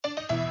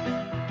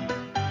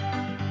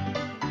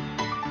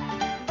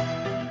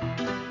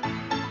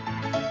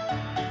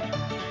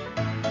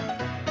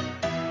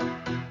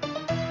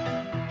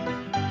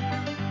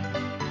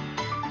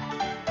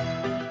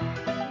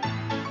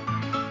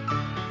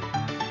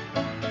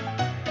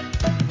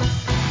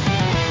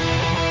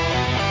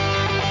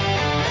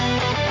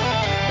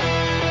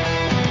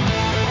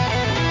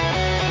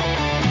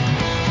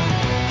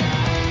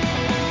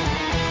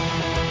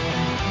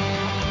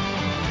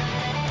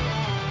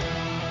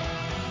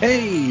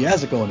Hey,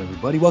 how's it going,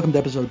 everybody? Welcome to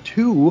episode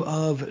 2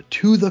 of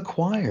To the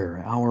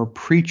Choir, our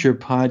preacher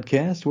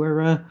podcast.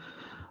 Where,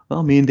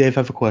 well, me and Dave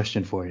have a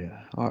question for you.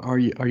 Are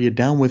you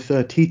down with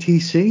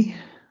TTC?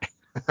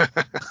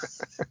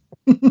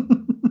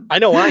 I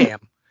know I am.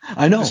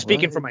 I know, Just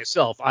speaking right? for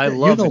myself, I You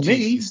love the know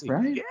me, TTC.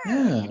 right?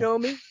 Yeah, you Yeah. know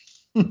me.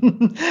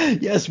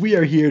 Yes, we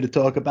are here to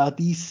talk about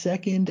the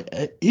second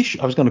issue.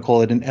 I was going to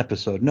call it an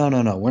episode. No.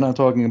 We're not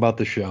talking about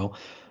the show.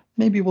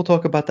 Maybe we'll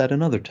talk about that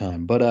another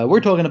time. But we're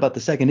talking about the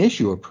second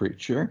issue of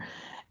Preacher.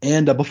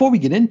 And before we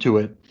get into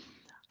it,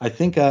 I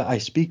think I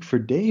speak for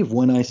Dave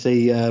when I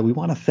say we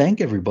want to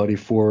thank everybody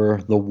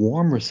for the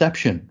warm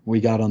reception we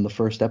got on the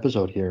first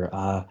episode here.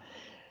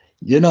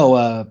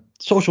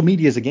 Social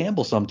media is a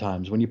gamble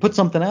sometimes. When you put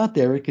something out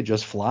there, it could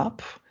just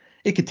flop,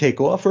 it could take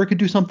off, or it could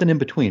do something in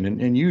between.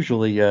 And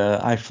usually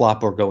I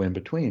flop or go in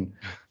between.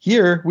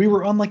 Here, we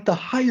were on like the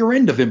higher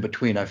end of in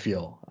between, I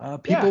feel. Yeah.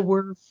 People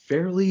were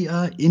fairly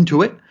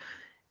into it,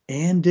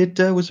 and it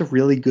was a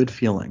really good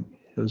feeling.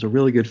 It was a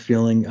really good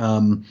feeling.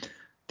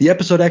 The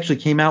episode actually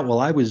came out while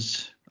I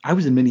was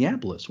in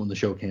Minneapolis when the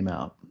show came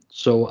out,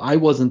 so I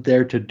wasn't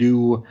there to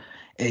do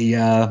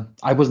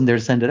I wasn't there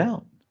to send it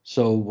out.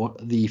 So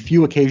the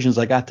few occasions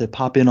I got to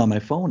pop in on my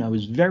phone, I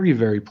was very,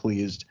 very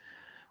pleased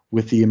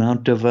with the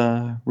amount of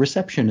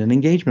reception and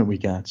engagement we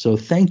got. So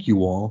thank you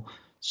all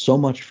so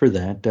much for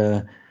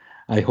that.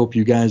 I hope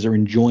you guys are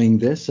enjoying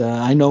this.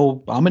 I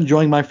know I'm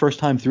enjoying my first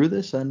time through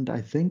this, and I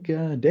think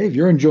Dave,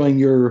 you're enjoying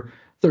your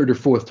third or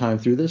fourth time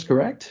through this,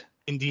 correct?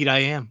 Indeed, I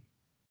am.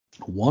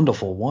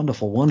 Wonderful,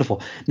 wonderful,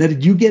 wonderful. Now,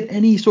 did you get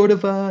any sort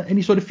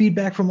of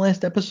feedback from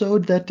last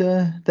episode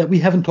that we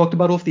haven't talked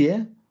about off the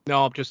air?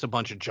 No, I'm just a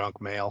bunch of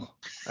junk mail.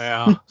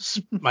 Yeah,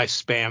 my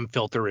spam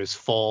filter is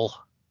full.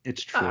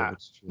 It's true. Ah,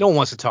 It's true. no one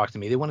wants to talk to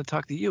me. They want to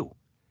talk to you.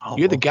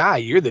 You're the Oh, guy.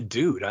 You're the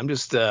dude. I'm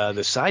just the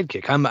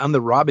sidekick. I'm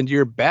the Robin to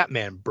your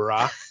Batman,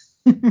 brah.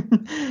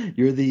 okay.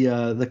 You're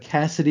the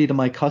Cassidy to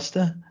my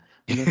Custa.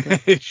 Is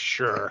that the?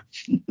 Sure.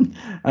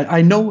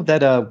 I know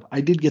that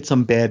I did get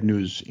some bad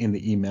news in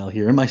the email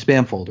here in my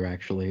spam folder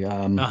actually.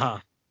 Uh-huh.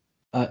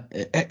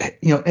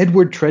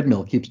 Edward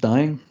Treadmill keeps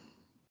dying.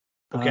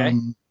 Okay.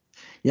 Um,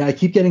 yeah, I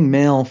keep getting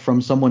mail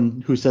from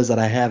someone who says that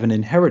I have an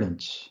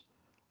inheritance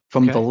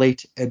from the Okay.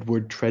 late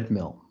Edward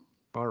Treadmill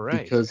All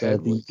right. because the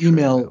Edward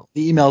email Treadmill.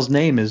 the email's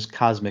name is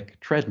Cosmic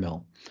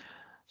Treadmill.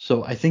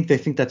 So I think they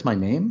think that's my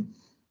name.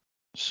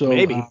 So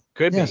Maybe.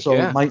 Could yeah, be. so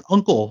Yeah. my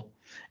uncle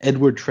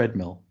Edward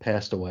Treadmill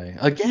passed away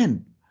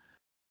again.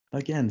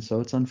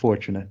 So it's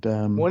unfortunate.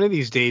 One of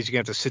these days, you're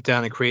gonna have to sit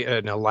down and create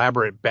an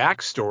elaborate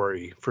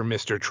backstory for Mr. I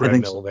think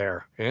Treadmill so.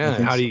 there. I Yeah, and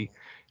think so.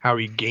 how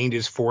he gained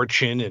his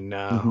fortune and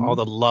all Hmm.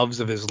 the loves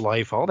of his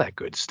life, all that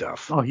good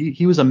stuff. Oh,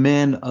 he was a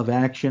man of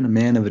action, a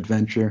man of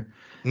adventure.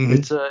 Hmm.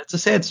 It's a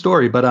sad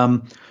story,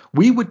 but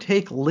we would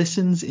take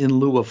listens in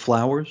lieu of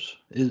flowers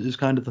is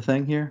kind of the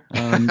thing here.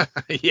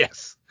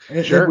 Yes,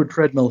 sure. Edward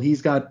Treadmill,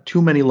 he's got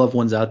too many loved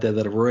ones out there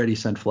that have already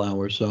sent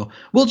flowers, so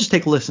we'll just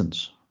take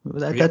listens.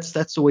 Yep.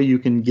 That's the way you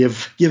can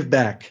give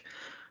back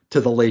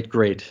to the late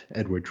great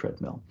Edward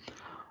Treadmill.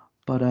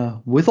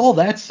 But with all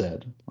that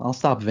said, I'll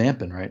stop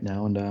vamping right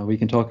now, and we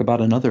can talk about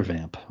another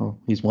vamp. Oh,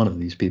 he's one of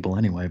these people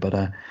anyway.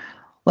 But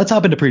let's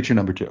hop into Preacher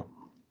number 2.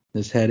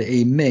 This had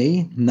a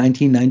May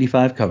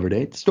 1995 cover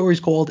date. The story's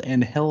called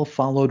And Hell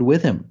Followed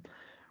With Him.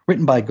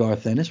 Written by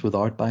Garth Ennis with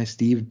art by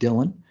Steve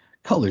Dillon.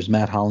 Colors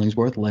Matt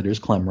Hollingsworth. Letters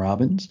Clem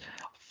Robbins.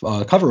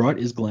 Cover art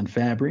is Glenn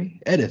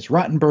Fabry. Edits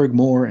Rottenberg,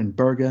 Moore, and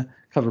Berga.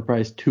 Cover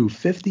price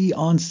 $250.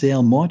 On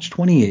sale March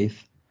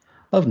 28th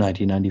of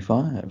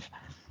 1995.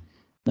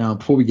 Now,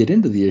 before we get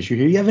into the issue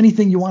here, you have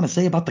anything you want to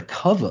say about the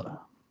cover?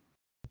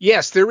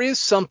 Yes, there is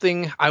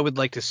something I would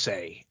like to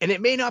say, and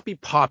it may not be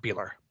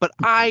popular, but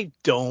I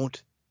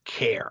don't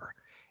care.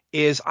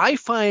 Is I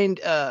find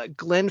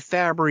Glenn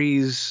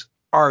Fabry's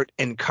art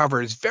and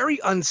covers very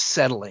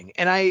unsettling,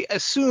 and I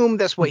assume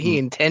that's what he Mhm.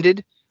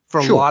 intended for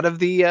a Sure. lot of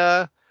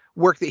the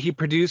work that he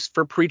produced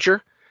for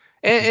Preacher,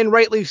 Mhm. and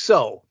rightly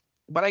so.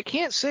 But I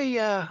can't say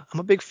I'm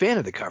a big fan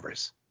of the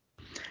covers.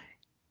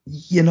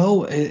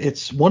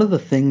 It's one of the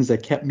things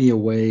that kept me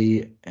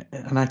away,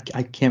 and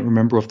I can't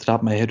remember off the top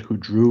of my head who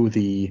drew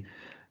the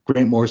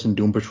Grant Morrison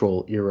Doom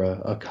Patrol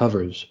era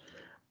covers,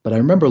 but I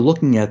remember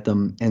looking at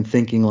them and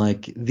thinking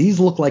like these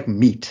look like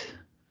meat.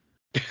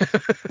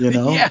 You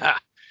know, Yeah,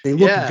 they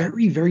look yeah.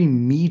 very, very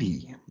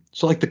meaty.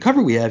 So like the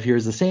cover we have here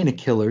is the Santa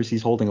Killers.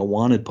 He's holding a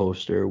wanted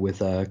poster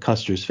with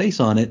Custer's face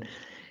on it,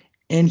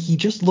 and he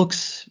just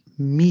looks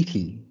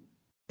meaty.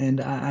 And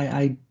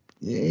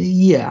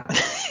yeah,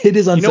 it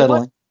is You know what?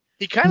 unsettling.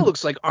 He kind of Hmm.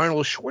 looks like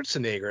Arnold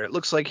Schwarzenegger. It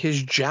looks like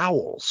his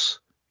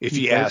jowls, if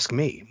He you does. ask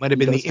me. Might have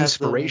He been does the have the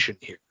inspiration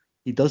here.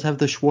 he does have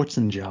the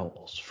Schwarzen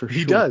jowls for He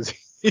sure. does.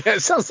 Yeah,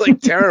 it sounds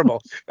like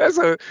terrible.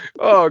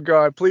 Oh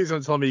God, please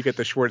don't tell me you get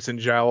the Schwartz and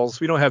jowls.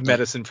 We don't have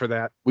medicine for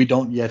that. We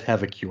don't yet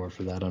have a cure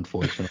for that,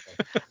 unfortunately.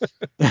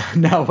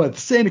 Now, the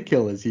Santa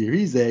Killer's here.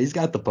 He's there. He's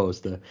got the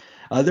poster.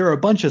 There are a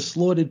bunch of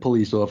slaughtered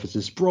police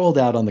officers sprawled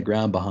out on the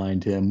ground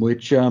behind him.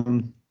 Which,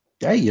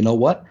 hey, you know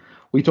what?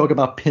 We talk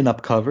about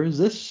pin-up covers.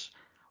 This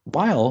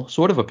while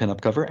sort of a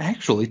pinup cover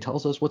actually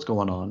tells us what's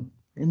going on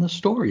in the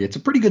story. It's a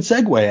pretty good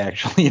segue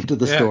actually into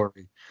the Yeah,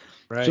 story.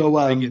 right. So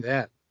I get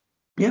that.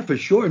 yeah, for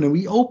sure. And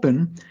we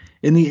open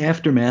in the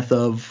aftermath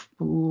of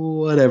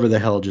whatever the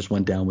hell just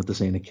went down with the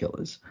Saint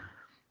Achilles.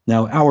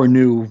 Now,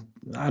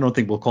 I don't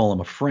think we'll call him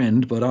a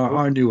friend, but Nope.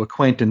 our new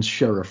acquaintance,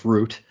 Sheriff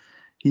Root,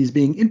 he's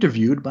being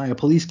interviewed by a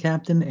police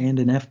captain and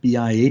an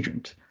FBI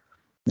agent.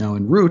 Now,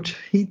 in Root,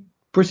 he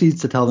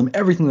proceeds to tell them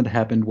everything that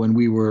happened when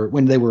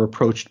they were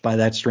approached by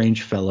that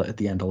strange fella at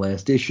the end of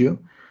last issue.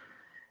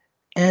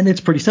 And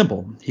it's pretty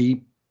simple.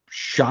 He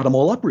shot them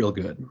all up real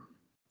good.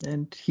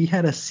 And he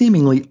had a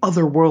seemingly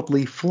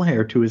otherworldly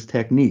flair to his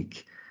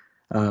technique.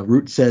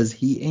 Root says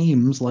he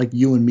aims like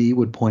you and me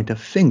would point a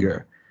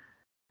finger,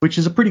 which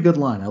is a pretty good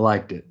line. I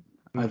liked it.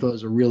 I thought it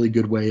was a really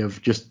good way of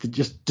just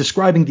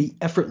describing the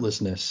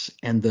effortlessness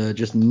and the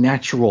just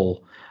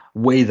natural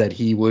way that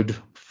he would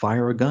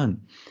fire a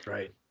gun.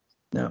 Right.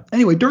 Now,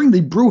 anyway, during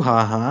the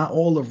brouhaha,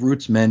 all of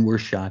Root's men were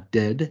shot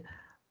dead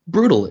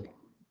brutally.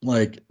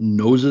 Like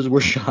noses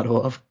were shot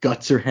off,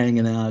 guts are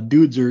hanging out,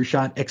 dudes are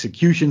shot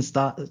execution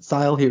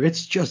style here.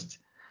 It's just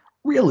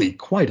really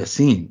quite a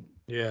scene.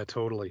 Yeah,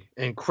 totally.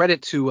 And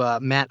credit to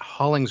Matt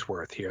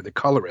Hollingsworth here, the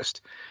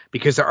colorist,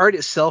 because the art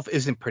itself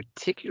isn't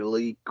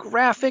particularly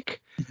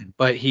graphic,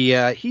 but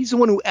he's the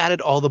one who added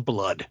all the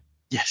blood.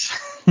 Yes.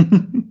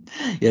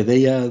 Yeah,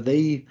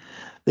 they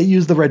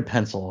use the red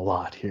pencil a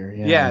lot here.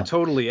 Yeah, Yeah.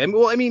 totally. And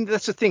well, I mean,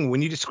 that's the thing.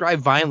 When you describe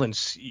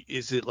violence,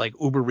 is it like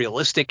uber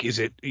realistic? Is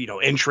it,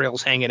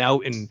 entrails hanging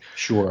out and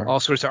Sure. all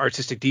sorts of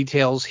artistic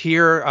details?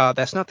 Here,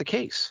 that's not the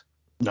case.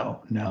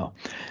 No, no.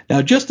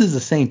 Now, just as the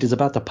Saint is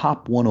about to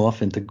pop one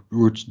off into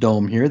Root's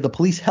dome here, the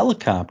police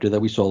helicopter that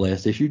we saw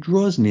last issue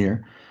draws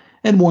near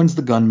and warns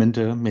the gunman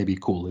to maybe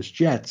cool his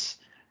jets.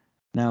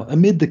 Now,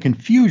 amid the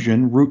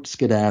confusion, Root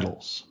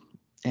skedaddles.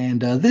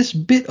 And this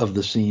bit of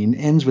the scene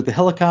ends with the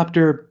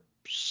helicopter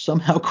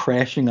somehow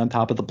crashing on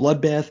top of the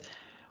bloodbath,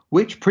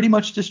 which pretty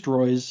much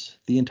destroys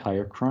the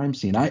entire crime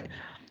scene.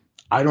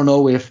 I don't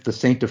know if the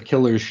Saint of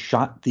Killers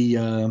shot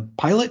the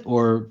pilot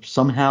or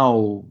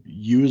somehow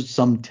used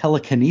some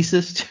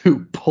telekinesis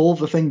to pull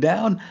the thing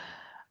down.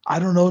 I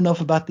don't know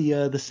enough about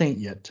the Saint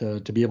yet to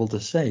be able to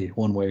say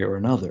one way or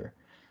another.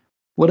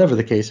 Whatever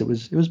the case, it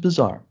was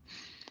bizarre.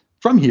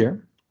 From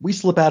here, we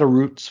slip out of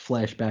Root's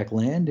flashback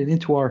land and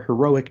into our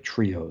heroic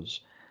trios.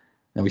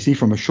 Now we see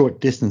from a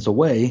short distance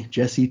away,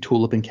 Jesse,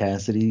 Tulip, and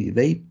Cassidy.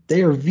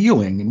 They are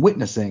viewing and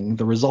witnessing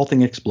the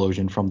resulting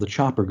explosion from the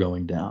chopper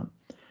going down.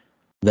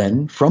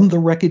 Then, from the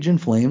wreckage and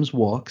flames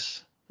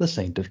walks the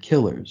Saint of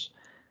Killers.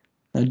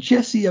 Now,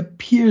 Jesse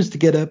appears to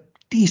get a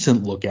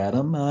decent look at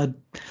him.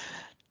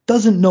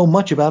 Doesn't know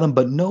much about him,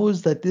 but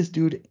knows that this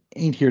dude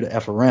ain't here to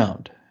F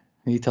around.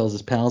 He tells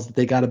his pals that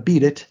they gotta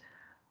beat it,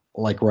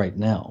 like right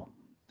now.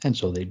 And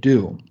so they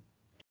do.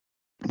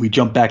 We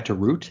jump back to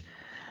Root,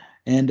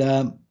 and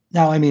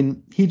now, I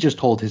mean, he just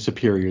told his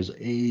superiors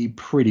a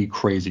pretty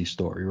crazy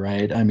story,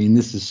 right? I mean,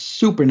 this is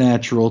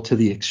supernatural to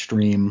the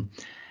extreme.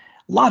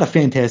 A lot of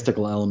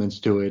fantastical elements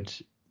to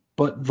it,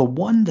 but the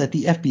one that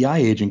the FBI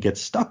agent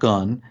gets stuck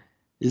on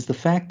is the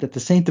fact that the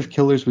Saint of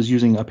Killers was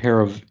using a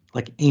pair of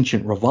like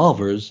ancient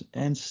revolvers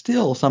and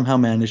still somehow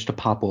managed to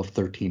pop off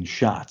 13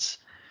 shots.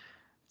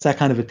 It's that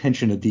kind of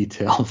attention to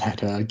detail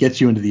that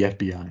gets you into the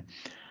FBI.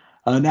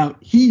 Now,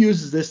 he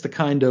uses this to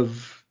kind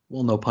of,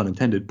 well, no pun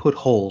intended, put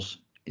holes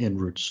in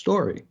Root's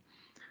story.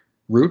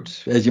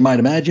 Root, as you might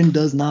imagine,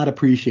 does not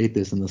appreciate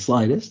this in the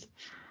slightest.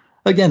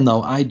 Again,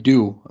 though, I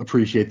do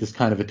appreciate this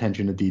kind of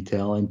attention to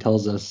detail and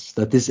tells us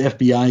that this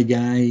FBI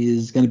guy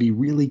is going to be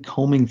really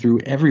combing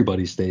through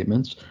everybody's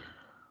statements.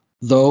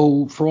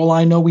 Though, for all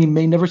I know, we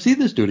may never see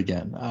this dude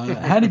again.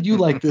 How did you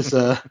like this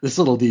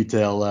little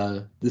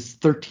detail, this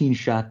 13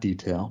 shot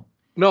detail?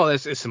 No,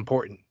 it's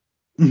important.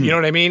 You know Mhm.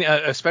 what I mean?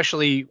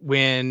 Especially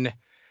when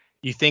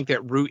you think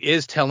that Root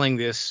is telling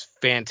this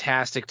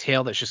fantastic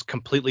tale that's just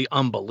completely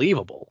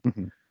unbelievable.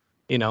 Mhm.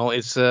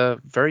 It's a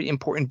very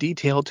important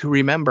detail to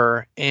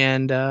remember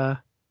and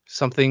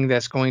something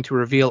that's going to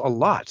reveal a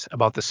lot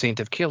about the Saint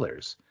of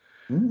Killers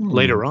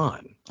later Mm,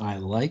 on. I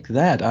like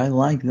that. I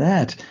like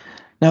that.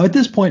 Now, at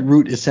this point,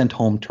 Root is sent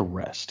home to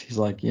rest. He's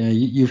like, yeah,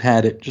 you've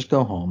had it. Just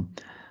go home.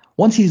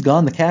 Once he's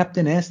gone, the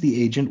captain asks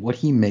the agent what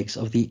he makes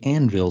of the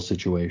Anvil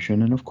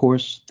situation. And of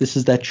course, this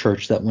is that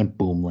church that went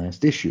boom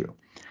last issue.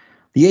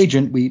 The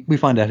agent, we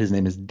find out his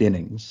name is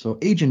Dinnings. So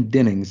Agent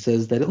Dinnings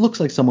says that it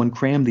looks like someone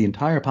crammed the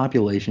entire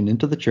population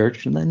into the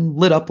church and then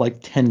lit up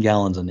like 10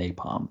 gallons of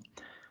napalm.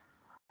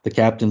 The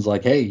captain's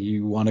like, hey,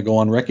 you want to go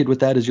on record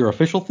with that as your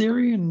official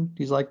theory? And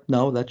he's like,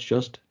 no, that's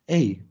just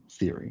a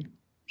theory.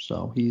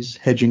 So he's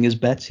hedging his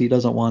bets. He's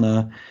not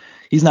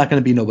going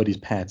to be nobody's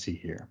patsy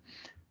here.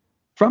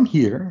 From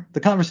here, the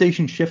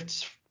conversation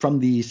shifts from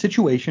the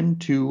situation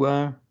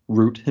to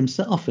Root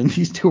himself, and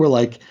these two are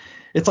like,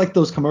 it's like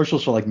those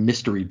commercials for like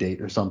Mystery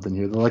Date or something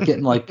here. They're like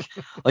getting like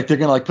they're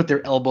gonna like put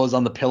their elbows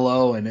on the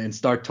pillow and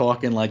start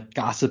talking like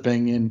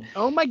gossiping, and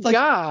Oh my it's like,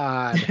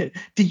 God.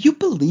 do you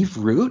believe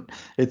Root?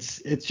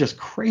 It's just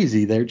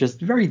crazy. They're just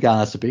very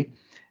gossipy.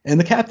 And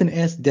the captain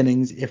asked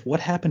Dennings if what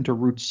happened to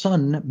Root's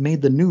son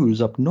made the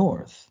news up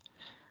north.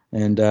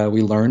 And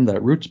we learned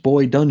that Root's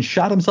boy Dunn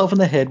shot himself in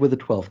the head with a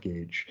 12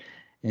 gauge.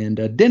 And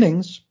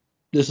Dennings,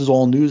 this is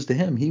all news to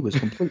him. He was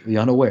completely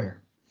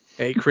unaware.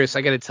 Hey, Chris,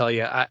 I got to tell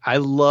you, I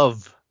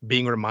love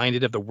being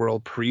reminded of the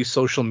world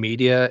pre-social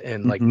media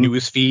and like Mm-hmm.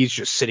 news feeds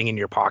just sitting in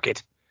your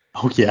pocket.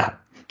 Oh, yeah.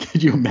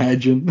 Could you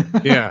imagine?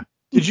 Yeah.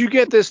 Did you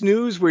get this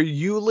news where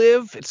you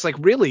live? It's like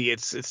really,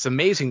 it's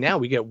amazing now.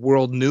 We get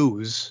world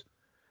news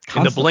in the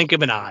Constantly. blink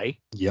of an eye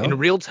in Yep.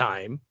 real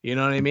time. You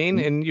know what I mean?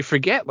 And you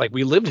forget like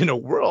we lived in a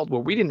world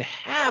where we didn't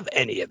have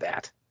any of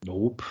that.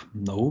 Nope,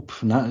 nope,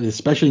 not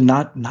especially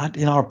not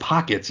in our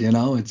pockets.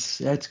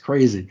 It's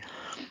crazy.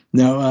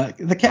 Now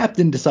the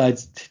captain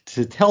decides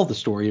to tell the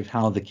story of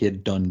how the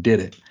kid Dunn did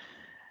it,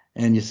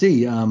 and you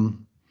see,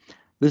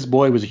 this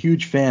boy was a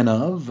huge fan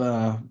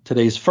of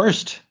today's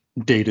first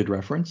dated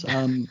reference,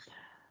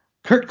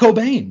 Kurt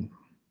Cobain.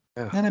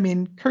 Yeah. And I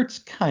mean, Kurt's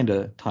kind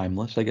of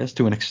timeless, I guess,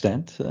 to an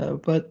extent,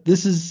 but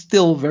this is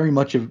still very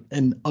much of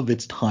an of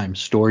its time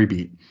story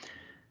beat.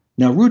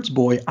 Now, Roots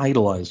Boy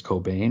idolized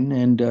Cobain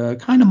and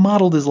kind of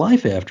modeled his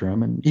life after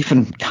him and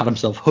even got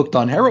himself hooked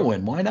on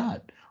heroin. Why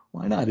not?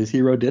 Why not? His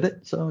hero did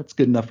it, so it's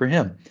good enough for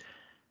him.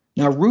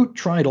 Now, Root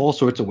tried all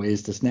sorts of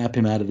ways to snap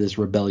him out of this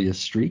rebellious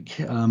streak,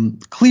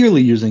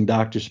 clearly using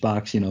Dr.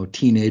 Spock's,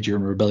 teenager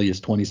and rebellious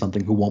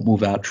 20-something who won't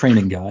move out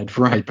training guide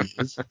for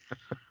ideas.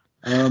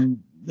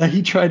 Now,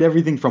 he tried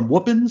everything from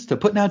whoopings to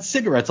putting out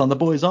cigarettes on the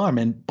boy's arm,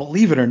 and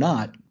believe it or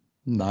not,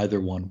 neither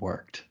one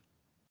worked.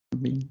 I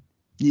mean,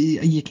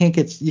 you can't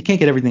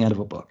get everything out of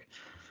a book.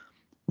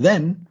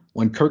 Then,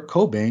 when Kurt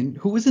Cobain,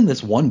 who was in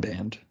this one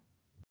band,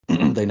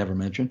 they never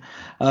mention,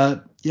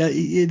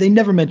 they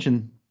never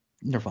mention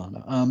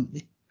Nirvana.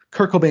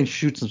 Kurt Cobain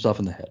shoots himself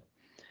in the head,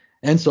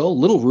 and so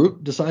Little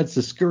Root decides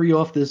to scurry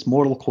off this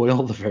mortal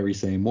coil the very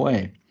same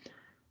way.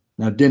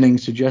 Now, Dinning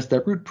suggests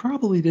that Root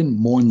probably didn't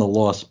mourn the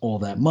loss all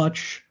that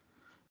much,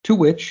 to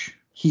which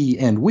he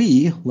and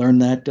we learn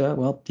that,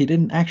 he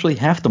didn't actually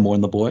have to mourn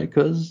the boy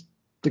because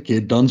the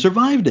kid done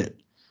survived it.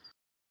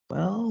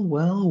 Well,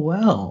 well,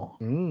 well.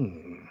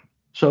 Mm.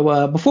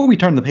 So before we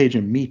turn the page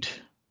and meet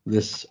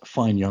this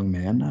fine young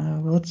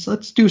man,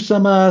 let's do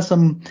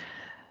some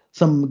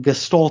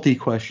gestalty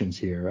questions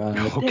here.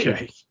 Dave,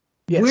 Okay.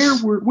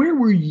 Yes. where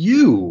were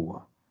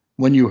you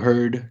when you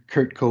heard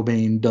Kurt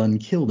Cobain done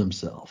killed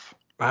himself?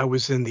 I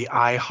was in the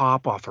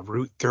IHOP off of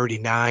Route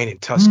 39 in Hmm.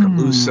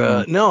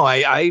 Tuscaloosa. No,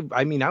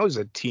 I mean, I was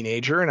a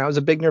teenager and I was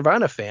a big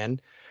Nirvana fan.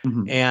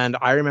 Mhm. And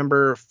I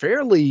remember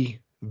fairly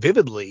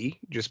vividly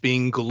just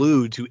being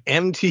glued to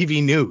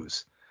MTV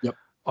News Yep.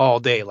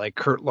 all day, like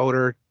Kurt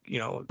Loder,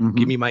 give Hmm.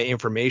 me my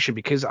information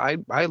because I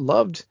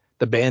loved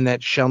the band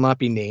that shall not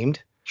be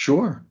named.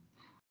 Sure.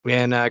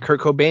 And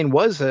Kurt Cobain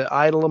was an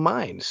idol of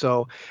mine.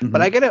 So,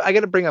 but Hmm. I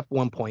gotta bring up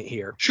one point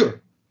here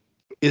Sure.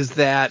 is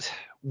that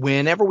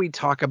whenever we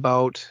talk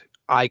about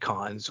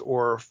icons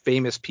or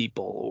famous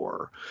people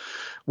or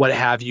what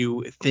have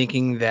you,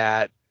 thinking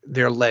that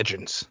they're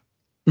legends,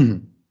 Hmm.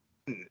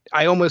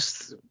 I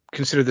almost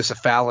consider this a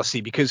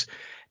fallacy because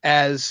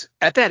as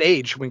at that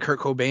age when Kurt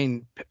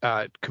Cobain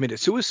committed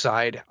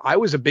suicide, I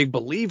was a big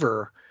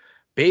believer,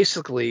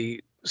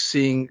 basically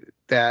seeing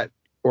that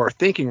or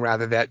thinking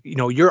rather that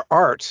your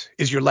art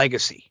is your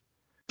legacy.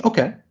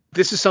 Okay.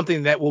 This is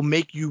something that will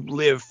make you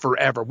live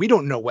forever. We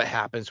don't know what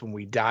happens when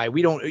we die.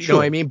 We don't, you know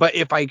what I Sure. mean? But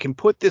if I can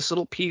put this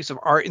little piece of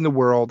art in the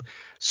world,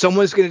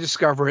 someone's going to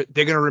discover it.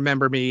 They're going to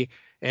remember me.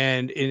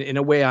 And in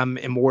a way, I'm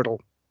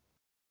immortal.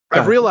 I've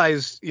Gotcha.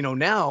 realized,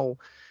 now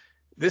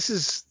this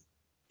is,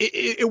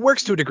 it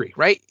works to a degree,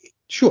 right?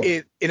 Sure.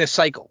 In a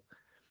cycle.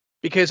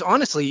 Because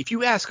honestly, if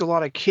you ask a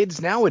lot of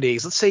kids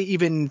nowadays, let's say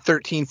even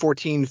 13,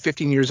 14,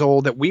 15 years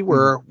old that we Mhm.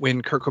 were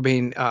when Kurt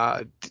Cobain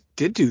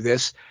did do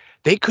this,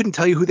 they couldn't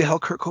tell you who the hell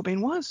Kurt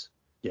Cobain was.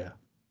 Yeah,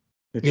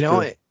 it's You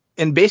know, true.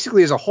 and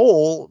basically as a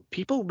whole,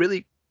 people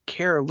really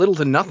care little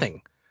to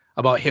nothing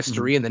about Mhm.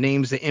 history and the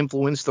names that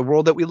influence the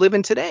world that we live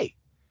in today.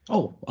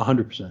 Oh,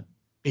 100%.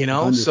 So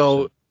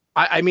 100%.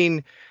 I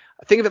mean,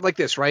 think of it like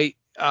this, right?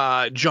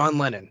 John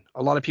Lennon.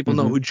 A lot of people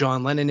know Hmm. who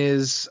John Lennon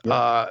is,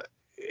 Yep.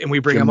 and we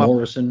bring Jim him up.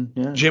 Morrison.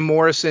 Yeah. Jim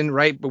Morrison,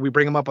 right? But we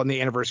bring him up on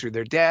the anniversary of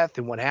their death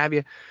and what have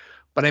you.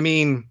 But I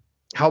mean,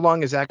 how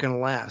long is that going to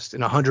last?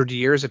 In 100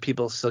 years, are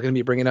people still going to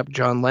be bringing up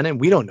John Lennon?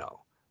 We don't know.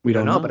 We We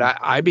don't don't know. But know.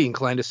 I'd be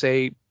inclined to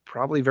say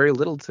probably very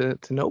little to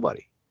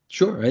nobody.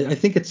 Sure. I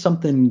think it's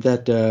something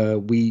that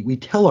we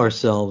tell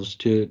ourselves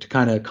to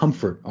kind of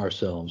comfort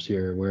ourselves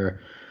here, where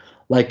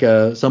like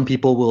some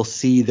people will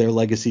see their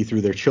legacy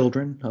through their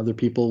children, other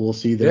people will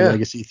see their Yeah.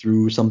 legacy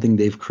through something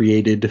they've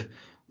created,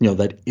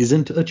 that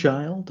isn't a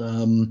child.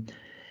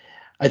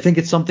 I think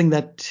it's something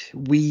that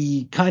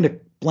we kind of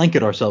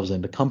blanket ourselves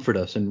in to comfort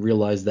us and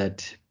realize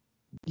that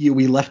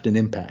we left an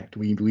impact.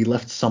 We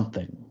left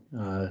something.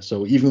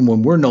 So even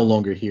when we're no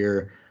longer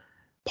here,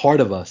 part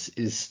of us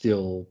is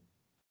still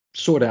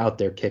sort of out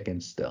there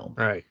kicking still.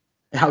 Right.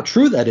 How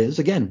true that is,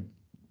 again,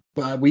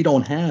 we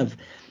don't have.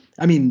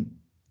 I mean,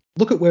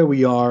 look at where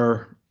we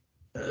are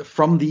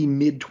from the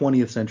mid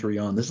 20th century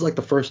on. This is like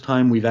the first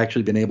time we've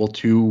actually been able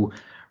to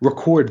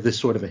record this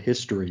sort of a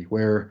history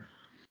where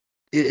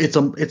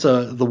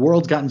the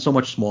world's gotten so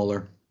much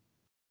smaller.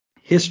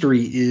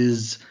 History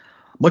is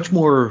much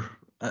more.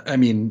 I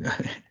mean,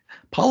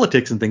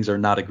 politics and things are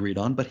not agreed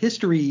on, but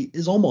history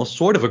is almost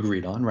sort of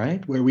agreed on,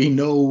 right? Where we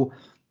know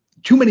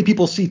too many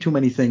people see too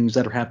many things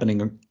that are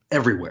happening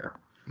everywhere.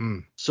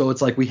 Mm. So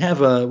it's like we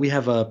have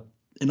an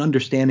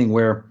understanding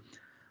where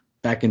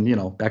back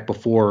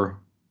before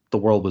the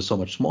world was so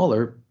much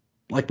smaller,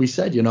 like we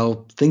said,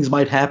 things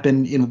might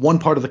happen in one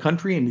part of the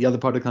country and the other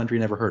part of the country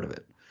never heard of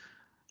it.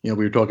 We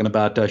were talking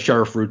about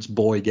Sheriff Root's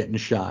boy getting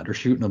shot or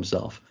shooting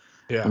himself.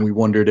 Yeah. And we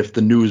wondered if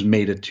the news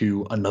made it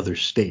to another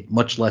state,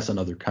 much less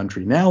another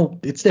country. Now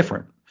it's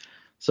different.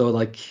 So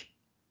like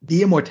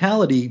the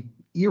immortality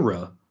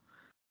era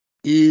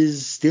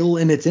is still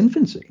in its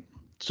infancy.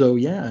 So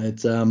yeah,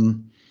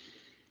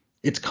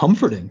 it's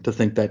comforting to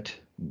think that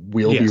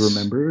we'll be Yes.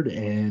 remembered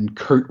and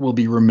Kurt will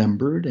be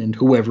remembered and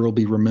whoever will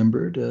be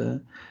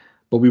remembered.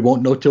 But we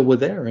won't know till we're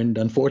there. And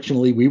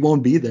unfortunately, we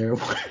won't be there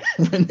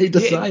when they Yeah,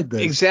 decide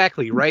this.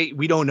 exactly. Right.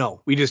 We don't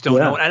know. We just don't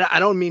know. Yeah. And I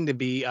don't mean to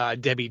be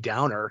Debbie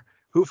Downer,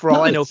 who, for all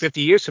No, I know, it's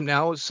 50 years from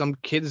now, some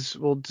kids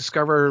will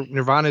discover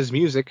Nirvana's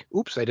music.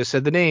 Oops, I just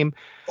said the name,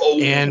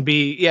 and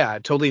be,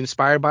 totally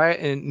inspired by it,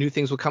 and new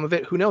things will come of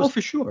it. Who knows?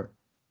 for sure.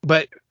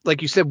 But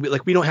like you said,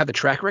 we don't have the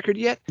track record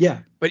yet. Yeah.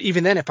 But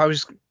even then, if I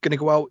was going to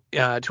go out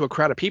to a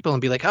crowd of people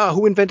and be like, oh,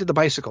 who invented the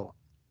bicycle?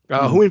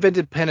 Mhm. Who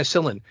invented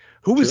penicillin?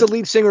 Who was Sure. the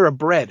lead singer of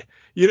Bread?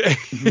 You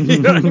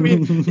know what I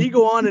mean? You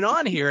go on and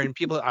on here, and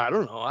people, I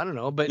don't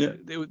know, but Yeah.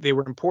 they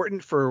were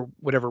important for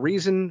whatever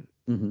reason,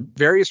 Mhm.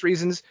 various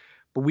reasons,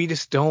 but we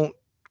just don't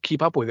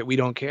keep up with it. We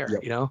don't care,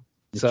 Yep.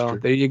 It's So true.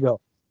 there you go.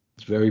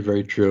 It's very,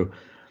 very true.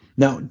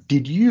 Now,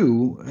 did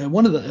you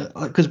one of the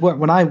because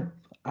when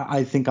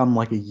I think I'm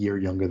like a year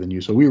younger than you,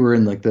 so we were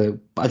in like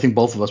I think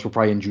both of us were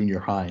probably in junior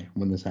high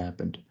when this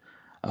happened,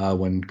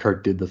 when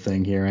Kurt did the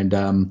thing here,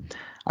 and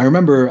I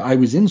remember I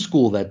was in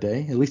school that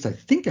day. At least I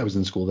think I was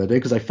in school that day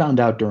because I found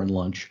out during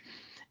lunch,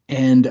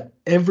 and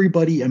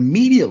everybody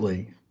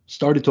immediately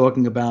started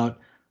talking about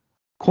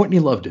Courtney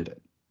Love did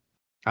it.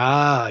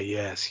 Ah,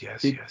 yes,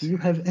 yes, Do yes. you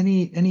have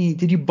any?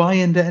 Did you buy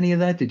into any of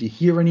that? Did you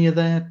hear any of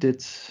that?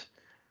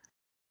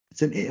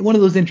 One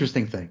of those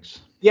interesting things.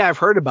 Yeah, I've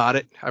heard about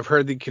it. I've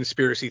heard the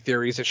conspiracy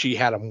theories that she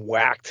had him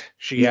whacked,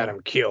 she had Yeah.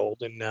 him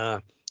killed, and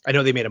I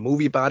know they made a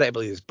movie about it. I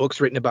believe there's books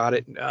written about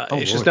it. Oh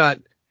It's just Lord. not,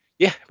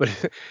 yeah, but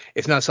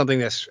it's not something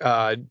that's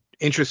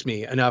interests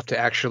me enough to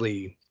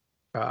actually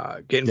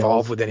get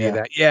involved Delve. with any of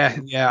Yeah. that. Yeah,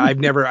 yeah. I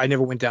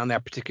never went down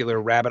that particular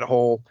rabbit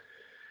hole.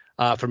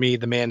 For me,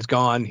 the man's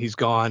gone. He's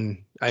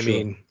gone. I Sure.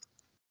 mean,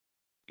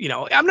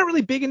 I'm not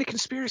really big into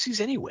conspiracies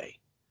anyway.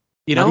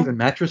 You Not know? even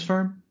Mattress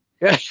Firm.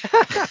 Yeah.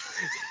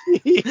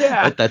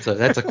 Yeah. That's a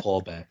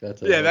callback.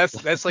 Yeah,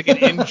 that's like an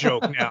in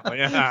joke now.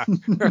 Yeah.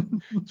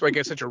 So I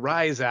get such a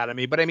rise out of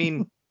me. But I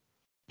mean,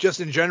 just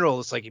in general,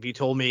 it's like if you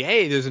told me,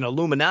 hey, there's an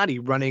Illuminati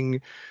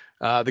running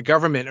the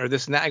government or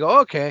this and that, I go,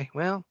 okay,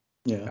 well,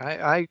 Yeah.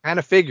 I kind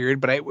of figured,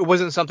 but it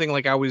wasn't something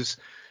like I was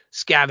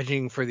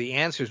scavenging for the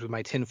answers with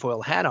my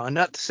tinfoil hat on.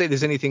 Not to say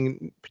there's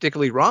anything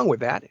particularly wrong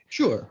with that.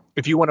 Sure.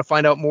 If you want to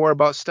find out more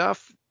about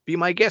stuff, be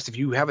my guest. If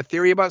you have a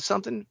theory about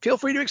something, feel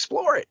free to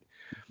explore it.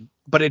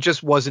 But it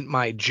just wasn't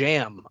my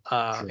jam,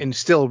 Sure. and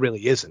still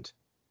really isn't.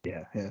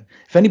 Yeah. Yeah.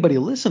 If anybody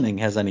listening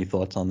has any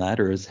thoughts on that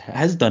or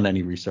has done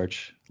any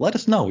research, let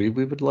us know. We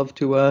would love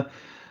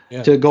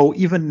Yeah. to go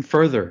even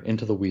further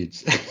into the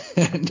weeds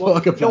and Well,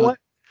 talk you know about what?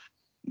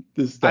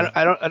 this I stuff. don't,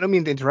 I don't, I don't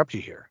mean to interrupt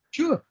you here,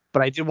 Sure.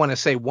 but I did want to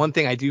say one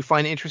thing I do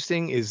find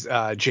interesting is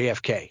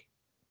JFK.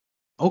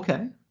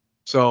 Okay.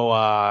 So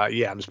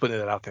yeah, I'm just putting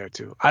that out there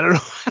too. I don't know,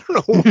 I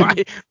don't know why.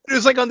 It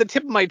was like on the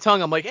tip of my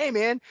tongue. I'm like, hey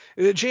man,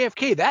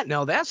 JFK.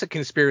 That's a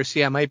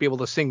conspiracy I might be able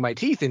to sink my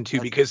teeth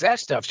into because that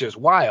stuff's just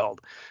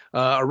wild.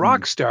 A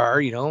rock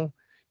star,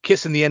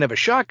 kissing the end of a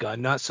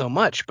shotgun, not so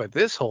much. But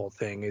this whole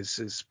thing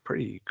is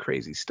pretty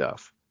crazy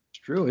stuff. It's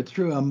true. It's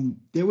true.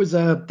 There's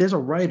a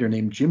writer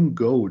named Jim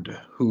Goad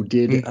who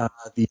did Mm.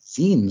 these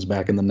zines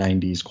back in the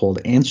 90s called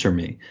Answer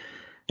Me.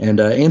 And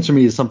Answer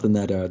Me is something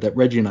that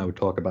Reggie and I would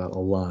talk about a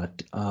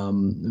lot.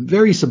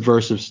 Very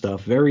subversive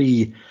stuff,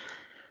 very,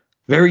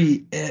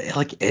 very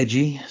like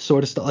edgy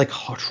sort of stuff, like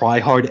try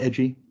hard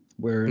edgy,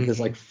 where there's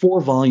Hmm. like 4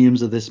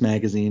 volumes of this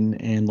magazine,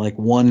 and like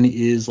one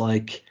is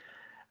like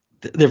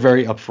they're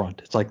very upfront.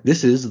 It's like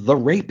this is the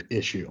rape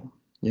issue,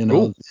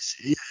 Oh,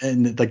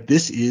 and like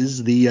this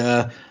is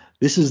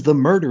the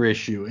murder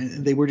issue,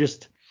 and they were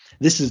just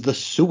this is the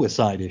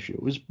suicide issue.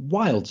 It was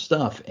wild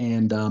stuff,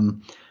 and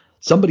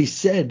somebody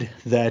said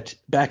that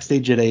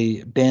backstage at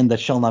a band that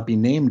shall not be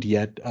named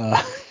yet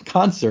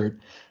concert,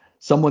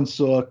 someone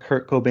saw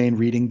Kurt Cobain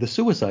reading the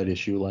suicide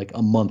issue like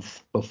a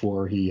month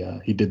before he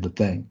did the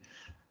thing.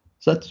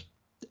 So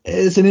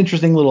it's an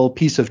interesting little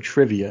piece of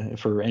trivia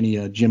for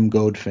any Jim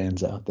Goad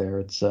fans out there.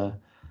 It's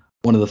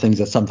one of the things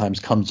that sometimes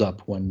comes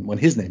up when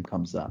his name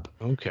comes up.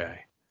 okay.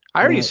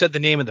 I already Uh, said the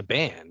name of the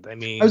band. I I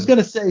was mean,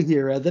 gonna say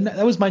here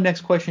that was my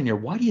next question here.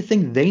 Why do you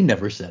think they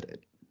never said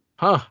it?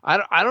 Huh?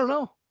 I don't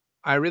know.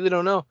 I really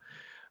don't know.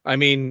 I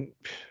mean,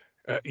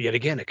 yet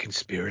again, a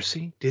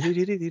conspiracy.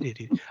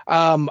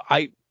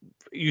 I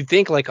you'd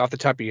think like off the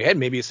top of your head,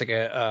 maybe it's like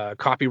a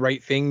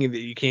copyright thing that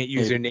you can't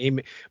use their Maybe. name.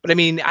 But I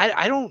mean,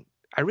 I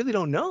really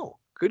don't know.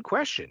 Good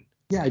question.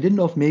 Yeah, I didn't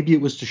know if maybe it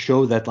was to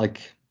show that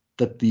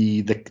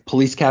the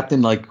police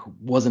captain like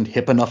wasn't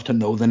hip enough to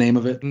know the name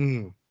of it.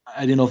 Mm,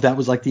 I didn't know if that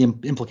was like the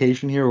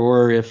implication here,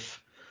 or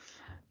if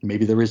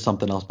maybe there is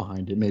something else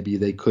behind it. Maybe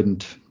they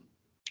couldn't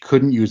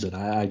use it.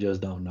 I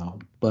just don't know.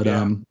 But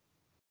yeah,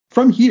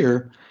 from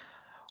here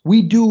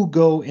we do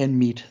go and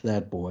meet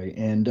that boy.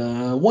 And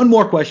one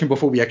more question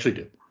before we actually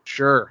do.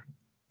 sure.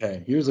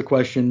 Okay, here's a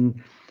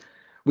question.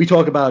 We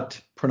talk about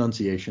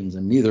pronunciations,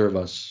 and neither of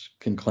us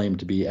can claim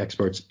to be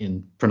experts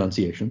in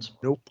pronunciations.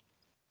 Nope.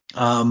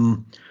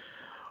 Um,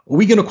 are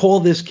we gonna call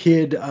this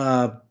kid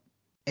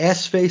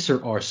ass face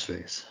or arse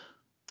face?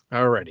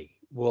 Alrighty.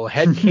 Well,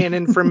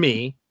 headcanon for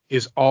me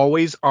is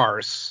always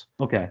arse,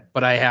 Okay.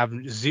 but I have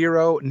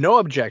no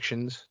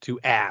objections to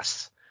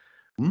ass,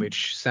 Hmm?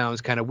 which sounds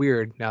kind of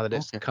weird now that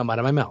it's Okay. come out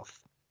of my mouth.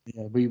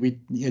 Yeah, we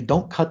yeah,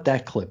 don't cut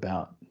that clip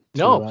out.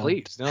 No, To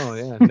please. No,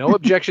 yeah. No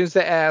objections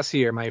to ass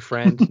here, my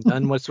friend.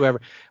 None whatsoever.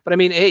 But I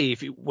mean, hey,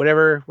 if you,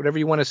 whatever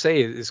you want to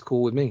say is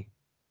cool with me.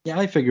 yeah,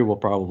 I figure I'll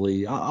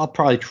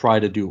probably try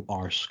to do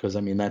arse because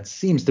I mean that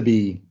seems to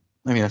be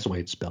I mean that's the way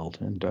it's spelled,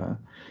 and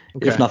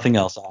if Okay. nothing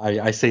else,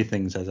 I say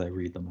things as I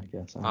read them. I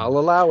guess. I'll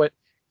allow it.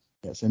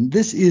 Yes, and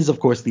this is, of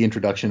course, the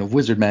introduction of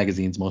Wizard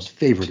Magazine's most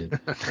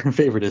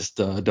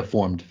favoritist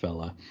deformed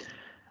fella.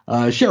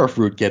 Sheriff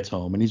Root gets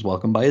home and he's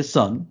welcomed by his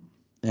son,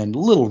 and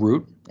Little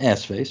Root,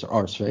 Assface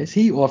or Arseface,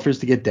 he offers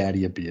to get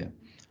Daddy a beer.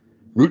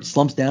 Root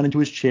slumps down into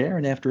his chair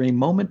and, after a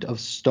moment of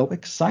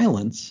stoic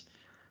silence,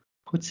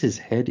 puts his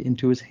head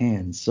into his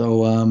hands.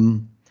 So, are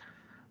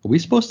we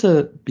supposed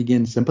to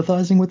begin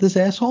sympathizing with this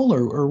asshole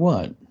or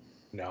what?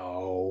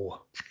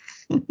 No.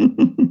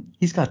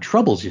 He's got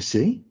troubles, you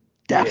see.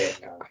 Yeah.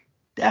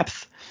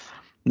 Depth.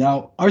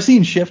 Now, our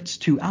scene shifts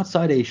to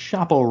outside a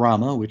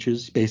Shop-O-Rama, which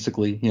is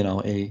basically,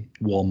 a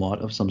Walmart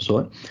of some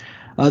sort.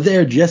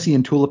 There, Jesse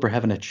and Tulip are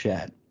having a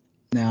chat.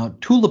 Now,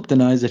 Tulip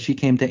denies that she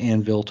came to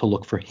Anvil to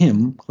look for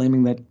him,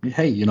 claiming that,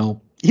 hey,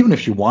 even if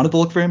she wanted to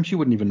look for him, she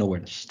wouldn't even know where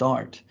to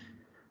start.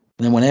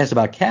 And then when asked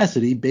about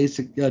Cassidy,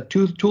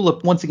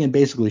 Tulip once again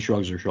basically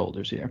shrugs her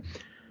shoulders here.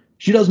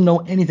 She doesn't know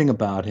anything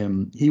about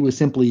him. He was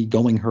simply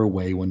going her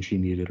way when she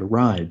needed a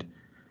ride.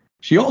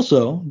 She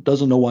also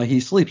doesn't know why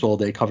he sleeps all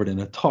day covered in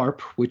a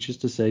tarp, which is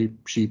to say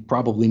she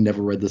probably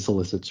never read the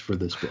solicits for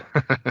this book.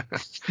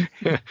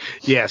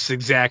 Yes,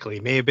 exactly.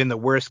 May have been the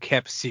worst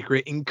kept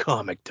secret in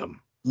comicdom.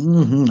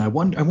 I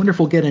wonder if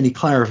we'll get any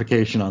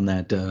clarification on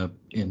that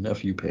in a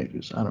few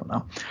pages. I don't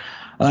know.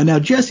 Now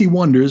Jesse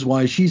wonders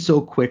why she's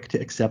so quick to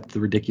accept the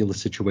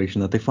ridiculous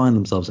situation that they find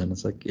themselves in.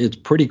 It's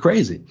pretty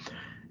crazy.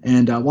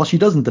 And while she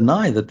doesn't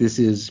deny that this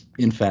is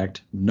in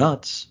fact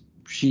nuts,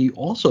 she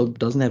also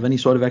doesn't have any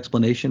sort of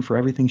explanation for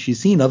everything she's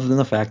seen other than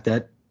the fact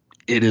that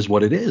it is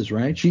what it is,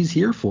 right? She's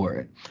here for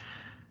it.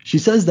 She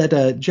says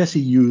that Jesse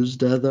used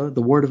the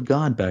word of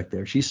God back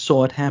there. She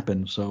saw it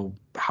happen, so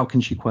how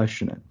can she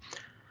question it?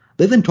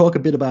 They then talk a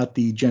bit about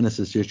the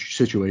Genesis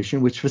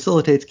situation, which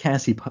facilitates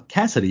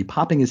Cassidy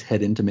popping his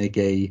head in to make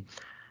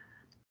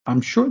I'm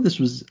sure this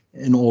was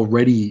an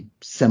already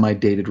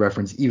semi-dated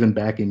reference, even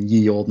back in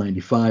Ye Old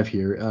 95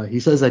 here. He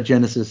says that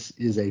Genesis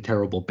is a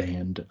terrible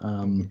band.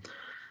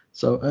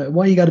 So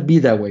why you got to be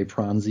that way,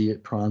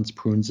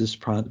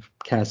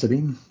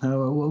 Cassidy?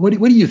 What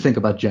do you think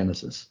about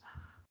Genesis?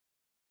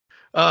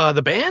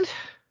 The band?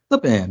 The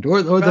band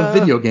or the Uh,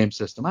 video game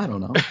system? I don't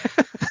know.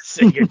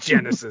 Sega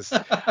Genesis.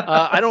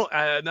 I don't,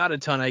 not a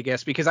ton, I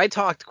guess, because I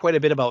talked quite a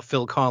bit about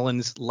Phil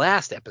Collins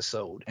last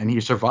episode. And he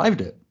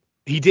survived it.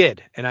 He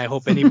did, and I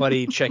hope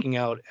anybody checking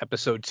out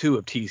episode 2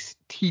 of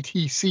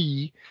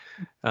TTC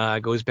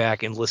goes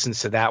back and listens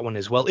to that one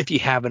as well, if you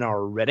haven't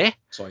already.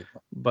 Sorry.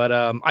 But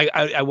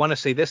I want to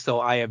say this though: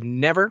 I have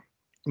never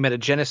met a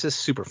Genesis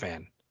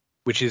superfan,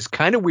 which is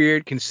kind of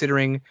weird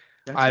considering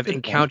That's a I've good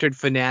point. encountered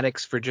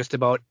fanatics for just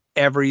about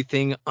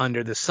everything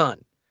under the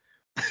sun.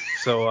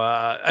 So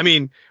I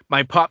mean,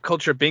 my pop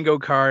culture bingo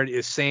card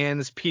is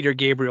Sans Peter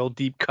Gabriel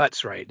deep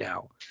cuts right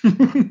now.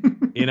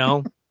 You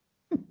know,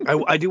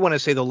 I do want to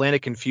say the Land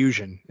of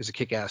Confusion is a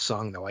kick-ass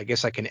song though. I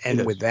guess I can It end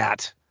is. with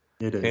that.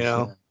 It You is.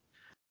 know,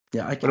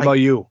 Yeah. Yeah. what about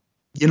you?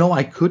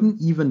 I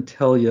couldn't even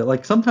tell you.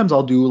 Like sometimes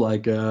I'll do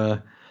like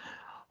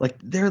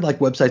there are like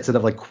websites that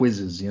have like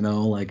quizzes,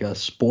 like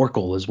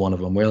Sporkle is one of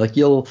them where like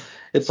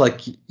it's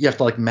like you have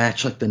to like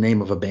match like the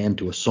name of a band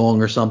to a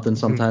song or something. Mhm.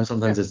 Sometimes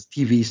Yeah, it's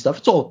TV stuff.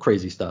 It's all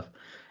crazy stuff.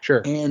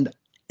 sure. And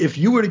if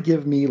you were to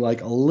give me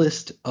like a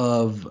list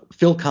of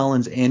Phil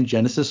Collins and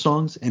Genesis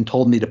songs and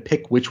told me to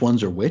pick which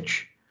ones are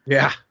which,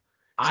 Yeah, it's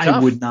I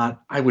tough. would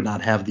not I would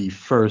not have the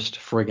first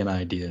friggin'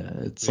 idea.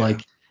 It's Yeah.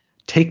 like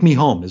Take Me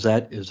Home. Is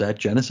that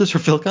Genesis or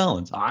Phil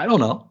Collins? I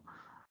don't know.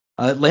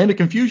 Land of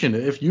Confusion.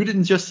 If you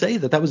didn't just say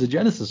that was a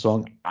Genesis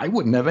song, I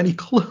wouldn't have any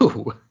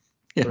clue.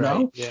 You Right.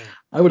 know, Yeah.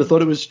 I would have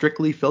thought it was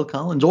strictly Phil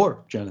Collins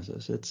or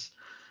Genesis.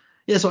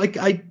 Yeah, so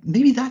I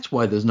maybe that's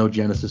why there's no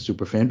Genesis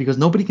superfan, because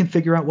nobody can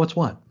figure out what's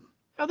what.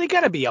 Well, they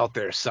got to be out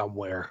there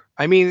somewhere.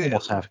 I mean,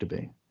 Almost have to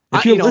be.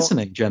 If you're you know,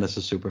 listening,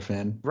 Genesis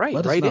superfan, right,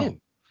 let us right know. in, Yeah,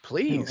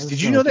 please. let Did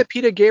us you know know if you. that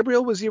Peter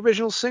Gabriel was the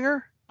original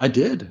singer? I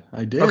did.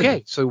 I did.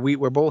 Okay, so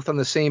we're both on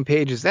the same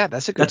page as that.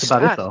 That's a good That's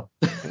about it, start.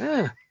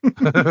 though.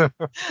 Yeah.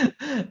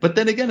 But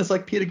then again, it's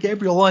like Peter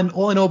Gabriel.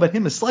 All I know about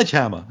him is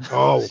Sledgehammer.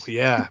 Oh,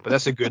 yeah, but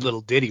that's a good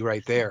little ditty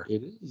right there.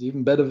 It is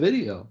even better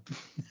video.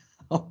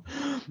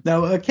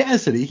 Now,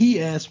 Cassidy,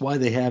 he asked why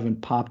they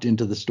haven't popped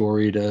into the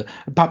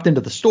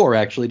store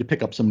actually to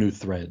pick up some new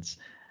threads.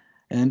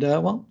 And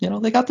well,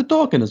 they got to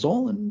talking is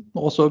all, and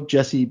also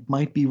Jesse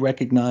might be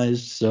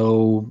recognized,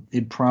 so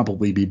it'd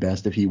probably be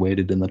best if he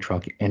waited in the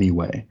truck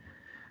anyway.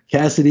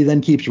 Cassidy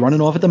then keeps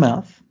running off at the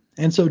mouth,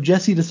 and so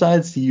Jesse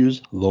decides to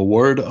use the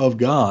word of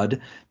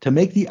God to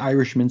make the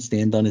Irishman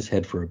stand on his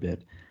head for a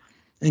bit.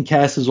 And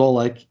Cass is all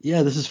like,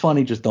 "Yeah, this is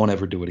funny, just don't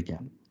ever do it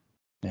again."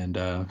 And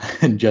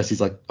and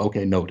Jesse's like,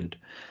 "Okay, noted."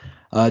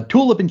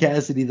 Tulip and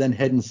Cassidy then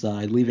head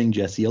inside, leaving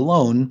Jesse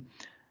alone.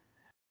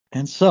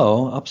 And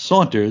so up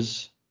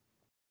saunters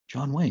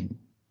John Wayne.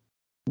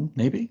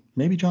 Maybe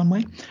John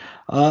Wayne.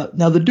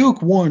 Now the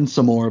Duke warns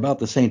some more about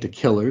the Saint of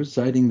Killers,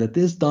 citing that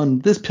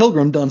this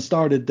pilgrim done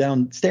stared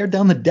down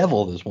the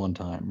devil this one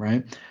time,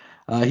 right?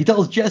 He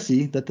tells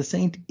Jesse that the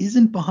Saint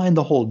isn't behind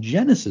the whole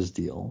Genesis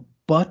deal,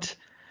 but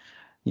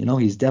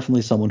he's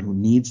definitely someone who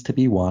needs to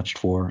be watched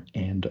for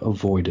and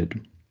avoided.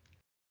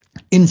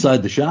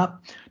 Inside the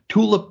shop,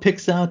 Tulip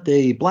picks out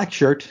a black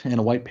shirt and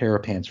a white pair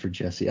of pants for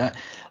Jesse. If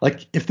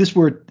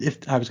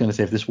I was going to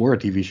say if this were a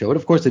TV show, and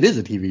of course it is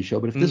a TV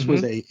show, but if this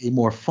was a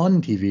more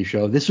fun TV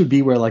show, this would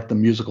be where like the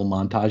musical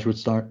montage would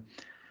start.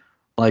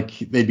 Like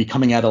they'd be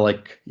coming out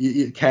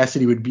of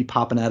Cassidy would be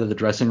popping out of the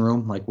dressing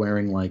room like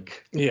wearing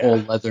like all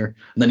leather,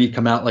 and then he'd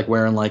come out like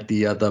wearing like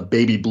the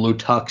baby blue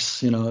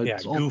tux, Yeah,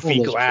 it's all goofy those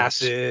tropes.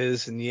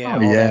 glasses and Oh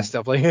all yeah. that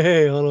stuff. Like,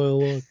 hey, how do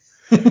I look?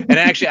 And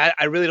actually,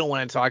 I really don't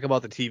want to talk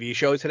about the TV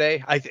show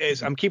today.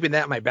 I'm keeping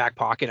that in my back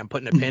pocket. I'm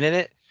putting a pin in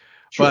it.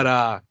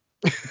 But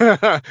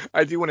Sure.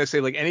 I do want to say,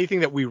 like, anything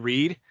that we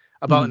read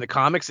about in Mhm. the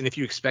comics, and if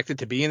you expect it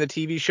to be in the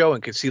TV show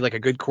and could see like a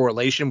good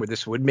correlation where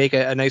this would make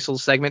a nice little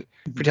segment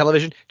for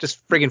television,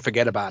 just friggin'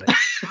 forget about it.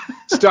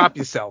 Stop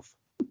yourself.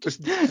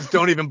 Just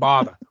don't even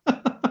bother.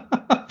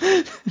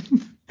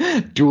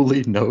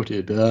 Duly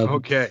noted.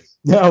 Okay.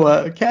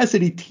 Now,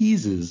 Cassidy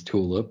teases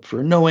Tulip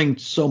for knowing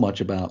so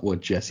much about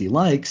what Jesse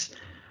likes,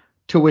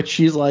 to which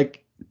she's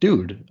like,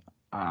 dude,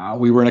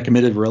 we were in a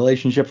committed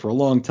relationship for a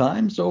long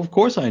time, so of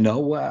course I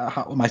know.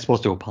 How am I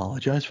supposed to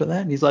apologize for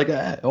that? And he's like,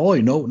 oh,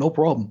 no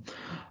problem.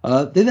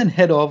 They then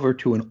head over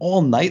to an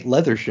all-night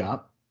leather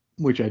shop,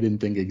 which I didn't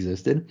think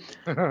existed.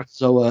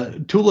 So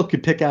Tulip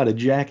could pick out a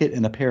jacket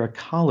and a pair of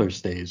collar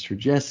stays for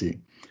Jesse.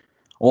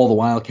 All the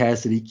while,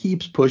 Cassidy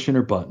keeps pushing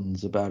her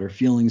buttons about her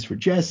feelings for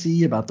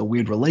Jesse, about the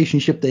weird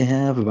relationship they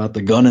have, about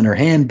the gun in her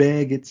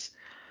handbag. It's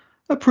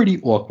a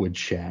pretty awkward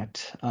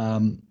chat.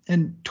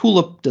 And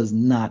Tulip does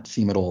not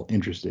seem at all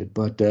interested,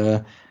 but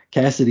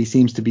Cassidy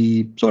seems to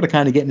be sort of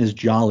kind of getting his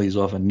jollies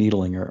off of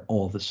needling her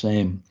all the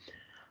same.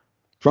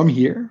 From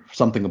here,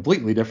 something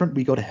completely different,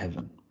 we go to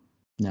heaven.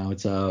 Now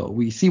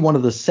we see one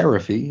of the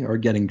Seraphi are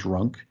getting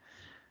drunk.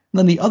 And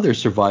then the other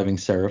surviving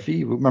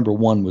Seraphi, remember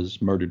one was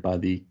murdered by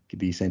the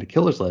Santa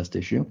Killers last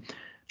issue,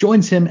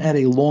 joins him at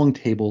a long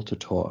table to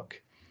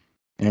talk.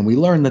 And we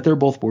learn that they're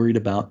both worried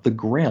about the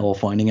Grail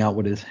finding out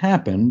what has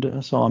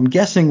happened. So I'm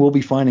guessing we'll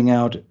be finding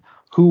out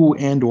who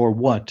and or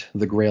what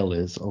the Grail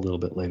is a little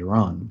bit later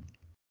on.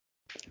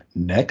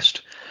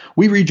 Next,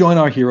 we rejoin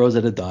our heroes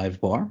at a dive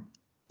bar,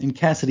 and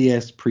Cassidy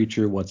asks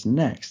Preacher what's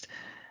next.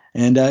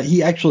 And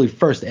he actually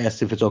first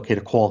asks if it's okay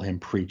to call him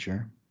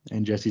Preacher.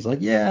 And Jesse's like,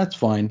 yeah, it's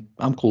fine.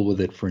 I'm cool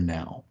with it for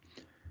now.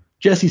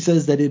 Jesse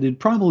says that it'd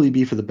probably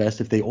be for the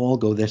best if they all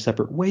go their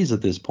separate ways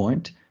at this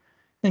point.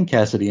 And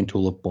Cassidy and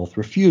Tulip both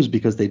refuse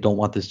because they don't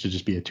want this to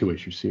just be a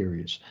 2-issue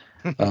series.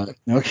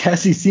 Now,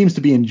 Cassie seems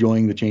to be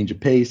enjoying the change of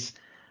pace.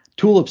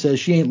 Tulip says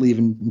she ain't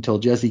leaving until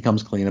Jesse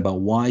comes clean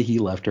about why he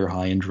left her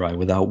high and dry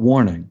without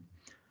warning.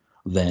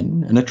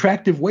 Then an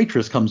attractive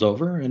waitress comes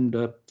over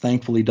and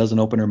thankfully doesn't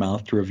open her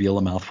mouth to reveal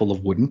a mouthful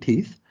of wooden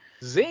teeth.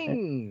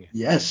 Zing.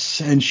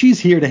 Yes, and she's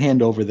here to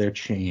hand over their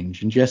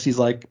change. And Jesse's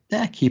like,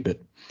 keep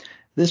it.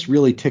 This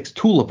really ticks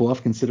Tulip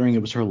off considering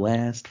it was her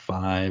last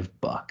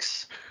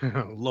 $5.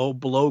 Low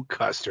blow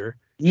custer.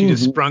 She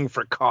just Mm-hmm. sprung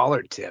for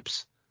collar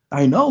tips.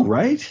 I know,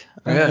 right?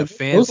 Yeah, Those are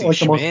fancy like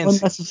the most schmancy.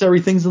 unnecessary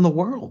things in the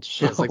world.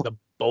 Yeah, it's like So the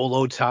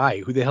bolo tie.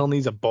 Who the hell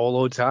needs a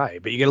bolo tie?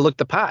 But you got to look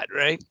the part,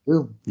 right?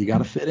 you got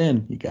to fit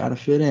in. You got to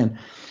fit in.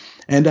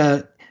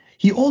 And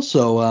he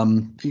also,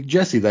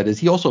 Jesse, that is,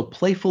 he also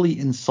playfully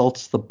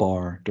insults the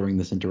bar during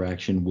this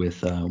interaction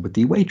with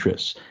the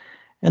waitress.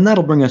 And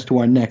that'll bring us to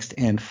our next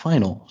and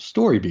final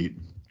story beat.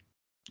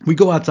 We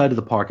go outside of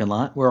the parking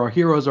lot where our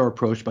heroes are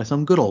approached by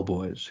some good old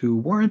boys who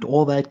weren't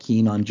all that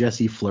keen on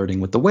Jesse flirting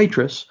with the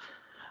waitress,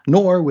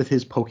 nor with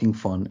his poking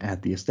fun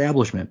at the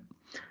establishment.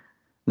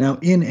 Now,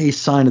 in a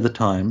sign of the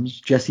times,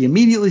 Jesse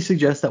immediately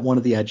suggests that one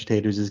of the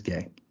agitators is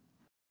gay.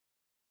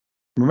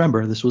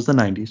 Remember, this was the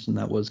 90s, and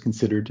that was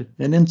considered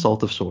an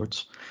insult of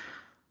sorts.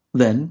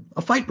 Then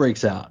a fight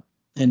breaks out,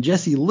 and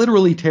Jesse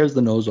literally tears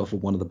the nose off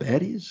of one of the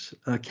baddies.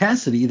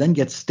 Cassidy then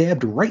gets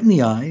stabbed right in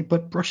the eye,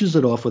 but brushes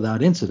it off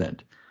without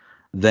incident.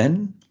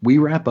 Then we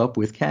wrap up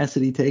with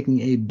Cassidy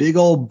taking a big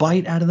old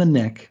bite out of the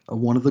neck of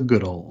one of the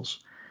good ols.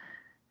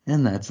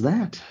 And that's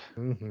that.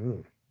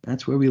 Mm-hmm.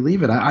 That's where we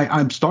leave it.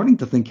 I'm starting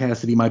to think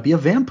Cassidy might be a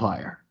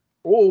vampire.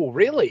 Oh,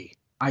 really?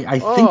 I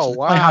think Oh, so.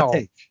 That's my hot wow.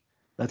 take.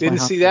 That's my Didn't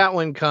hot see take. that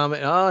one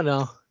coming. Oh,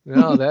 no.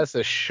 No, that's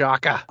a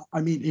shocker. I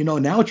mean,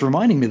 now it's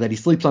reminding me that he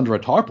sleeps under a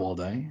tarp all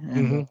day. And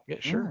Mm-hmm. Yeah,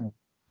 sure.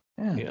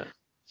 yeah. Yeah.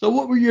 So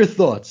what were your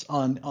thoughts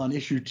on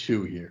issue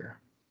 2 here?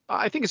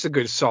 I think it's a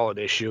good, solid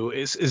issue.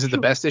 Is it the Sure.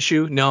 best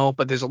issue? No,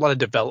 but there's a lot of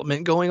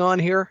development going on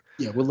here.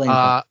 Yeah, we're laying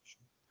Uh,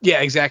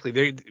 yeah,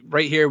 exactly.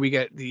 Right here, we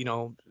get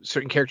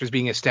certain characters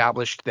being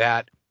established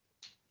that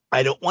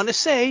I don't want to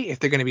say if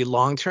they're going to be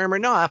long term or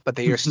not, but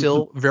they are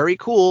still very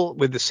cool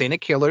with the Saint of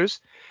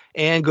Killers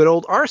and good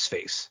old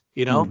Arseface,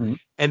 Mhm.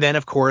 And then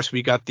of course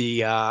we got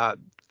the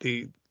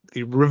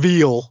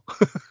reveal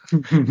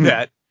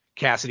that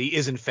Cassidy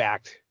is in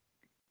fact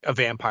a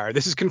vampire.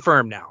 This is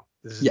confirmed now.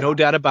 This is no Yeah,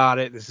 doubt about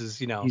it. This is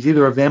he's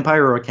either a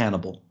vampire or a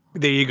cannibal.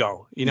 there you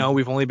go. Mhm.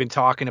 We've only been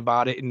talking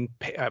about it in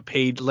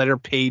paid letter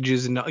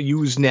pages and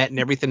Usenet and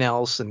everything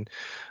else,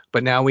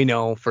 but now we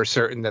know for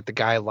certain that the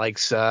guy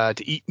likes to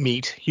eat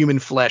meat, human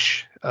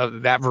flesh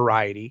of that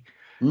variety.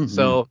 Mhm.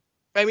 So,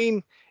 I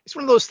mean, it's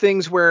one of those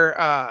things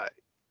where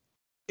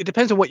it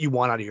depends on what you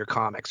want out of your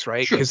comics,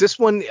 right? Sure. Because this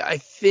one, I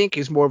think,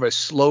 is more of a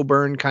slow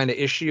burn kind of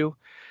issue.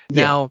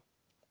 Yeah. Now,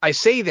 I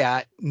say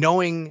that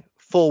knowing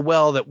full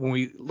well that when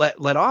we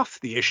let off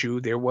the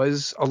issue, there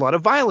was a lot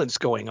of violence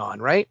going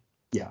on, right?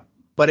 Yeah.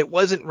 But it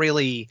wasn't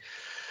really.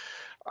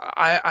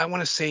 I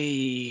want to say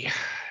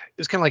it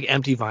was kind of like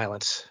empty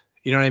violence.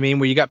 You know what I mean?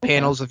 Where you got Okay.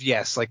 panels of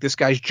yes, like this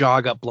guy's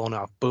jaw got blown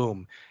off,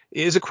 boom.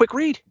 It is a quick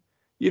read.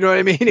 You know what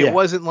I mean? It Yeah.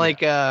 wasn't Yeah.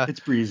 like It's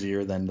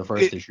breezier than the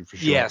first it, issue for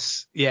sure.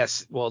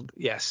 yes. Well,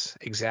 yes,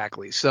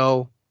 exactly.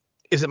 So,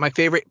 is it my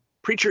favorite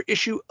Preacher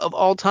issue of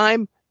all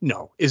time?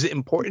 No. Is it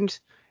important?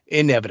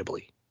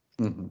 Inevitably.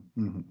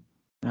 Hmm.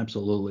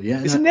 Absolutely.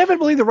 Yeah. Is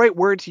inevitably the right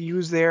word to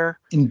use there?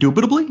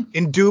 Indubitably.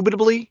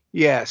 Indubitably?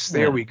 Yes,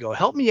 there Yeah. we go.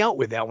 Help me out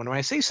with that one. When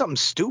I say something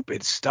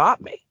stupid,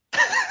 stop me.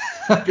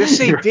 Just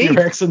say You're Dave.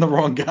 asking the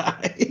wrong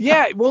guy.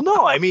 Yeah, well,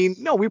 no, I mean,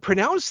 no, we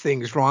pronounce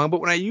things wrong,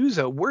 but when I use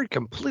a word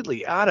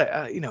completely out of,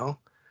 out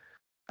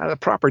of the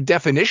proper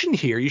definition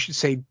here, you should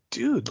say,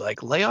 dude,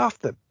 like, lay off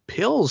the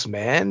pills,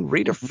 man.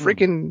 Read a Mhm.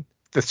 freaking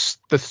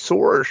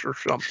thesaurus or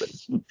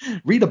something.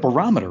 Read a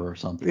barometer or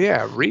something.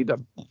 Yeah, read a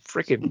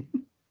freaking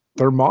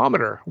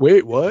thermometer.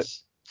 Wait, what?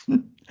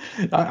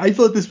 I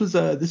thought this was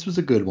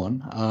a good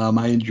one.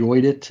 I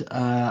enjoyed it.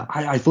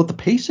 I thought the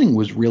pacing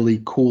was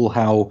really cool.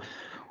 How,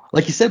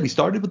 like you said, we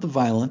started with the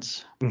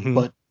violence, Mm-hmm.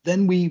 but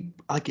then we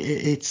like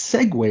it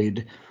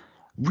segued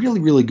really,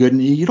 really good,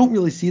 and you don't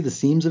really see the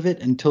seams of it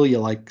until you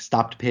like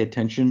stop to pay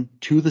attention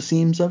to the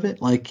seams of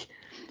it. Like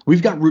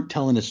we've got Root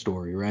telling his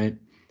story, right?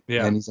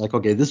 Yeah. And he's like,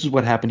 okay, this is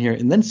what happened here,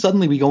 and then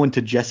suddenly we go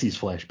into Jesse's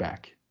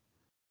flashback.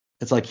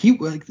 It's like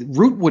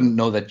Root wouldn't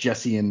know that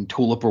Jesse and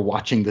Tulip were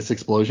watching this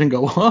explosion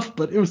go off,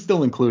 but it was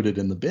still included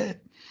in the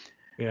bit,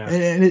 Yeah.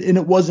 and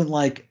it wasn't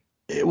like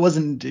it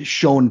wasn't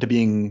shown to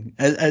being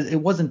as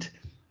it wasn't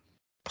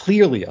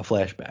clearly a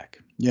flashback.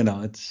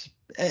 It's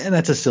and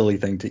that's a silly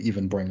thing to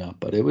even bring up,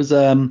 but it was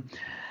that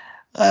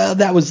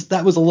was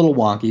a little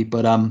wonky,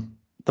 but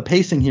the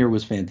pacing here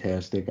was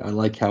fantastic. I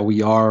like how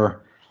we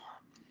are.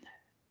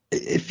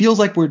 It feels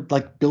like we're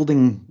like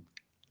building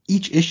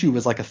each issue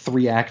as like a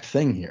 3-act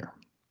thing here,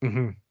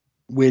 Mm-hmm.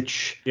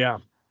 which Yeah.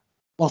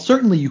 while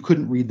certainly you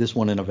couldn't read this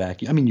one in a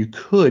vacuum. I mean, you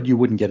could, you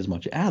wouldn't get as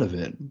much out of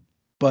it.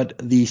 But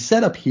the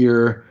setup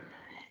here,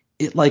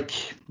 it like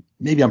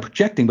maybe I'm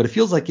projecting, but it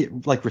feels like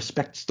it like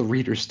respects the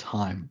reader's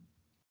time.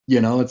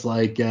 It's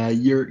like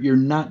you're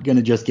not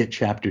gonna just get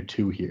chapter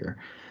 2 here.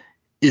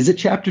 Is it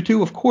chapter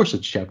 2? Of course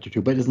it's chapter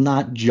 2, but it's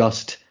not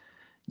just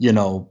you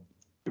know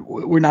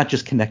we're not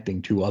just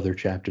connecting to other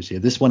chapters here.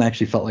 This one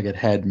actually felt like it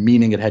had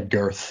meaning, it had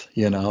girth, it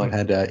Mm-hmm.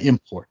 had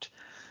import.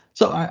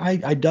 So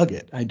I dug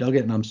it. I dug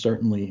it, and I'm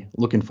certainly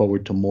looking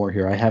forward to more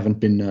here. I haven't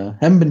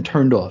been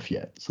turned off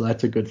yet, so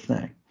that's a good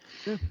thing.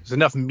 Yeah. There's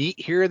enough meat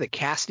here that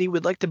Cassidy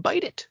would like to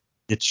bite it.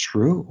 It's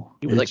true.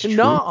 He would like It's to true.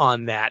 gnaw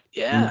on that.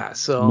 Yeah.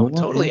 So Noah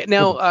totally. and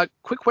Now, Tulip.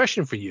 quick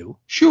question for you.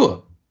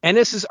 Sure.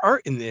 Ennis's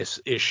art in this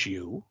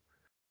issue.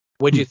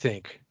 What'd Hmm. you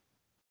think?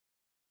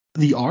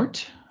 The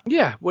art.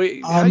 Yeah, how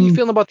you Um.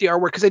 feeling about the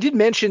artwork? Because I did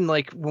mention,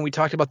 like, when we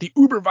talked about the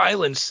uber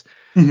violence,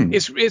 Mhm.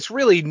 it's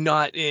really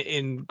not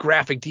in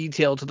graphic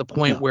detail to the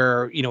point No.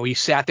 where he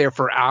sat there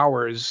for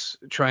hours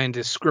trying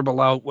to scribble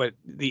out what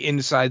the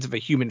insides of a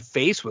human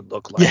face would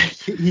look Yeah, like.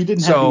 he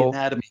didn't have the So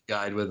anatomy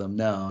guide with him.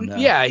 No, no.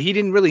 yeah, he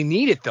didn't really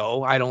need it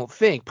though. I don't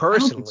think I don't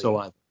think so personally.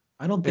 either.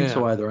 I don't think so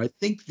Yeah. either. I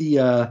think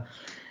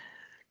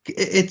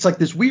it's like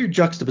this weird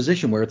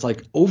juxtaposition where it's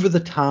like over the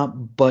top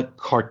but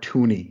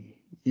cartoony.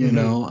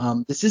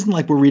 Hmm. This isn't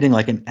like we're reading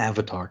like an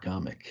Avatar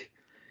comic.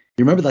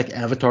 You remember like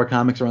Avatar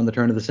comics around the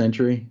turn of the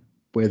century?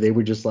 where they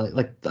were just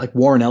like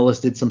Warren Ellis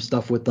did some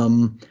stuff with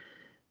them.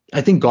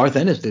 I think Garth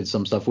Ennis did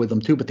some stuff with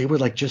them too, but they were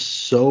like just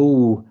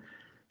so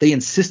they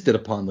insisted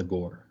upon the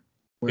gore.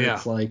 Where Yeah.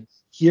 it's like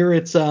here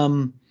it's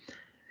more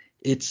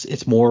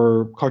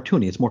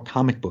cartoony, it's more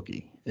comic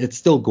booky. It's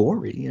still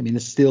gory. I mean,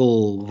 it's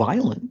still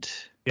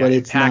violent, Yeah, but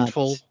it's not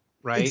impactful,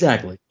 right?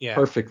 exactly Yeah.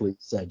 perfectly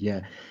said.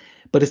 Yeah,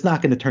 but it's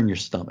not going to turn your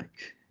stomach,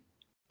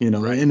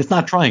 Right. and it's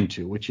not trying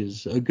to, which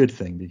is a good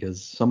thing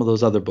because some of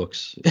those other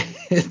books,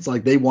 it's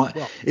like they want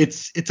Well,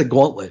 it's a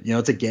gauntlet,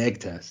 it's a gag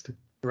test.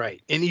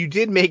 right. And you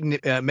did make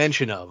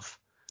mention of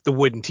the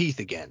wooden teeth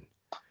again.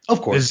 Of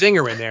The course.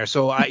 zinger in there.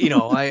 So I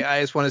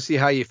just want to see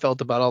how you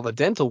felt about all the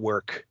dental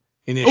work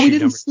in Oh, we issue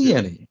didn't number see 2.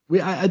 any.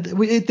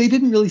 They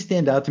didn't really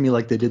stand out to me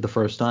like they did the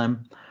first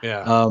time.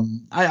 Yeah.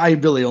 I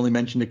really only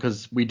mentioned it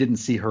because we didn't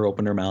see her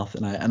open her mouth,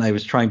 and I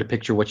was trying to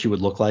picture what she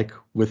would look like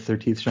with her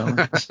teeth showing.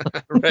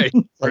 Right.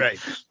 like, Right.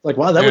 like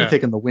wow, that would have Yeah.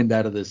 taken the wind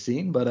out of this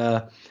scene.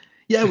 But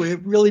yeah,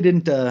 it really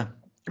didn't. It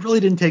really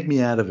didn't take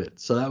me out of it.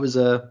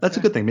 So that's a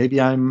good thing. Maybe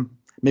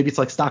it's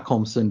like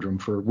Stockholm syndrome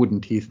for wooden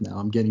teeth now.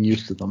 I'm getting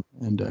used to them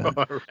All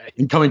right.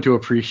 and coming to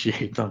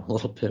appreciate them a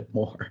little bit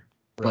more.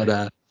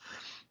 Right.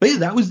 But yeah,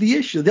 that was the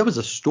issue. That was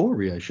a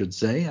story, I should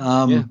say.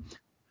 Yeah.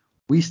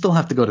 We still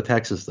have to go to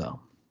Texas, though.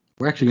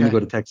 We're actually going to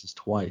Okay. go to Texas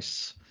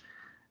twice.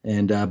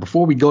 And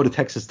before we go to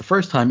Texas the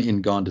first time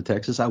in Gone to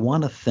Texas, I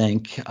want to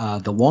thank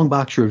the Long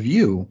Box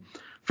Review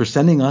for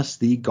sending us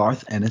the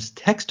Garth Ennis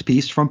text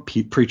piece from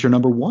Preacher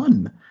number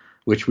 1,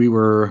 which we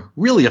were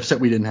really upset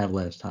we didn't have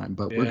last time.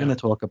 But we're Yeah. going to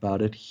talk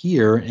about it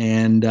here.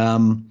 And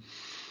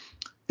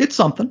it's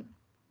something.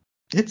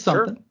 It's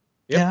Sure. something.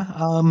 Yep.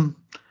 Yeah.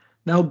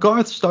 Now,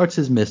 Garth starts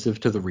his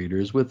missive to the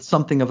readers with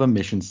something of a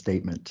mission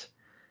statement.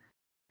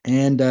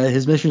 And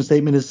his mission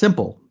statement is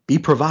simple: be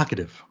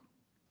provocative.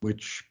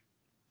 Which,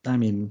 I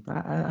mean,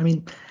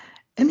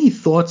 any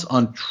thoughts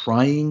on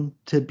trying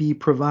to be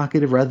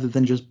provocative rather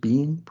than just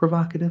being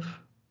provocative?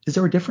 Is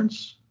there a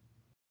difference?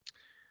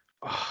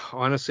 Oh,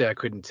 honestly, I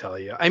couldn't tell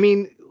you. I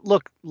mean,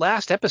 look,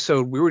 last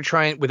episode we were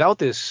trying without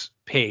this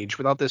page,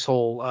 without this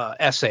whole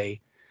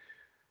essay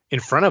in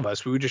front of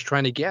us, we were just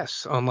trying to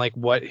guess on like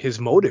what his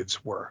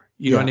motives were.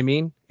 You know what Yeah, I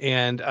mean?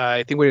 And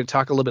I think we're going to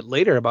talk a little bit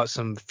later about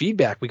some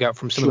feedback we got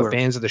from some of the sure.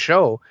 fans of the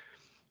show,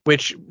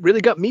 which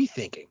really got me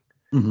thinking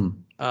Hmm.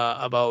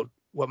 about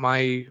what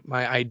my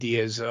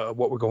ideas,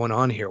 what were going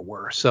on here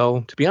were.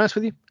 So to be honest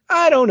with you,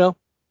 I don't know.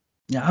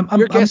 Yeah,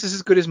 Your guess is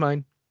as good as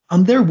mine.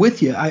 I'm there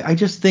with you. I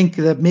just think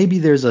that maybe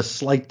there's a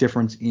slight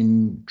difference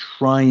in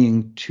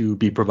trying to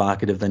be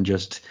provocative than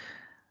just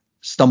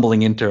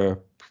stumbling into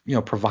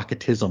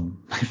provocatism,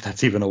 if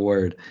that's even a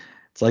word.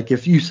 It's like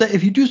if you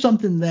do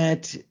something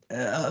that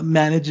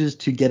manages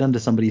to get under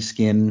somebody's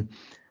skin,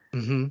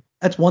 Mm-hmm.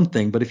 that's one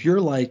thing. But if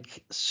you're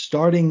like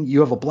you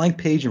have a blank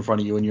page in front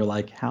of you and you're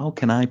like, how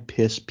can I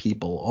piss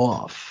people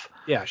off?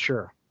 Yeah,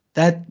 sure.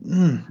 I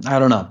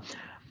don't know.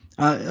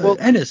 Well,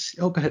 Ennis,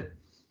 go ahead.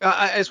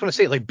 I just want to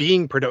say, like,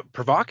 being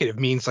provocative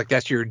means like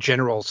that's your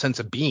general sense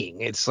of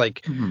being. It's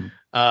like, Mhm.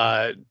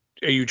 are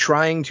you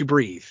trying to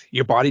breathe?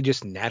 Your body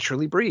just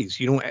naturally breathes.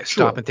 You don't stop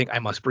Sure. and think, I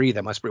must breathe.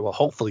 I must breathe. Well,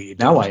 hopefully you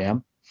Now don't. I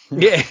am.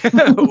 Yeah.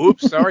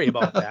 Oops. Sorry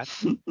about that.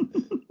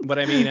 But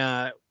I mean,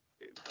 I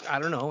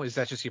don't know. Is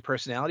that just your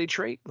personality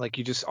trait? Like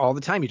you just all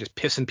the time, you're just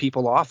pissing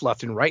people off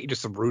left and right. You're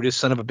just the rudest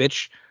son of a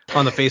bitch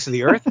on the face of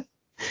the earth.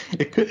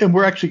 It could, and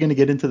we're actually going to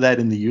get into that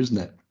in the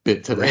Usenet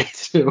bit today Great.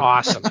 too.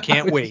 Awesome.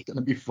 Can't Which is wait. going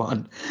to be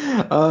fun.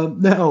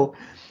 Now,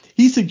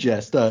 he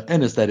suggests,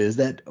 Ennis, that is,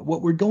 that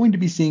what we're going to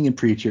be seeing in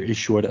Preacher is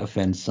sure to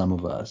offend some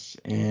of us,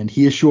 and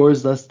he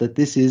assures us that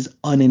this is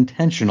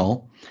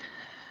unintentional.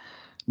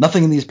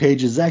 Nothing in these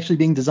pages is actually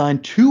being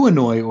designed to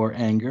annoy or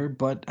anger,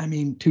 but I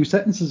mean, 2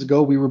 sentences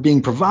ago we were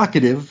being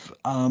provocative,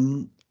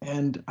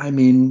 and I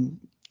mean,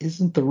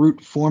 isn't the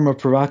root form of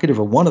provocative,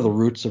 or one of the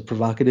roots of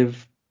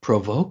provocative,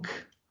 provoke?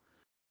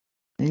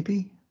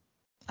 Maybe?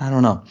 I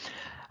don't know.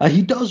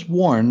 He does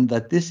warn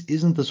that this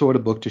isn't the sort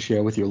of book to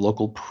share with your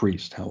local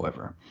priest,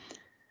 however.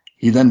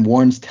 He then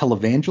warns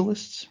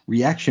televangelists,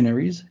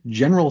 reactionaries,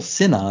 general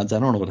synods — I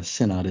don't know what a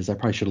synod is, I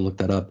probably should have looked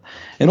that up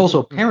 — and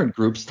also parent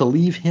groups to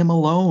leave him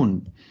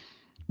alone,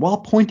 while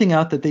pointing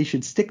out that they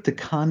should stick to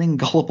conning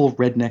gullible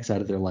rednecks out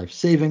of their life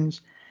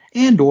savings,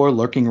 and or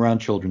lurking around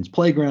children's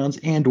playgrounds,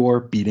 and or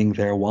beating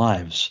their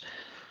wives.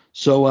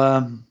 So,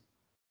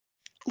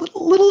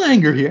 little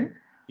anger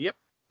here. Yep.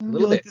 A I little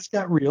feel like bit. this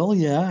got real.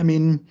 Yeah, I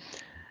mean,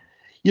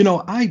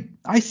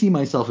 I see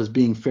myself as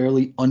being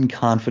fairly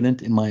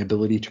unconfident in my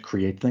ability to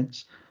create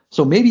things.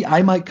 So maybe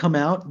I might come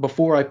out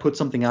before I put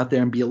something out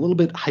there and be a little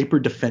bit hyper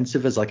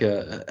defensive as like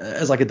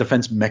a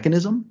defense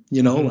mechanism,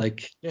 Mm-hmm.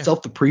 like Yeah.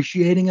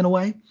 self-depreciating in a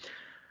way.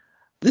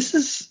 This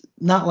is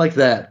not like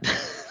that.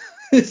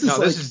 This No, is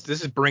like,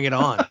 this is bring it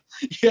on.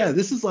 yeah,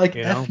 this is like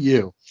You F know.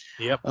 you.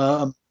 Yep.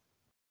 Um,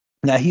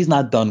 Now he's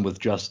not done with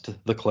just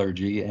the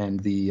clergy and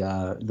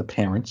the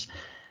parents.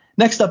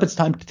 Next up, it's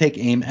time to take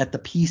aim at the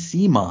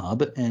PC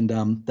mob, and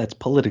that's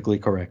politically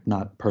correct,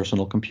 not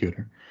personal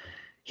computer.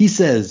 He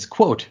says,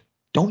 quote,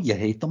 "Don't you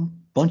hate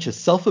them? bunch of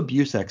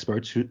self-abuse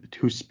experts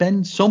who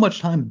spend so much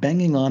time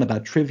banging on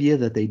about trivia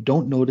that they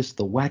don't notice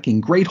the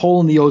whacking great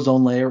hole in the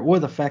ozone layer or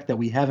the fact that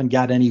we haven't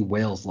got any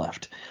whales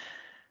left.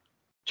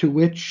 To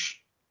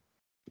which,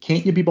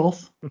 can't you be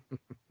both?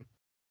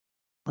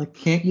 Like,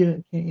 can't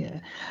you?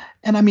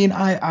 And I mean,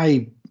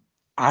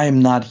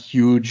 I'm not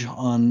huge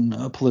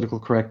on political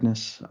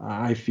correctness.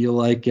 I feel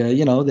like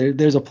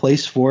there's a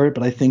place for it,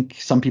 but I think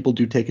some people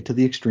do take it to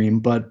the extreme.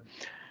 But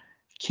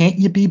can't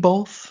you be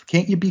both?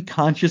 Can't you be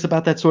conscious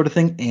about that sort of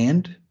thing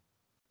and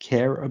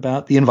care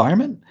about the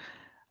environment?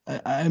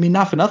 I mean,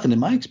 not for nothing. In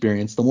my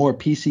experience, the more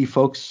PC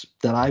folks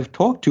that I've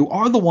talked to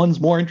are the ones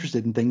more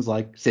interested in things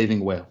like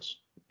saving whales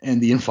and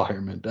the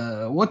environment.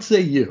 What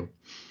say you?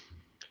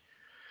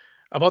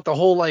 About the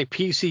whole like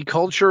PC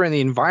culture and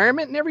the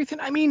environment and everything.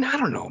 I mean, I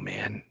don't know,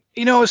 man.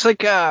 It's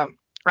like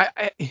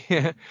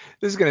this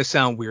is gonna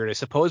sound weird, I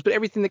suppose, but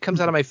everything that comes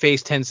out of my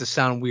face tends to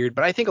sound weird.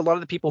 But I think a lot of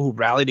the people who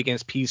rallied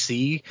against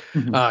PC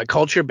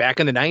culture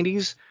back in the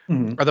 90s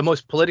are the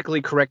most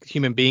politically correct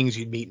human beings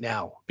you'd meet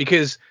now,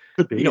 because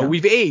Could be, yeah.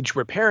 we've aged.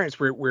 We're parents.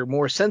 We're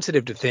more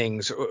sensitive to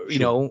things,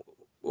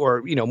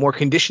 or more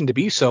conditioned to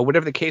be so,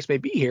 whatever the case may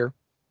be here.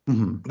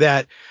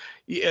 That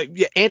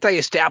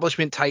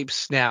anti-establishment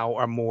types now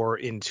are more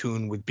in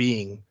tune with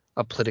being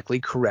a politically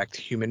correct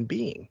human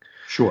being.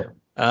 Sure.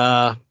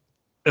 And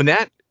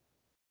that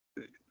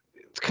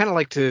it's kind of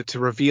like to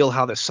reveal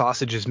how the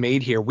sausage is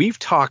made here. We've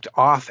talked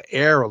off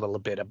air a little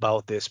bit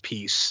about this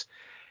piece,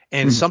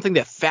 and something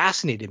that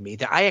fascinated me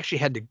that I actually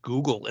had to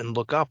Google and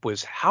look up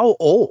was how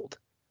old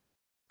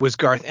was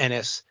Garth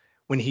Ennis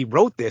when he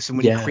wrote this and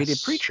when he created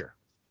Preacher.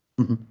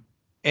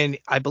 And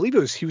I believe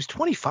he was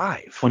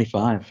 25.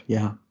 25,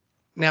 yeah.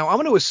 Now, I'm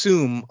going to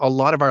assume a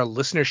lot of our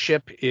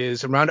listenership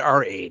is around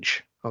our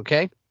age,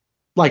 okay?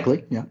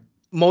 Likely, yeah.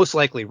 Most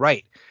likely,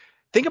 right.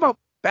 Think about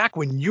back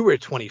when you were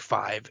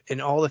 25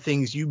 and all the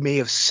things you may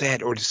have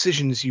said or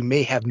decisions you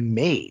may have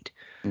made,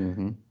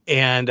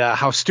 and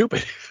how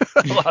stupid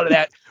a lot of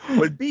that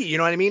would be. You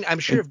know what I mean? I'm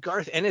sure if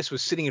Garth Ennis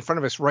was sitting in front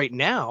of us right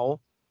now,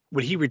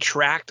 would he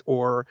retract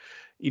or,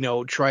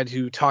 try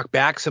to talk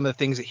back some of the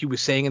things that he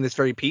was saying in this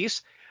very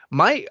piece?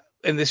 And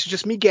this is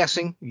just me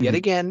guessing yet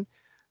again,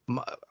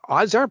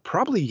 odds are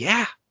probably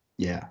yeah.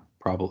 Yeah,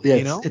 probably.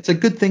 Yeah, it's a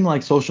good thing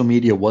like social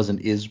media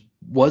wasn't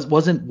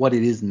what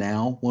it is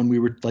now when we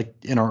were like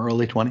in our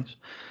early 20s.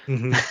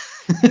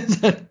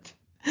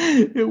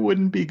 It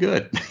wouldn't be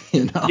good,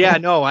 Yeah,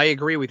 no, I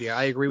agree with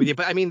you.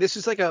 But I mean, this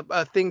is like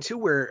a thing too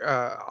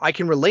where I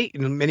can relate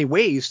in many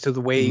ways to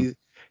the way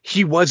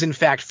he was in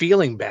fact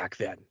feeling back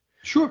then.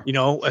 Sure.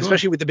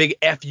 Especially with the big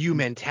FU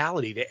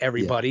mentality to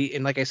everybody. Yeah.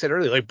 And like I said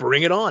earlier, like,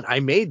 bring it on. I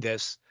made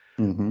this.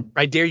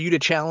 I dare you to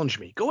challenge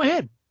me. Go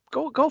ahead.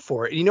 Go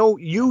for it.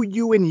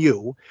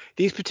 You,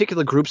 these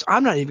particular groups,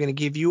 I'm not even going to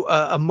give you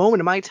a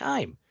moment of my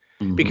time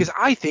because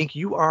I think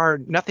you are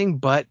nothing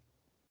but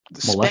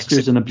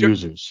molesters and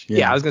abusers.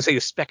 Yeah, I was going to say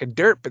a speck of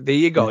dirt, but there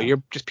you go. Yeah.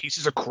 You're just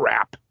pieces of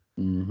crap.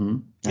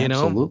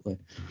 Absolutely.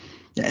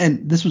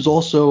 And this was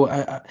also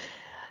it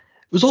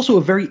was also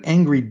a very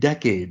angry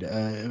decade.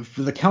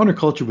 The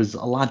counterculture was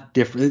a lot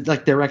different.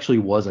 Like there actually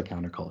was a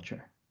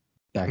counterculture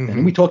back then.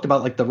 And we talked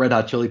about like the Red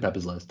Hot Chili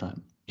Peppers last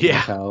time. Yeah.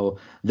 Like how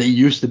they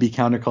used to be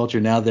counterculture.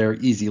 Now they're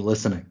easy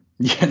listening.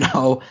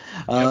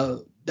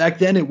 Back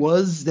then there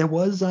was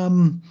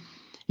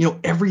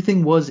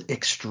everything was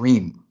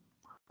extreme.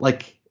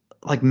 Like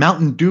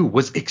Mountain Dew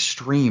was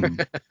extreme.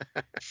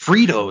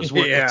 Fritos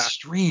were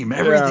extreme.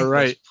 Everything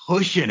was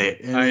pushing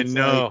it. And I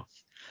know.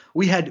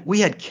 Like, we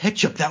had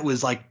ketchup that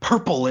was like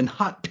purple and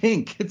hot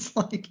pink. It's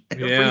like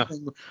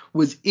everything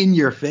was in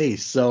your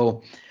face.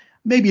 So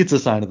maybe it's a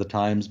sign of the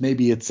times.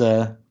 Maybe it's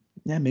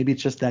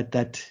just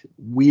that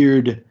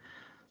weird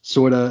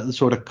sort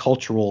of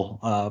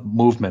cultural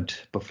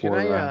movement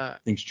before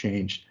things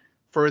changed.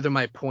 Further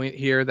my point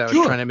here that I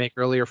was trying to make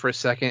earlier for a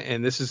second,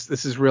 and this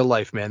is real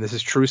life, man. This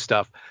is true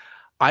stuff.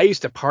 I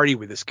used to party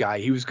with this guy.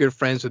 He was good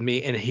friends with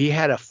me, and he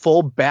had a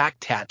full back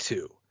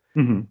tattoo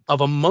of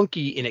a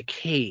monkey in a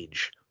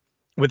cage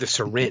with a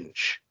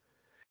syringe.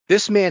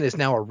 This man is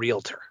now a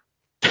realtor.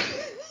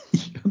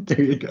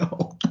 There you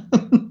go.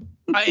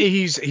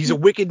 He's a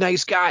wicked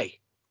nice guy,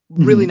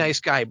 really nice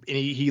guy, and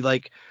he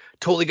like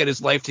totally got his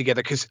life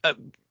together. Because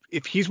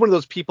if he's one of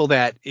those people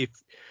that if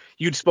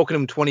you'd spoken to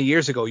him 20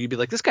 years ago, you'd be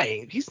like, this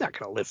guy he's not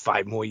going to live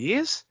 5 more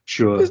years.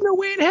 Sure. There's no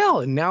way in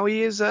hell. And now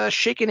he is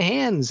shaking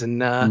hands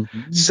and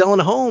selling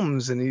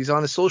homes, and he's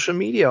on his social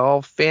media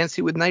all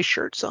fancy with nice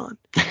shirts on,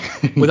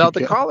 without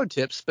the collar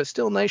tips, but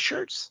still nice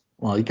shirts.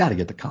 Well, you got to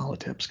get the collar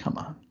tips. Come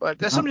on. But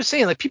that's what I'm just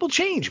saying. Like, people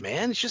change,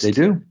 man. It's just they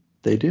do.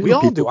 We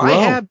all do. I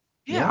have.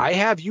 I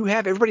have. You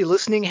have. Everybody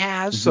listening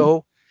has.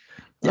 So.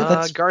 Yeah,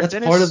 that's part of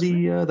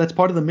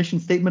the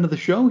mission statement of the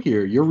show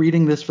here. You're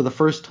reading this for the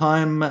first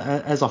time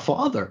as a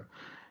father.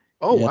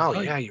 Oh, wow.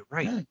 Yeah, you're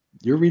right. Yeah,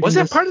 you're reading. Was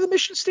that part of the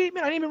mission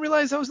statement? I didn't even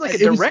realize that was like a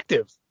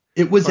directive.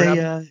 It was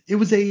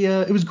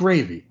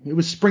gravy. It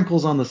was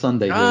sprinkles on the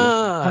sundae.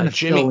 Kind of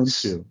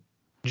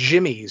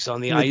Jimmy's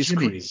on the ice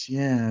cream.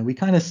 Yeah, we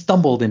kind of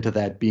stumbled into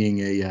that being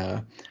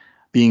a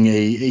being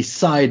a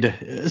side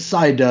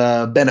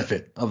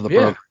benefit of the Yeah.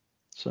 program.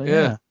 So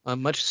yeah.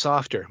 Much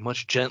softer,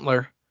 much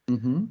gentler.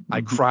 Mm-hmm,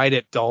 I mm-hmm, cried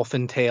at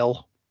Dolphin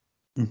Tale,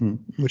 mm-hmm,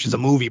 which is a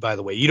mm-hmm. movie, by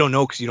the way. You don't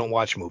know because you don't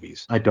watch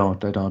movies. I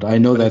don't. I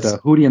know But that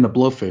it's Hootie and the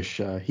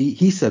Blowfish.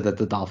 He said that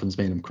the dolphins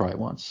made him cry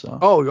once. So.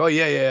 oh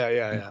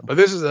yeah. But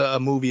this is a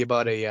movie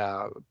about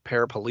a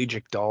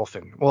paraplegic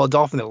dolphin. Well, a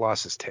dolphin that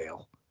lost his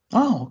tail,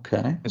 Oh,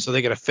 okay. and so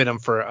they got to fit him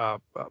for a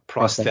Prosthetic.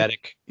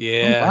 prosthetic. Oh,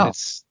 Yeah, and wow.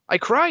 I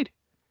cried.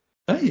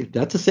 Hey,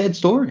 that's a sad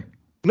story.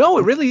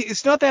 No,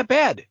 it's not that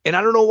bad. And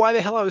I don't know why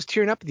the hell I was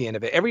tearing up at the end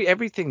of it.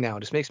 Everything now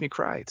just makes me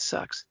cry. It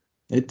sucks.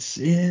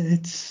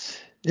 It's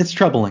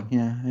troubling.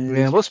 Yeah, it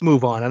Yeah, is. let's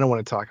move on. I don't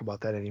want to talk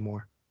about that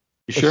anymore.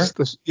 You sure?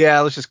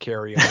 Let's just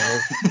carry on.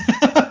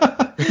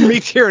 Me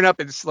tearing up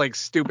at like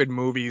stupid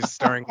movies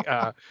starring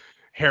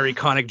Harry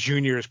Connick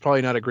Jr. is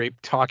probably not a great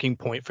talking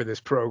point for this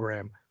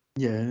program.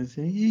 Yeah,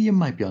 you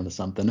might be onto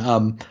something.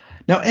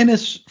 Now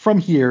Ennis from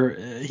here,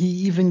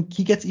 he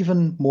gets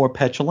even more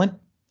petulant.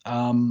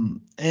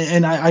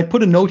 And I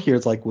put a note here.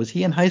 It's like, was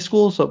he in high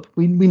school? So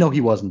we know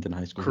he wasn't in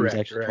high school. He was Correct,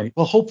 actually 20. right?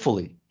 Well,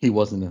 hopefully he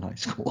wasn't in high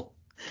school.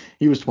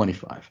 He was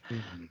 25.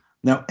 Mhm.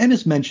 Now,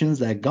 Ennis mentions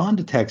that Gone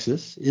to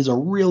Texas is a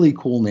really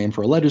cool name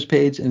for a letters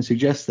page and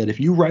suggests that if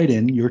you write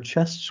in, your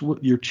chest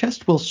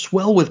will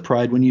swell with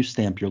pride when you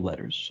stamp your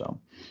letters. So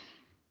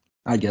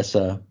I guess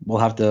we'll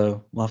have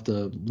to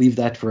leave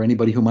that for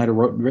anybody who might have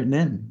written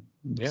in.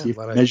 Yeah, See a if it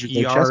lot of measures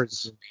their chest.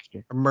 ERs,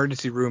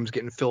 emergency rooms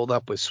getting filled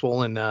up with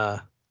swollen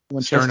Chesticles.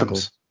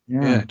 sternums.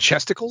 Yeah, Yeah,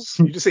 chesticles?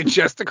 You just say I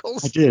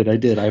chesticles? did. I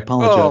did. I Oh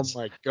apologize.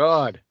 my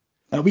God.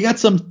 We got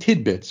some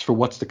tidbits for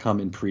what's to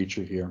come in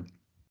Preacher here.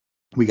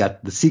 We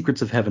got the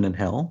secrets of heaven and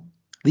hell,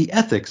 the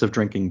ethics of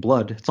drinking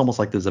blood. It's almost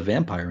like there's a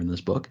vampire in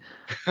this book.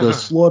 The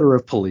slaughter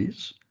of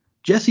police,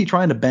 Jesse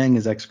trying to bang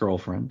his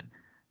ex-girlfriend,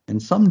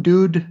 and some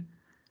dude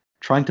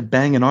trying to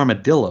bang an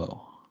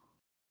armadillo.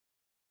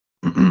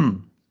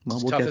 Well,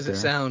 As we'll tough get as it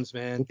there. sounds,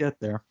 We'll man. get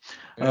there.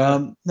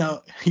 Yeah.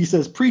 Now, he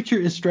says Preacher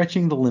is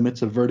stretching the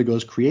limits of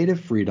Vertigo's creative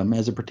freedom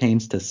as it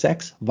pertains to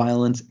sex,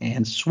 violence,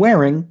 and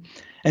swearing,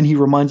 and he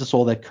reminds us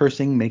all that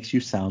cursing makes you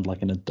sound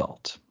like an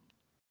adult.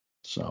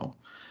 So,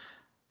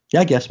 yeah,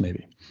 I guess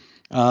maybe.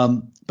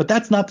 But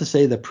that's not to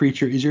say that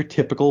Preacher is your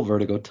typical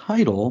Vertigo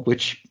title,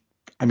 which,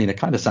 I mean, it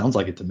kind of sounds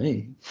like it to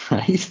me,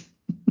 right?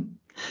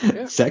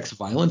 Yeah. Sex,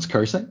 violence,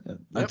 cursing. Yep.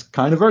 That's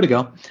kind of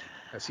Vertigo.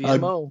 That's the Uh,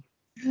 MO.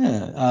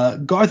 yeah.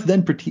 Garth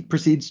then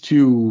proceeds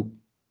to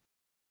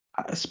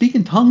speak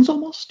in tongues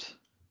almost.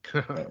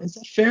 Is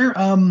that fair?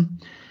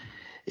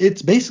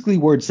 It's basically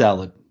word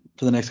salad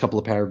for the next couple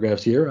of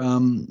paragraphs here.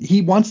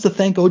 He wants to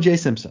thank O.J.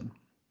 Simpson.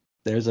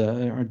 There's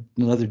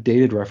another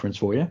dated reference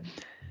for you.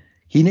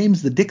 He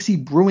names the Dixie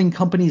Brewing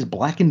Company's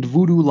Blackened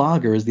Voodoo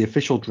Lager as the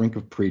official drink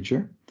of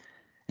Preacher.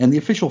 And the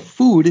official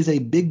food is a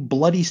big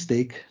bloody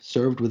steak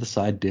served with a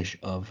side dish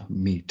of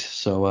meat.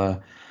 So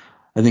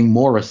I think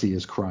Morrissey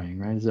is crying,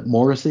 right? Is it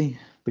Morrissey?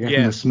 The guy from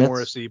the Yes, Smiths?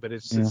 Morrissey, but Yeah.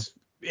 it's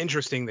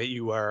interesting that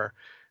you are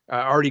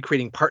already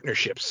creating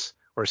partnerships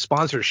or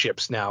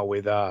sponsorships now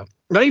with not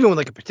even with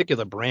like a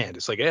particular brand.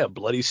 It's like, yeah,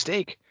 bloody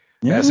steak.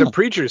 That's Yeah. a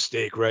preacher's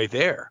steak right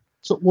there.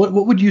 So what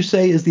would you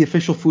say is the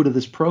official food of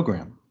this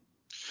program?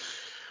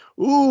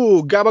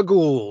 Ooh,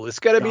 gabagool. It's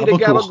got to be the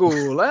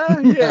Gabagool. gabagool. Huh?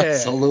 Yeah.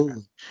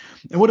 Absolutely.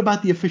 And what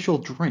about the official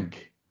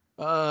drink?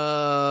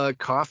 Coffee.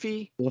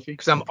 Coffee?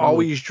 Because I'm Okay.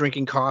 always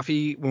drinking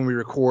coffee when we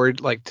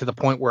record, like to the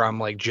point where I'm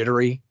like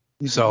jittery.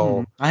 Mhm.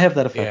 So I have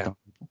that effect yeah, on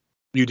people.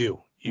 you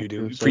do. You Okay,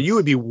 do. so For you,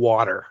 it'd it's be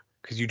water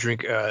because you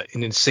drink an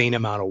insane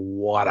amount of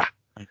water.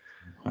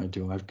 I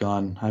do. I've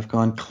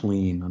gone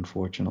clean,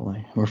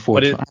 unfortunately, or But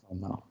fortunately. I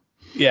don't know.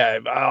 yeah,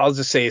 I'll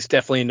just say it's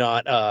definitely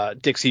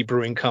not Dixie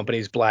Brewing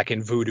Company's Black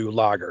and Voodoo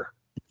Lager.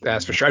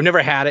 That's for Yeah. sure. I've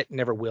never had it,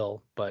 never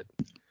will, but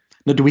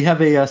Now, do we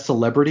have a,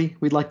 celebrity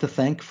we'd like to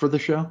thank for the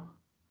show?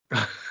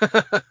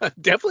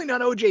 definitely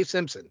not OJ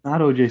Simpson.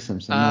 Not O.J.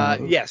 Simpson.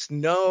 No. Yes,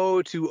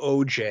 no to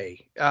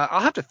OJ. I'll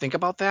have to think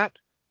about that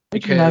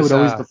Reggie and I would because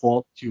always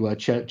default to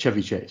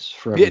Chevy Chase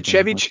for yeah,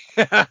 everything.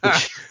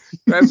 Like,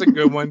 That's a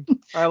good one.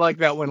 I like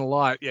that one a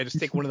lot. Yeah, just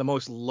take one of the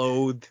most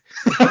loathed.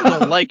 People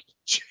don't like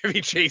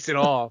Chevy Chase at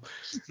all.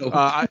 no.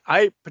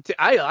 I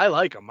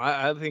like him.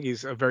 I think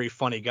he's a very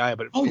funny guy,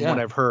 but Oh from what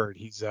yeah. I've heard,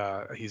 he's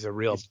a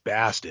real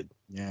bastard.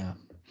 Yeah.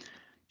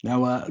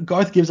 Now,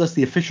 Garth gives us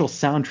the official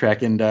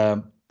soundtrack,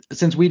 and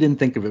since we didn't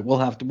think of it,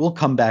 we'll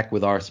come back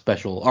with our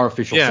official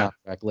Yeah,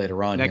 soundtrack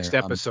later on next here.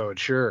 episode,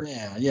 sure.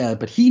 Yeah.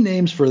 But he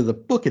names for the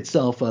book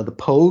itself the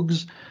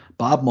Pogues,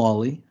 Bob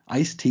Marley,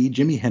 Ice-T,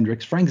 Jimi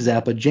Hendrix, Frank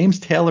Zappa, James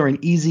Taylor, and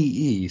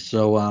Eazy-E.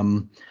 So,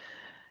 can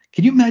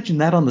you imagine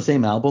that on the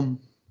same album?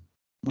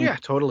 Yeah,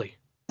 Like, totally.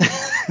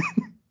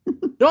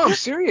 No, I'm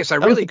serious. I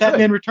that was really the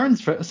Batman could.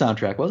 Returns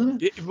soundtrack,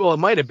 wasn't it? Well, it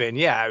might have been.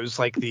 Yeah, it was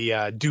like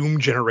the Doom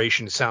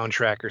Generation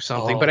soundtrack or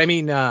something. But Oh, I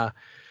mean,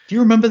 do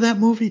you remember that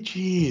movie?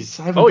 Jeez,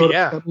 I haven't oh thought about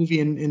yeah, that movie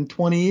in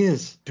 20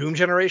 years. Doom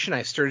Generation.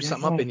 I stirred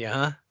something up Yeah, in you,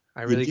 huh?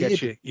 I you really got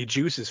did. your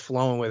juices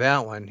flowing with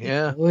that one.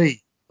 Yeah. Oy,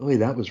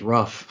 that was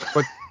rough.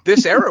 But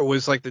this era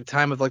was like the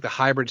time of like the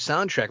hybrid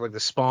soundtrack, like the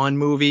Spawn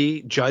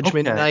movie,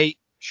 Judgment Okay. Night.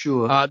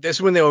 Sure. This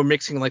is when they were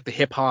mixing like the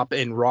hip hop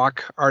and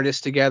rock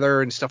artists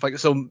together and stuff like that.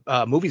 So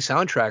movie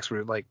soundtracks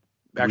were like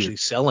actually Really?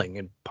 selling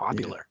and Yeah,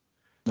 popular.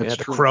 that's Yeah,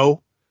 The true.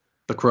 Crow.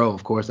 The Crow,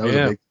 of course, that was a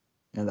Yeah, big.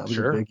 Yeah, that was a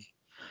sure. big.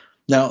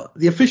 Now,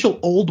 the official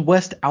Old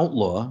West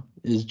outlaw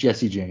is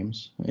Jesse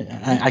James.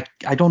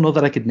 I don't know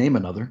that I could name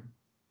another.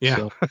 Yeah,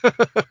 So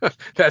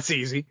that's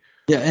easy.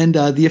 yeah, and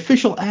the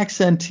official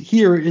accent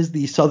here is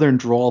the Southern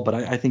drawl, but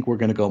I think we're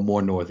going to go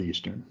more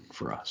northeastern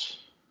for us.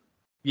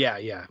 Yeah,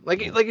 yeah.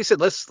 Like Yeah, like you said,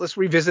 let's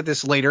revisit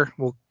this later.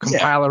 We'll yeah,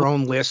 compile our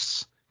own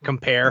lists,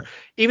 compare.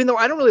 Even though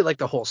I don't really like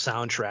the whole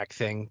soundtrack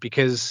thing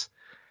because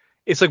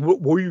it's like what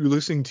were you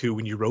listening to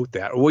when you wrote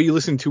that, or what were you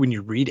listening to when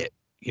you read it?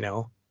 You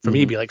know, for me,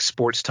 it'd mhm. be like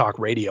sports talk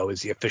radio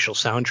is the official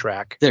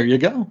soundtrack There you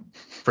go.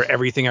 for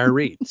everything I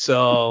read.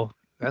 So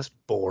that's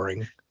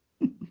boring.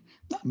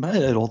 But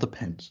it all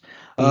depends.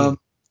 Mm.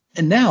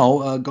 And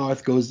now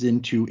Garth goes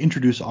in to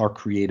introduce our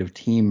creative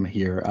team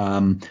here.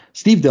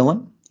 Steve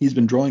Dillon, he's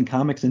been drawing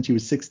comics since he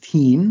was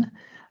 16.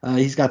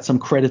 He's got some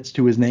credits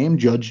to his name: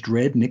 Judge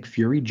Dredd, Nick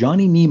Fury,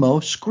 Johnny Nemo,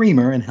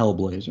 Screamer, and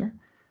Hellblazer.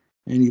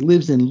 And he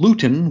lives in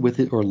Luton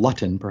or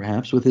Luton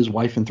perhaps, with his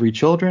wife and 3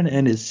 children,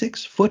 and is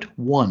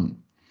 6'1".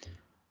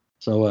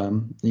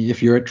 So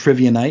if you're at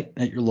trivia night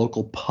at your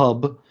local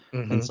pub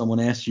and Hmm. someone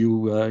asks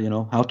you,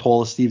 how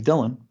tall is Steve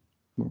Dillon?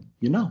 Well,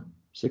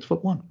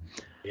 6'1".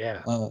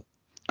 Yeah. Uh,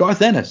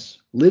 Garth Ennis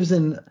lives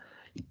in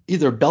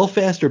either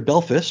Belfast or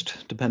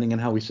Belfast, depending on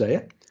how we say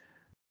it.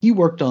 He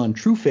worked on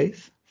True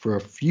Faith, For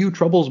a Few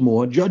Troubles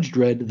More, Judge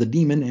Dredd, The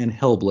Demon, and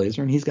Hellblazer,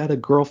 and he's got a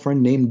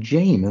girlfriend named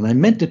Jane. And I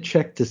meant to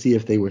check to see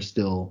if they were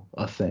still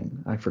a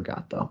thing. I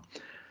forgot though.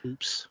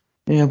 Oops.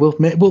 Yeah,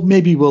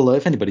 maybe we'll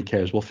if anybody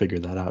cares, we'll figure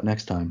that out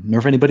next time. Or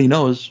if anybody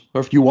knows,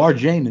 or if you are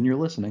Jane and you're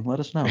listening, let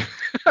us know.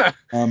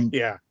 Um,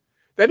 Yeah.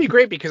 That'd be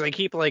great because I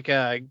keep like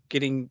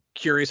getting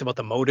curious about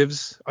the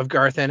motives of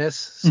Garth Ennis.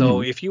 So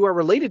mhm, if you are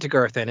related to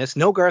Garth Ennis,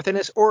 know Garth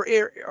Ennis, or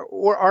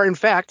are in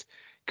fact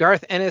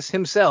Garth Ennis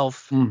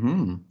himself,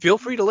 mhm. feel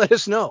free to let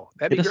us know.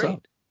 That'd Hit be us up.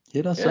 great.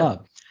 Hit us Yeah.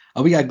 up.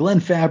 We got Glenn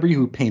Fabry,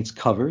 who paints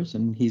covers,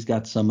 and he's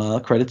got some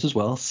credits as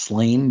well: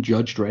 Slain,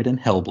 Judge Dredd, and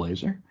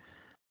Hellblazer.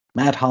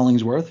 Matt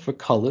Hollingsworth for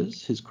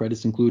colors. His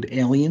credits include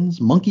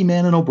Aliens, Monkey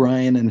Man and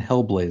O'Brien, and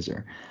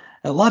Hellblazer.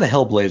 A lot of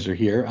Hellblazer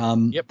here.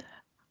 Yep.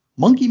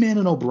 Monkey Man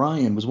and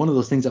O'Brien was one of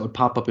those things that would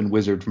pop up in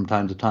Wizard from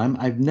time to time.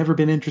 I've never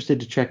been interested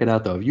to check it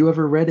out, though. Have you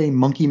ever read a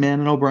Monkey Man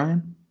and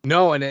O'Brien?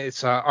 No, and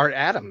it's Art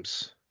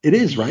Adams It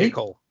is, right?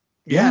 vehicle.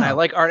 Yeah, and I Yeah,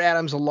 like Art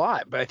Adams a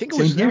lot, but I think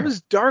same that here.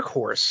 was Dark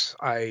Horse,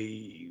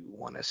 I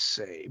want to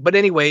say. But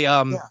anyway,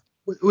 Yeah.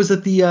 Was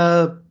it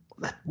the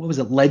what was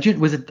it? Legend?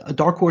 Was it a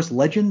Dark Horse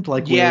Legend?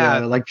 Like where yeah,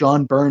 like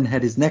John Byrne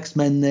had his Next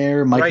Men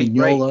there, Mike right.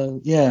 Mignola.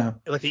 Yeah.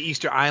 Like the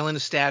Easter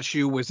Island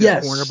statue was their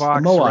corner Yes, the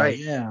box, Moai. right?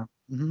 Yeah.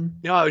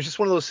 No, it was just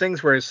one of those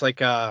things where it's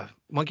like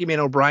Monkey Man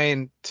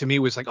O'Brien to me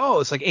was like, oh,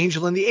 it's like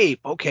Angel and the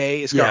Ape.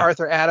 Okay, it's got Yeah.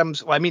 Arthur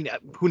Adams. Well, I mean,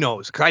 who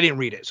knows? Because I didn't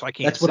read it, so I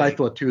can't That's what I say.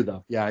 thought too,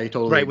 though. Yeah, I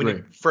totally Right when you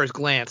agree. first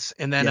glance,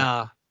 and then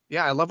Yeah.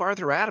 yeah, I love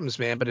Arthur Adams,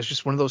 man, but it's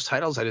just one of those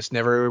titles I just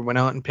never went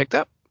out and picked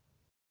up.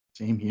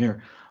 Same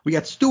here. We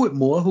got Stuart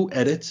Moore, who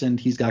edits, and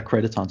he's got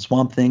credits on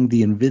Swamp Thing,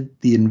 The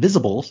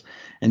Invisibles,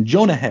 and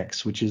Jonah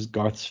Hex, which is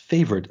Garth's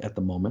favorite at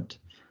the moment.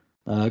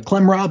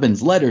 Clem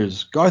Robbins,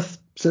 letters. Garth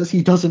says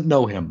he doesn't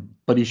know him,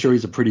 but he's sure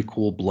he's a pretty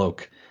cool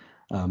bloke.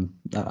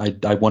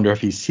 I wonder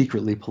if he's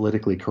secretly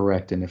politically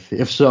correct, and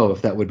if so,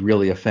 if that would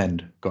really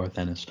offend Garth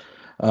Ennis.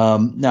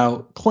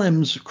 Now,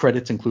 Clem's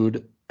credits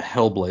include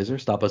Hellblazer,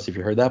 stop us if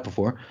you heard that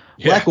before,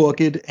 Yeah. Black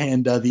Orchid,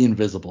 and The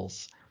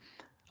Invisibles.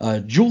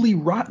 Julie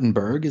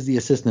Rottenberg is the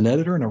assistant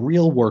editor and a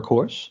real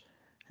workhorse.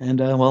 And,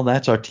 well,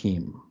 that's our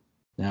team.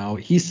 Now,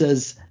 he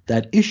says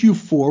that issue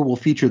 4 will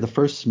feature the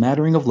first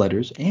smattering of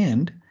letters,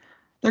 and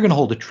they're going to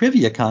hold a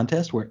trivia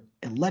contest where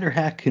a letter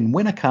hack can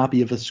win a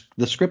copy of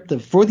the script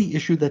for the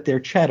issue that they're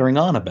chattering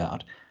on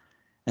about.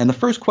 And the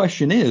first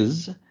question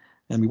is,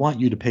 and we want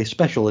you to pay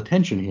special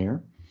attention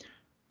here,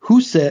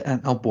 who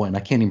said, oh boy, and I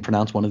can't even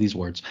pronounce one of these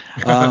words.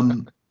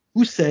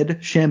 Who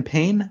said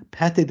champagne,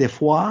 pâté de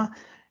foie,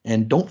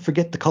 and don't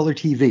forget the color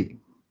TV?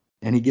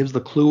 And he gives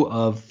the clue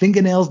of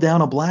fingernails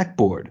down a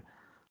blackboard.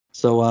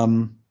 So,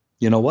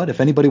 you know what? If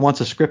anybody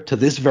wants a script to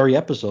this very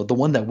episode, the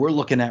one that we're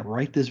looking at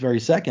right this very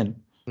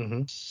second,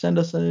 Hmm. send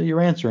us your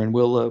answer and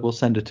we'll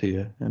send it to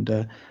you.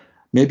 And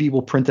maybe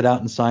we'll print it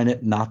out and sign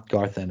it, not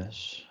Garth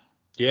Ennis,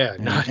 Yeah,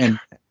 and not and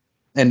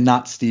and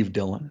not Steve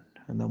Dillon,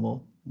 and then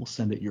we'll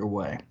send it your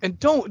way. and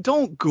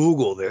don't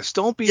Google this.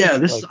 Don't Yeah, be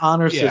this is like,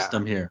 honor yeah.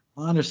 system here.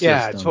 Honor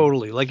Yeah, system.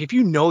 totally. Like if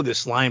you know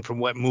this line from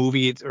what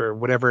movie it's, or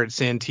whatever it's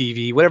in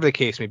TV, whatever the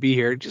case may be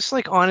here, just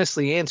like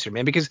honestly answer,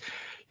 man. Because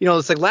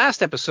it's like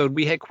last episode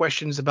we had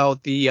questions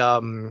about the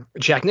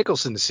Jack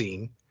Nicholson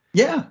scene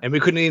Yeah. and we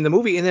couldn't name the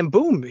movie, and then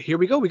boom, here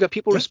we go. We got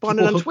people Yep.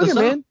 responding People on hooked Twitter, us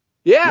up. man.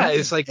 Yeah, Yeah.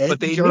 it's like, Ed but and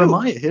they knew.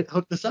 Jeremiah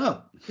hooked us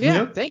up. Yeah,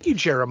 Yep. thank you,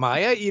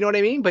 Jeremiah. You know what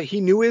I mean? But he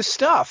knew his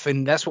stuff,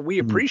 and that's what we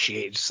Mm,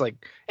 appreciate. Just like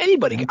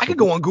anybody, I could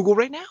go absolutely. on Google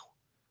right now.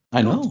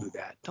 I Don't know. do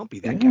that. Don't be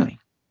that Yeah. guy.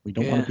 We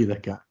don't want to Yeah. be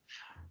that guy.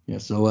 Yeah.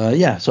 So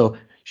yeah. So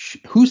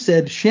Who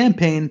said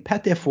champagne,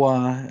 pâte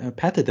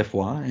de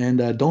foie,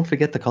 and don't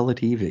forget the color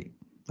TV?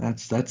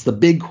 That's the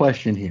big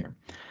question here.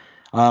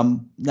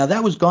 Now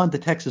that was Gone to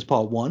Texas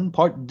Part 1.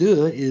 Part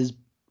 2 is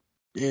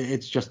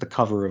it's just the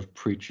cover of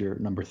Preacher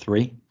number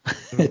 3.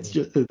 It's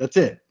just that's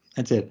it.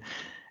 That's it.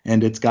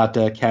 And it's got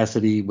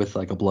Cassidy with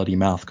like a bloody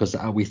mouth because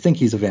we think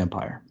he's a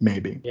vampire.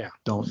 Maybe. Yeah.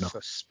 Don't know.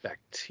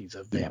 Suspect he's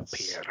a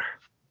vampire.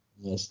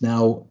 Yes.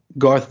 Now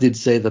Garth did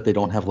say that they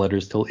don't have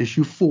letters till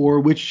issue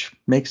 4, which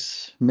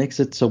makes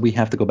it so we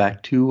have to go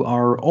back to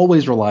our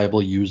always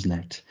reliable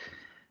Usenet.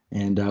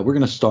 And we're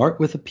going to start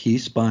with a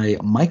piece by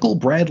Michael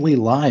Bradley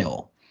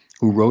Lyle,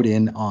 who wrote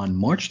in on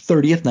March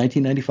 30th,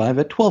 1995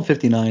 at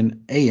 12:59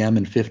 a.m.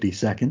 and 50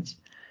 seconds.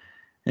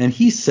 And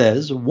he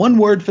says, one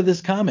word for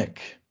this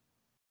comic: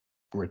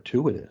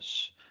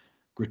 gratuitous.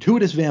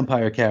 Gratuitous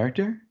vampire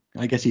character.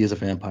 I guess he is a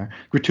vampire.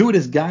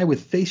 Gratuitous guy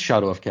with face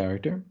shot off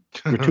character.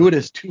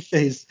 Gratuitous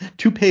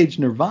two-page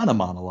Nirvana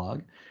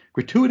monologue.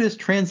 Gratuitous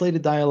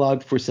translated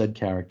dialogue for said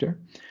character.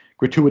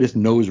 Gratuitous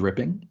nose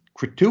ripping.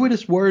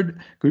 Gratuitous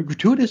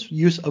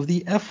use of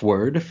the F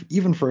word,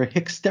 even for a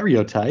hick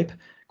stereotype.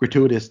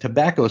 Gratuitous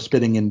tobacco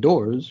spitting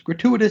indoors.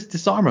 Gratuitous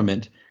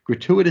disarmament.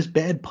 Gratuitous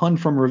bad pun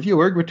from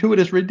reviewer.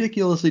 Gratuitous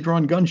ridiculously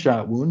drawn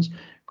gunshot wounds.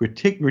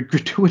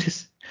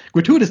 Gratuitous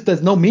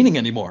does no meaning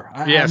anymore.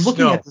 I'm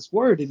looking at this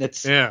word and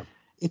it's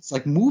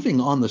like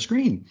moving on the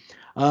screen.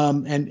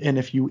 And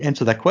if you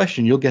answer that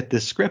question, you'll get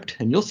this script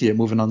and you'll see it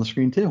moving on the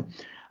screen too.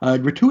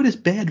 Gratuitous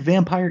bad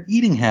vampire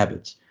eating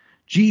habits.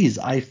 Geez,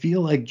 I feel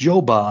like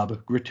Joe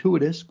Bob.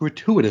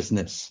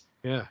 Gratuitousness.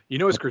 Yeah,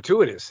 it's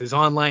gratuitous. His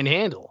online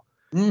handle,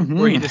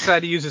 where he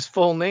decided to use his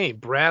full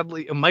name,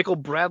 Michael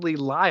Bradley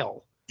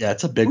Lyle. Yeah,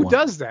 it's a big one. Who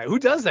does that? Who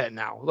does that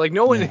now? Like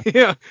no one.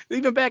 Yeah.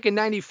 Even back in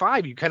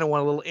 '95, you kind of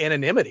want a little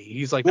anonymity.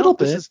 He's like, no,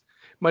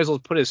 might as well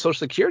put his social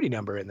security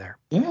number in there.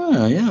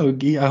 Yeah.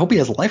 I hope he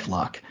has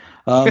LifeLock.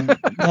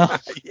 Now,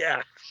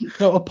 yeah.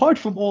 Now, apart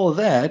from all of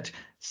that,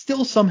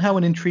 still somehow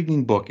an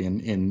intriguing book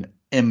in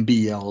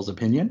MBL's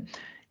opinion.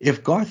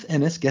 If Garth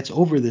Ennis gets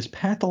over this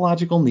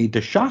pathological need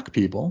to shock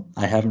people,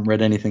 I haven't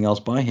read anything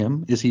else by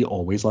him. Is he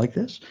always like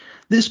this?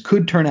 This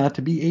could turn out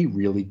to be a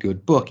really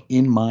good book,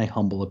 in my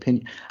humble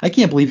opinion. I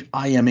can't believe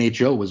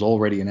IMHO was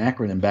already an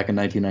acronym back in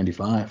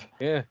 1995.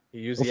 Yeah,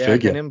 you use the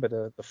acronym, but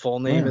the full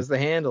name is the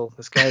handle.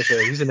 This guy's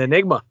he's an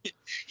enigma.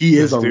 He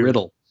is a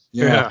riddle.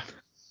 Yeah.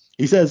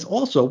 He says,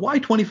 also, why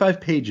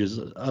 25 pages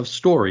of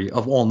story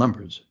of all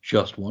numbers?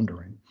 Just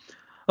wondering.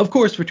 Of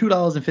course, for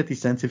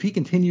 $2.50, if he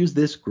continues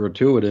this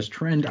gratuitous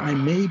trend, I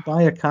may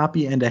buy a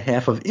copy and a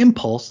half of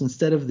Impulse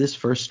instead of this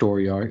first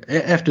story arc.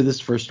 After this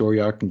first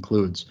story arc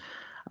concludes,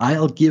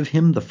 I'll give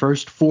him the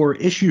first 4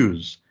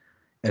 issues.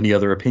 Any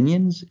other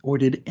opinions, or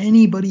did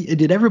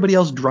everybody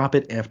else drop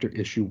it after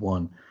issue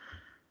 1?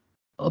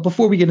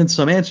 Before we get into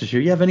some answers here,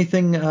 you have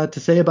anything to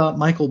say about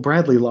Michael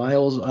Bradley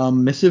Lyle's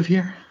missive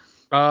here?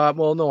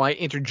 Well, no, I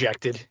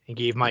interjected and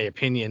gave my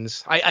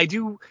opinions.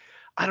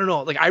 I don't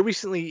know. Like I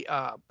recently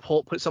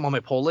put some on my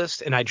poll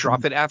list and I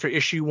dropped it after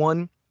issue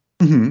 1.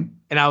 Mm-hmm.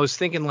 And I was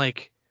thinking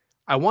like,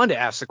 I wanted to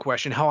ask the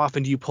question, how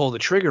often do you pull the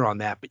trigger on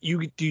that? But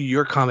you do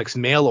your comics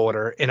mail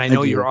order. And I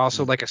know you're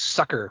also like a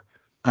sucker.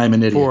 I'm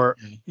an idiot.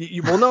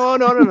 Well,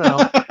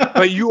 no.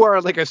 But you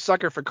are like a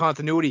sucker for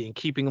continuity and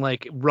keeping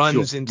like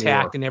runs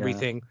intact and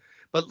everything. Yeah.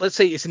 But let's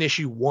say it's an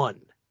issue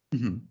 1.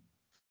 Mm-hmm.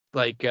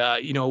 Like,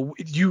 do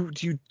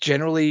you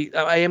generally,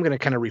 I am going to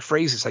kind of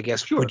rephrase this, I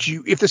guess. Sure. Would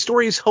you, if the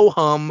story is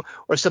ho-hum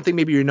or something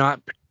maybe you're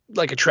not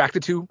like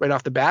attracted to right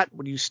off the bat,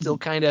 would you still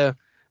kind of,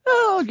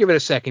 I'll give it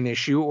a second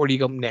issue, or do you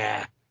go,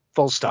 nah,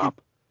 full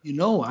stop?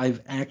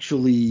 I've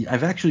actually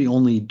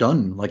only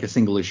done like a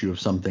single issue of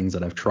some things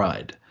that I've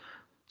tried.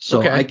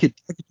 So I could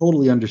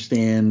totally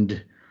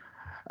understand.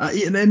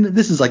 And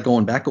this is like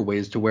going back a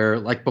ways to where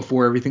like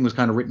before everything was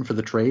kind of written for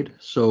the trade.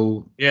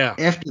 So yeah,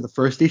 after the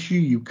first issue,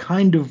 you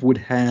kind of would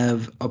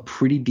have a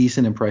pretty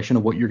decent impression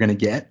of what you're going to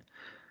get.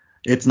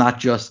 It's not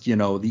just,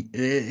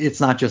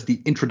 it's not just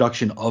the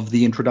introduction of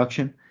the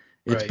introduction.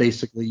 It's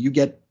basically you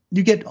get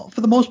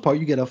for the most part,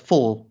 you get a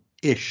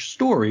full-ish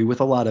story with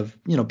a lot of,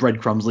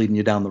 breadcrumbs leading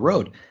you down the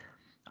road.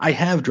 I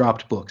have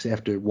dropped books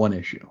after 1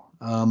 issue.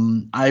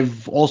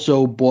 I've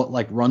also bought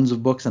like runs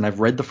of books and I've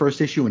read the first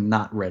issue and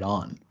not read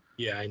on.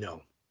 Yeah, I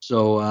know.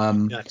 So you're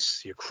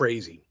nuts. You're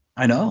crazy.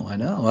 I know. I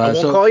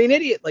won't call you an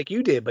idiot like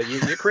you did, but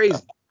you're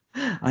crazy.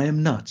 I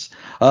am nuts.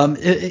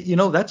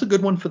 That's a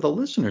good one for the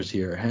listeners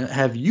here.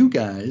 Have you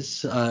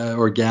guys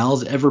or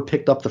gals ever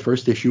picked up the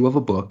first issue of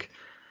a book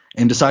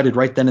and decided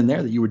right then and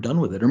there that you were done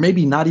with it, or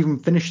maybe not even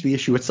finish the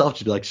issue itself?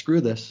 Just be like,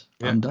 screw this,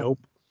 I'm done. Nope.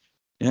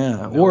 Yeah.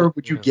 Nope, or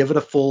would you give it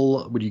a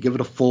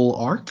full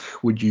arc?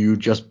 Would you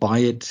just buy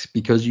it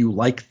because you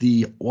like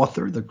the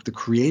author, the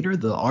creator,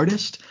 the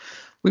artist?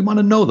 We want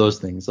to know those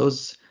things.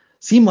 Those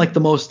seem like the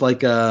most like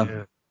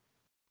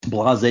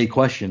blasé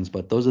questions,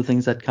 but those are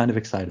things that kind of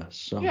excite us.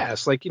 So yeah,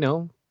 it's like,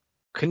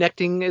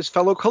 connecting as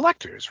fellow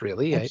collectors,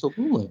 really.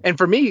 Absolutely. And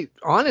for me,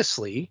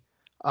 honestly,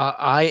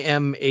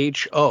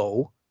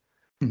 IMHO,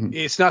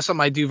 it's not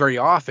something I do very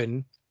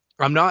often.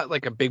 I'm not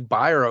like a big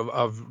buyer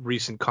of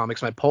recent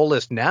comics. My pull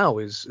list now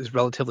is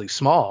relatively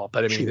small,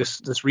 but I mean Sure.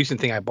 this recent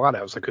thing I bought,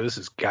 I was like, oh, this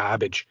is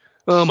garbage.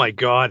 Oh my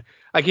god,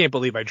 I can't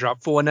believe I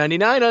dropped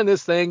 $4.99 on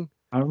this thing.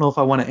 I don't know if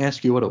I want to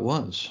ask you what it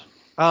was.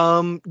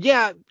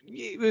 Yeah,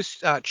 it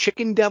was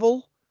Chicken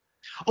Devil.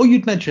 Oh,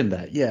 you'd mentioned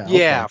that. Yeah. Okay.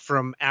 Yeah,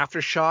 from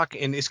Aftershock,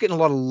 and it's getting a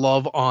lot of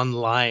love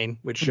online,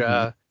 which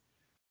Mhm.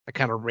 I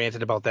kind of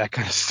ranted about that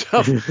kind of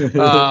stuff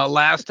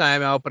last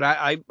time out. But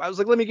I was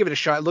like, let me give it a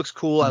shot. It looks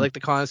cool. I like the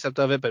concept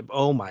of it, but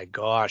oh my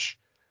gosh,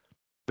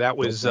 Okay.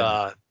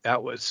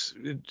 that was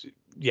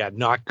yeah,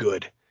 not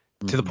good,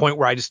 to the Mhm. point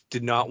where I just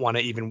did not want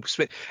to even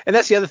spend. And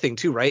that's the other thing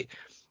too, right?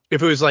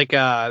 If it was like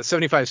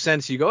 75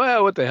 cents, you go,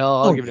 oh, what the hell?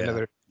 I'll Oh give it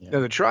yeah. Yeah.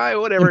 another try,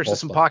 whatever. It's just Impulse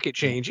some buy. pocket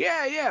Yeah. change.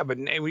 Yeah. But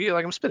when you're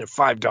like, I'm spending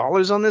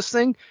 $5 on this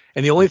thing,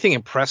 and the only thing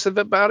impressive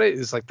about it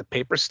is like the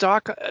paper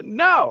stock.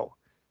 No,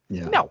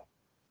 Yeah. no.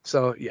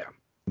 So yeah.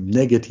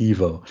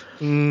 Negativo.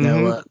 Now,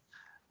 Hmm.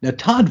 now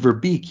Todd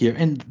Verbeek here,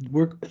 and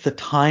the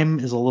time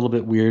is a little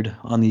bit weird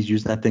on these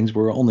Usenet things.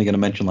 We're only going to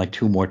mention like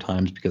two more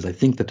times because I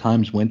think the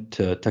times went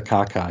to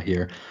Kaka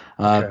here.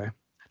 Uh, Okay.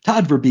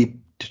 Todd Verbeek,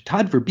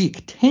 Todd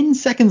Verbeek, 10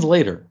 seconds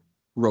later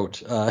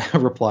wrote a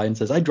reply and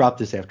says, "I dropped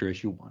this after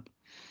issue 1."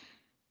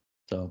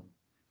 So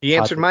He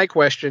Todd answered my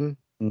question.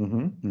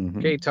 Mm-hmm.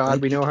 Okay, Todd,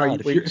 we Thank you, know how Todd. you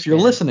If where you're you if you're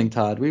stand. listening,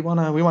 Todd, we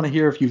wanna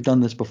hear if you've done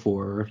this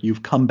before or if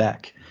you've come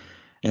back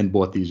and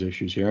bought these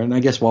issues here. And I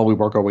guess while we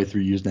work our way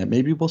through Usenet,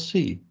 maybe we'll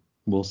see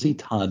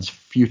Todd's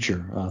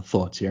future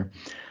thoughts here.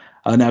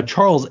 Now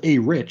Charles A.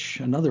 Rich,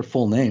 another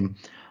full name,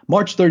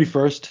 March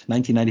 31st,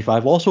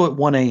 1995, also at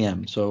 1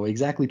 a.m. So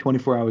exactly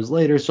 24 hours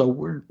later. So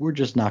we're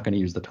just not going to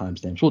use the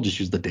timestamps. We'll just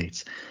use the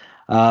dates.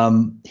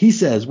 He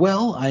says,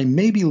 "Well, I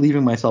may be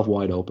leaving myself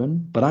wide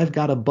open, but I've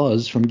got a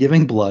buzz from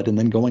giving blood and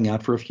then going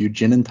out for a few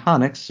gin and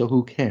tonics, so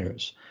who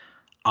cares?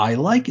 I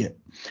like it.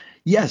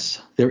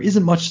 Yes, there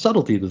isn't much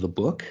subtlety to the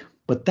book,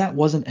 but that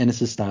wasn't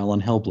Ennis's style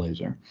on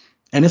Hellblazer.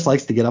 Ennis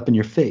likes to get up in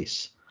your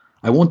face.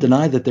 I won't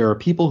deny that there are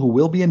people who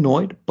will be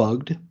annoyed,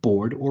 bugged,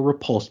 bored, or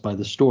repulsed by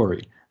the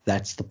story.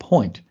 That's the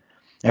point.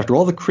 After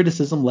all the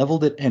criticism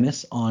leveled at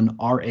Ennis on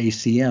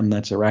RACM,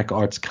 that's Iraq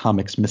Arts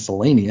Comics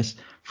Miscellaneous,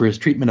 for his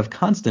treatment of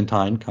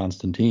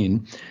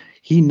Constantine,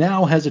 he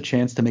now has a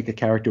chance to make a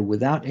character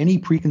without any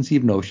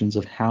preconceived notions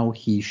of how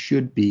he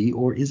should be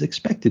or is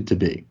expected to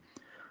be.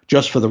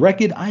 Just for the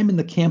record, I'm in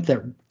the camp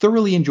that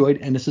thoroughly enjoyed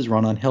Ennis's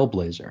run on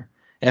Hellblazer.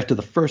 After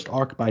the first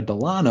arc by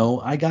Delano,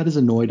 I got as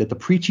annoyed at the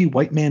preachy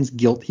white man's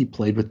guilt he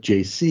played with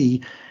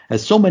JC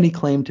as so many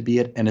claim to be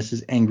at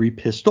Ennis's angry,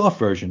 pissed off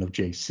version of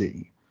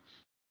JC.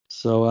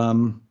 So,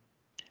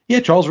 yeah,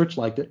 Charles Rich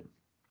liked it.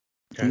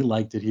 He Okay.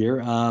 liked it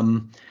here.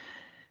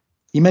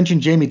 He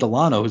mentioned Jamie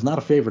Delano, who's not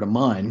a favorite of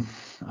mine.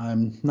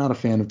 I'm not a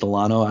fan of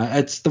Delano.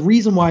 It's the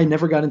reason why I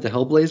never got into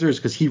Hellblazer is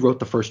because he wrote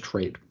the first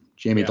trade,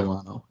 Jamie Yeah.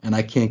 Delano, and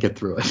I can't get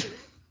through it.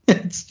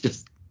 It's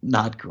just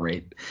not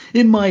great,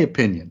 in my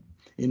opinion.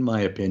 In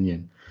my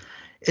opinion,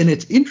 and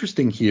it's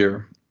interesting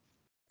here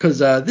because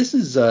this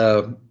is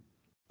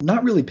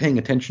not really paying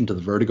attention to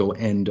the Vertigo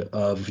end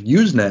of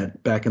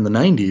Usenet back in the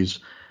 90s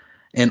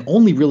and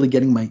only really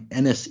getting my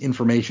Ennis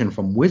information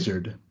from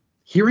Wizard.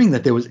 Hearing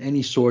that there was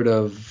any sort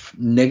of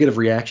negative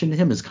reaction to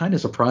him is kind of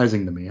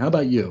surprising to me. How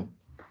about you?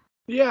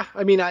 Yeah,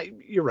 I mean,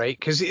 you're right,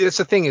 because that's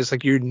the thing is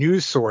like your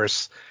news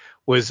source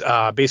was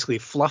basically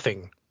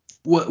fluffing.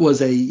 What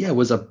was a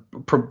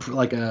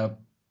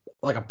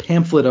like a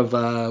pamphlet of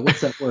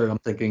what's that word I'm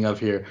thinking of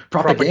here?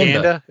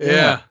 Propaganda. Propaganda.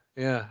 Yeah.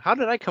 Yeah. How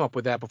did I come up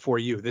with that before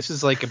you? This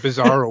is like a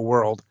bizarro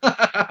world.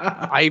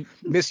 I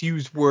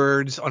misuse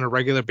words on a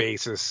regular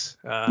basis.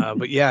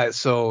 But yeah,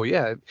 so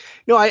yeah.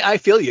 No, I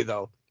feel you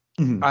though.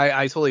 Mhm.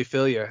 I totally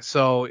feel you.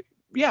 So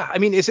yeah, I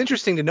mean, it's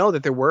interesting to know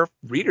that there were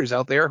readers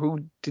out there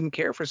who didn't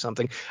care for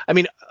something. I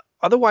mean,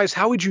 otherwise,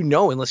 how would you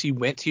know unless you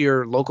went to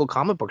your local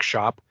comic book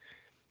shop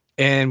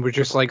and were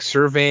just like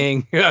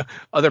surveying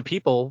other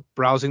people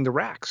browsing the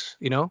racks,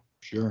 you know?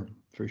 Sure,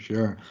 for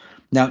sure.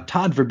 Now,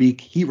 Todd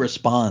Verbeek, he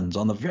responds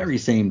on the very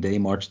same day,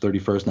 March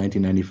 31st,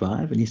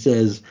 1995, and he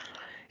says,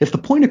 "If the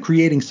point of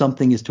creating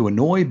something is to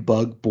annoy,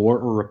 bug, bore,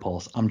 or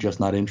repulse, I'm just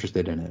not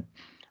interested in it.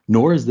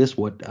 Nor is this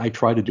what I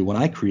try to do when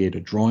I create a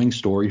drawing,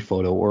 story,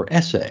 photo, or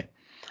essay.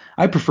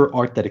 I prefer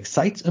art that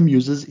excites,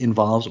 amuses,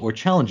 involves, or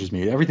challenges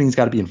me. Everything's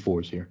got to be in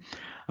fours here.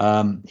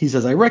 He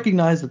says, I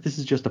recognize that this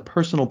is just a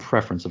personal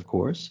preference, of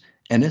course.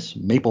 Ennis,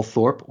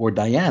 Maplethorpe, or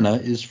Diana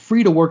is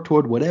free to work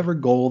toward whatever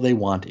goal they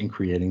want in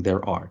creating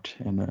their art.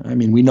 And I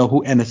mean, we know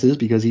who Ennis is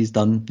because he's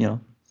done,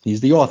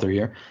 he's the author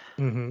here.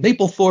 Hmm.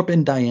 Maplethorpe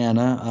and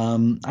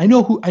Diana. I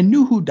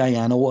knew who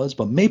Diana was,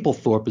 but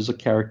Maplethorpe is a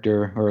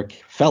character or a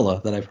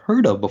fella that I've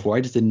heard of before.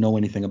 I just didn't know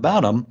anything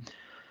about him.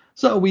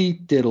 So we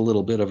did a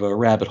little bit of a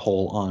rabbit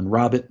hole on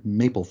Robert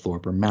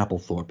Mapplethorpe or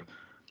Mapplethorpe.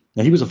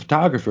 Now, he was a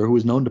photographer who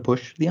was known to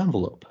push the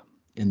envelope.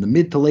 In the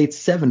mid to late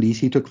 70s,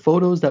 he took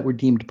photos that were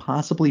deemed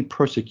possibly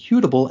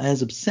persecutable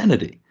as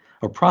obscenity,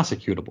 or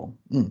prosecutable.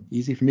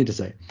 Easy for me to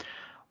say.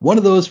 One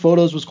of those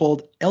photos was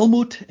called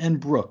Elmut and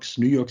Brooks,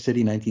 New York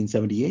City,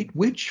 1978,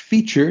 which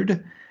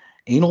featured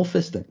anal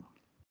fisting.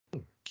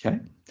 Okay.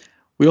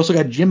 We also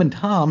got Jim and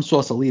Tom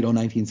Sausalito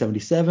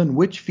 1977,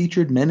 which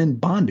featured men in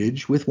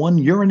bondage with one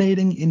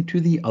urinating into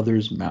the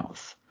other's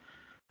mouth.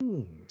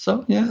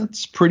 So yeah,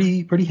 it's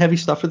pretty heavy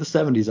stuff for the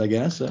 70s, I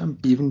guess,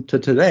 even to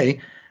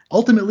today.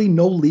 Ultimately,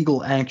 no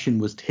legal action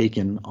was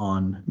taken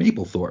on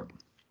Mapplethorpe.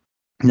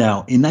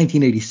 Now, in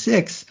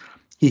 1986,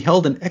 he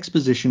held an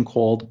exposition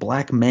called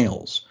Black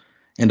Males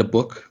and a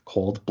book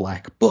called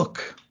Black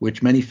Book,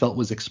 which many felt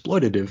was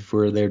exploitative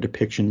for their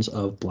depictions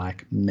of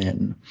black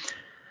men.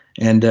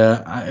 And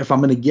if I'm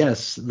going to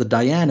guess, the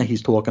Diana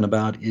he's talking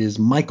about is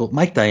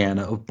Mike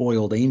Diana of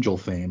Boiled Angel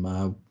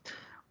fame.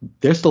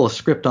 There's still a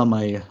script on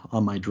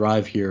my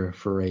drive here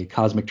for a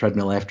Cosmic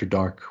Treadmill After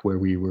Dark where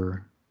we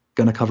were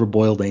going to cover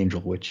Boiled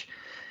Angel, which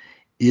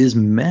is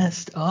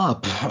messed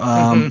up.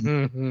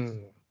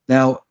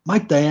 Now,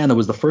 Mike Diana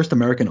was the first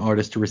American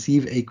artist to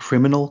receive a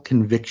criminal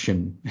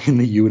conviction in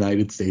the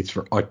United States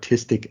for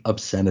artistic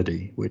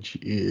obscenity, which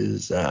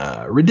is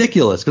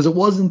ridiculous because it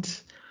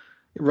wasn't,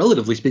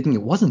 relatively speaking,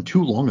 it wasn't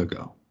too long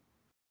ago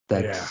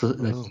that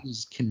he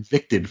was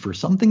convicted for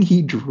something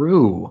he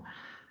drew.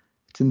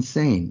 It's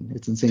insane.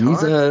 It's insane.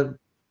 He's a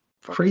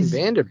crazy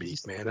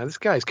Vanderbeek, man. Now, this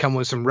guy's come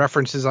with some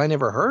references I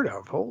never heard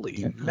of.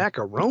 Holy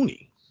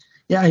macaroni.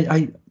 Yeah,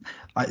 I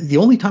the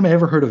only time I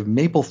ever heard of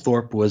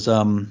Mapplethorpe was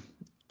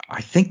I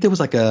think there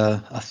was like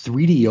a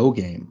 3DO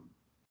game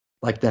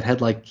like that had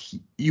like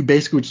you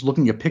basically were just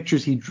looking at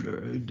pictures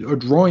or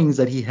drawings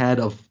that he had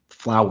of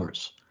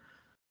flowers,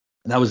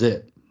 and that was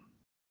it.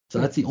 So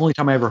that's the only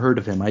time I ever heard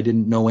of him. I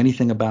didn't know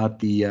anything about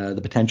the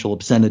potential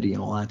obscenity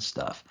and all that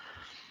stuff.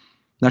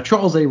 Now,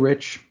 Charles A.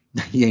 Rich,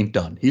 he ain't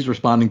done. He's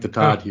responding to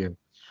Todd here.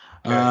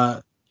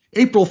 Okay.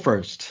 April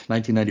 1st,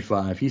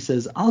 1995. He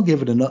says, I'll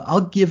give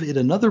it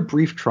another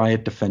brief try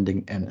at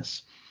defending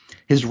Ennis.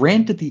 His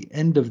rant at the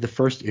end of the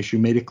first issue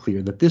made it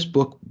clear that this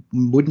book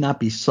would not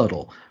be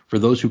subtle for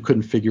those who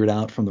couldn't figure it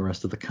out from the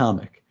rest of the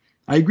comic.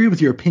 I agree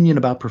with your opinion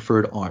about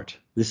preferred art.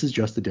 This is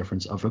just a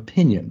difference of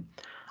opinion.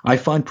 I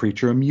find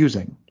Preacher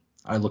amusing.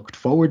 I looked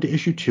forward to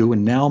issue 2,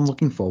 and now I'm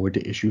looking forward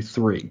to issue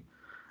 3.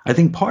 I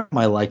think part of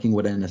my liking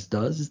what Ennis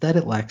does is that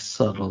it lacks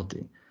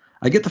subtlety.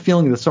 I get the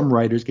feeling that some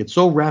writers get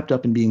so wrapped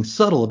up in being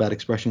subtle about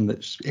expressing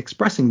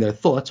their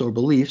thoughts or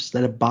beliefs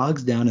that it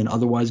bogs down an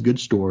otherwise good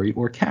story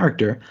or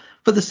character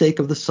for the sake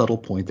of the subtle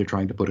point they're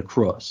trying to put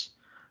across.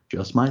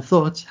 Just my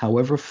thoughts,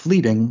 however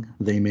fleeting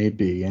they may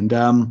be. And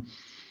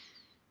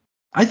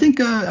I think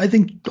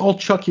all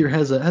Chuck here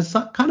has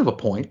kind of a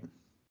point,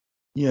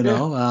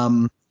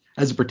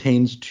 as it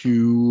pertains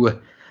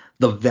to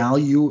the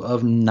value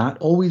of not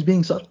always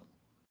being subtle.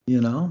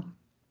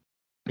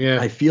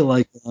 I feel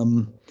like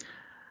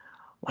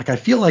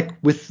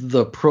with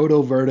the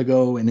Proto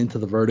Vertigo and Into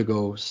the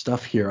Vertigo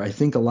stuff here, I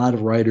think a lot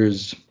of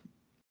writers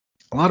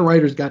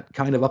got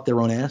kind of up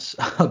their own ass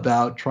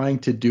about trying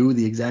to do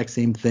the exact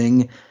same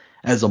thing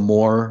as a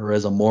Moore or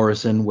as a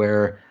Morrison,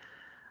 where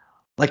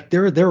like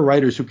there are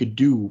writers who could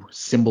do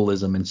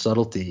symbolism and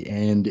subtlety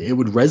and it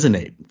would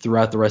resonate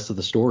throughout the rest of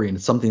the story and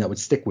it's something that would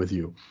stick with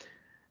you.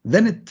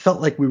 Then it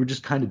felt like we were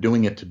just kind of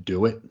doing it to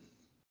do it.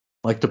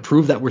 Like to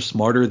prove that we're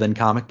smarter than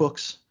comic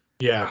books.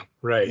 Yeah,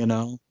 right.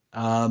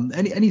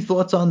 Any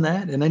thoughts on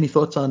that, and any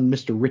thoughts on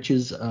Mr.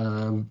 Rich's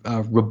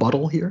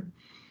rebuttal here?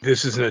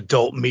 This is an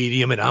adult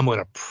medium, and I'm going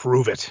to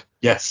prove it.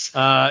 Yes.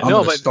 I'm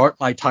going to start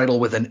my title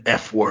with an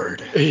F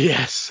word.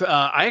 Yes.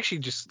 I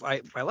actually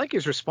I like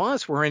his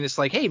response wherein it's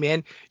like, hey,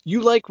 man,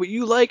 you like what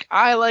you like.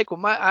 I like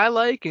what I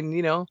like. And,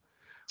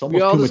 it's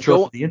almost too mature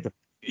for the internet.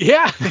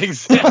 Yeah,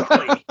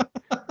 exactly.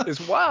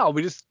 It's wild.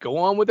 We just go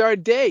on with our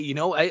day.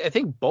 I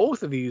think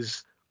both of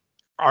these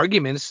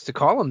arguments, to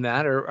call them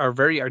that, are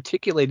very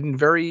articulated and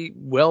very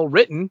well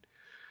written.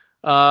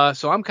 So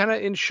I'm kind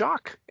of in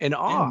shock and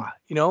awe.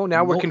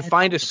 Now we're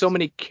confined to so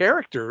many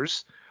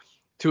characters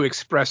to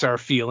express our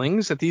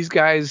feelings that these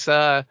guys,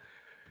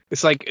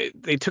 it's like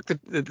they took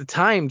the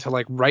time to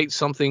like write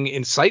something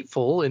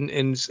insightful.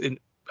 In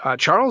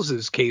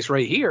Charles's case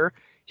right here,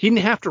 he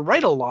didn't have to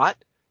write a lot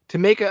to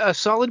make a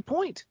solid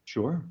point.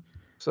 Sure.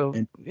 So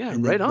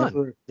right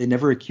on. They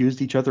never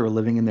accused each other of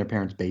living in their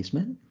parents'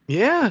 basement.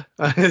 Yeah,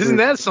 isn't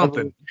that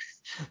something?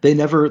 They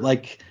never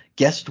like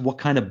guessed what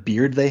kind of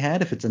beard they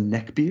had. If it's a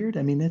neck beard,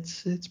 I mean,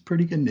 it's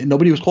pretty good.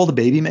 Nobody was called a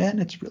baby man.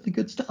 It's really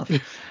good stuff.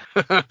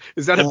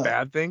 Is that a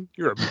bad thing?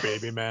 You're a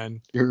baby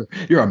man. You're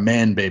a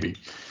man baby.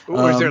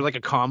 Or is there like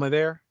a comma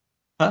there?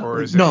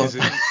 Or is it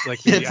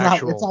like the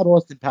actual? It's not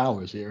Austin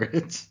Powers here.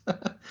 It's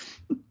that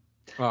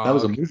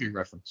was a movie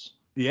reference.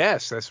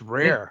 Yes, that's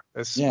rare.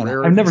 That's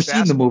rare. I've never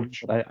seen the movie,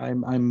 but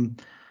I'm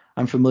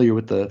familiar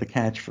with the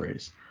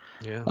catchphrase.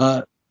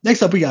 Yeah.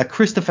 Next up, we got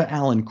Christopher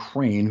Allen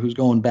Crane, who's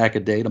going back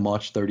a day to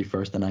March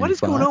 31st of 95. What is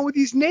going on with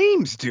these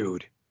names,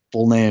 dude?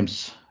 Full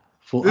names.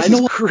 This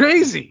is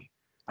crazy.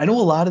 I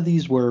know a lot of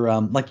these were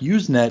like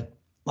Usenet.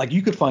 Like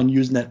you could find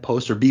Usenet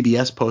posts or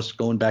BBS posts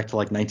going back to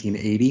like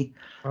 1980,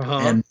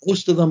 and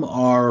most of them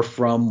are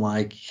from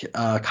like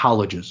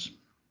colleges.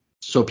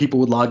 So people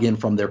would log in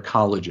from their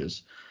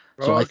colleges.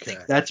 So I think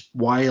that's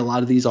why a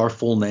lot of these are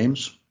full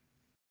names.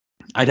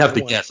 I'd have I to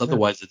want guess.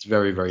 Otherwise, it's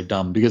very, very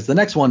dumb because the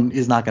next one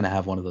is not going to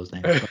have one of those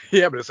names. But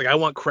yeah, but it's like I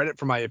want credit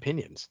for my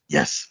opinions.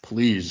 yes,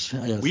 please. So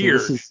this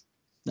Weird. is.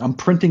 I'm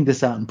printing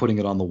this out and putting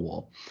it on the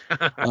wall.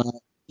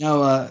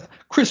 Uh,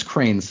 Chris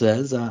Crane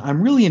says,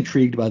 I'm really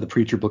intrigued by the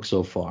Preacher book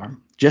so far.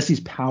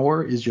 Jesse's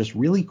power is just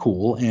really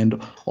cool,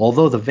 and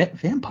although the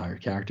vampire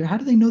character, how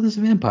do they know this is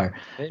a vampire,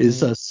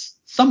 is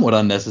somewhat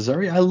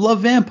unnecessary, I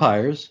love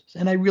vampires,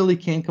 and I really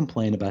can't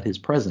complain about his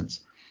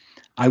presence.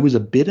 I was a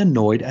bit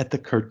annoyed at the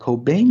Kurt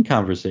Cobain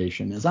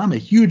conversation, as I'm a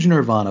huge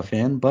Nirvana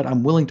fan, but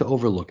I'm willing to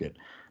overlook it.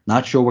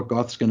 Not sure what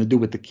Garth's going to do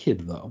with the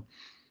kid, though.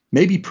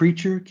 Maybe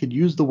Preacher could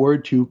use the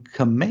word to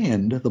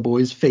command the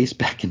boy's face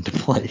back into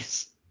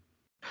place.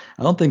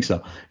 I don't think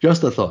so.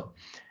 Just a thought.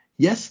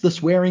 Yes, the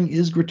swearing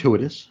is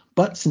gratuitous,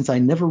 but since I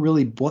never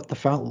really bought the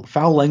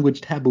foul language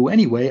taboo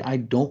anyway, I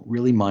don't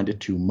really mind it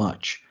too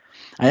much.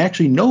 I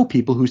actually know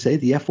people who say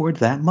the F word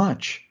that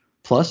much.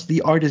 Plus,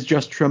 the art is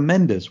just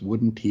tremendous,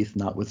 wooden teeth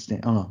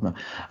notwithstanding. Oh, no.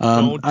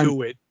 Don't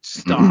do it.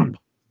 Stop.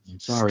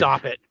 Sorry.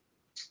 Stop it.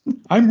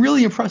 I'm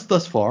really impressed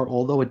thus far,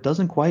 although it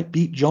doesn't quite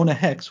beat Jonah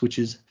Hex, which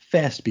is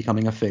fast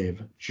becoming a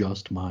fave.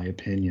 Just my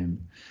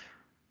opinion.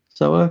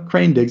 So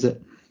Crane digs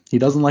it. He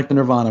doesn't like the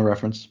Nirvana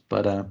reference,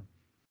 but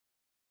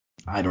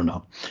I don't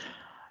know.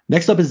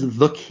 Next up is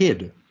The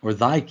Kid, or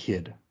Thy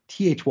Kid,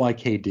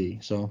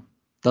 THYKD. So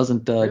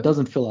doesn't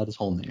fill out his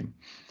whole name.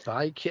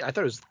 Thy Kid. I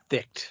thought it was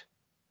Thicked.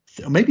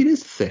 Maybe it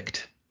is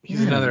Thicked.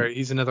 He's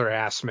another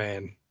ass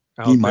man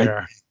out He might.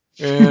 there.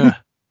 Yeah.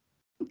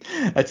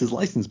 That's his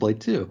license plate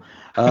too.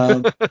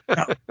 Now,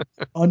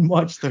 on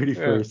March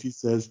 31st, he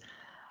says,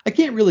 I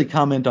can't really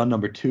comment on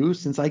number 2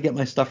 since I get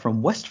my stuff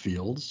from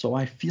Westfield, so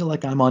I feel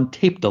like I'm on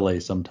tape delay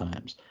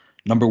sometimes.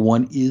 Number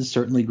 1 is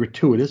certainly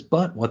gratuitous,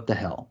 but what the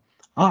hell.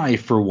 I,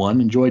 for one,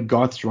 enjoyed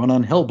Garth's run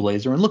on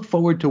Hellblazer and look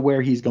forward to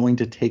where he's going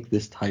to take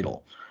this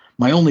title.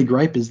 My only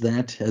gripe is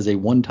that, as a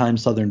one-time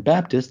Southern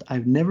Baptist,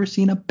 I've never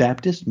seen a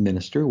Baptist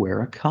minister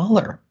wear a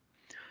collar.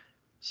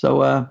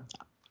 So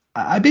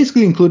I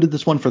basically included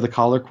this one for the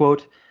collar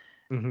quote,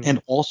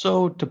 and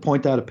also to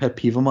point out a pet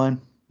peeve of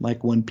mine,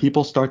 like when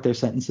people start their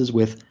sentences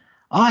with,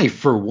 I,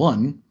 for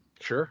one.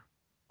 Sure.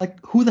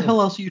 Like, who the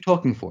hell else are you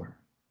talking for?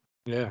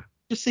 Yeah.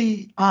 Just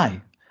say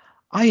I.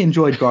 I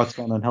enjoyed Garth's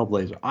run on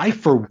Hellblazer. I,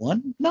 for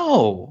one?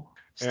 No.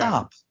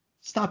 Stop. Yeah.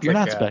 Stop. You're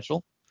like, not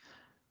special.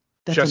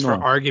 That's just annoying.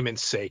 for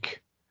argument's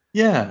sake.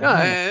 Yeah. No,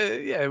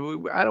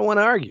 I don't want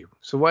to argue.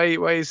 So why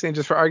are you saying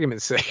just for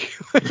argument's sake?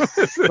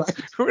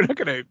 We're not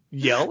gonna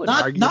yell and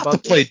argue not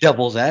about to play this.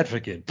 devil's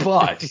advocate,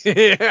 but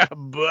yeah,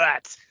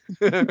 but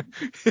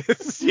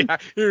yeah,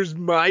 here's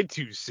my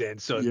 2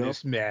 cents on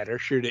this matter.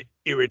 Sure to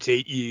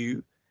irritate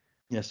you.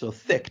 Yeah. So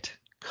thicked.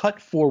 Cut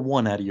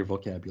 4-1 out of your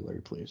vocabulary,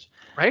 please.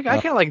 I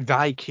kind of like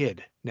Thy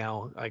Kid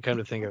now. I come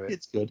to think of it.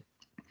 It's good.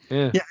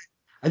 Yeah.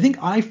 I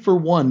think I, for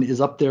one,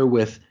 is up there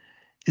with,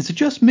 is it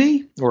just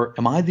me or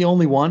am I the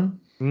only one?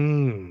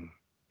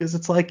 Because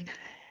it's like,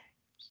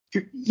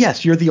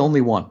 yes, you're the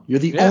only one. You're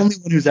the only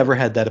one who's ever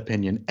had that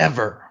opinion,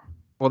 ever.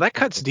 Well, that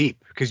cuts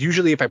deep because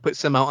usually if I put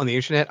some out on the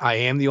internet, I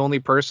am the only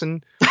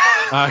person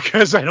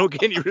because I don't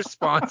get any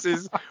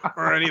responses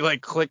or any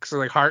like clicks or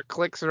like heart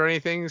clicks or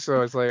anything.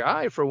 So it's like,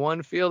 I, for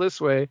one, feel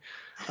this way.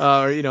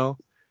 Or,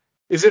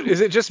 is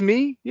it just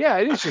me? Yeah,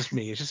 it is just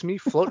me. It's just me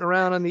floating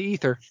around on the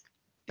ether.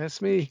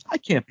 That's me. I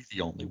can't be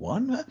the only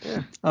one.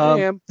 Yeah,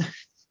 I am.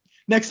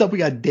 Next up, we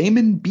got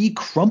Damon B.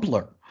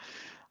 Crumpler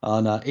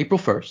on April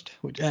 1st.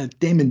 Which,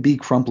 Damon B.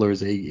 Crumpler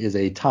is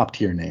a top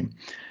tier name.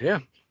 Yeah.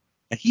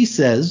 And he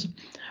says,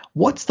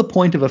 what's the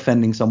point of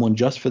offending someone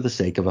just for the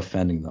sake of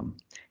offending them?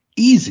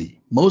 Easy.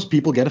 Most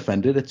people get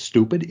offended at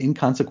stupid,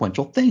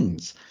 inconsequential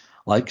things.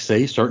 Like,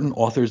 say, certain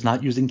authors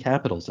not using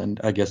capitals. And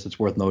I guess it's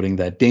worth noting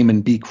that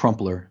Damon B.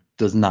 Crumpler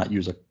does not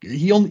use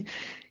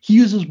he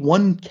uses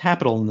one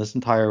capital in this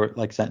entire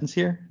sentence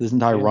here, this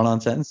entire run-on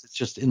sentence. It's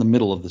just in the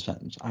middle of the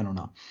sentence. I don't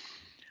know.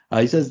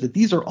 He says that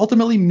these are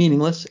ultimately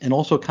meaningless and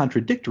also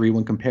contradictory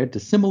when compared to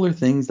similar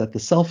things that the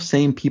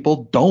self-same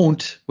people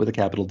don't, with a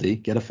capital D,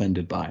 get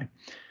offended by.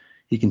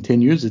 He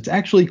continues, it's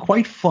actually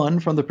quite fun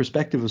from the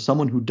perspective of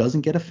someone who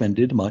doesn't get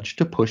offended much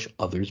to push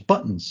others'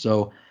 buttons.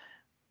 So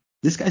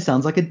this guy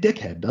sounds like a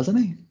dickhead, doesn't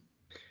he?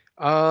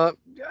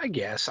 I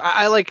guess.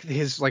 I like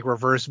his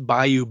reverse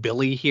Bayou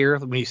Billy here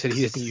when he said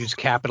he doesn't use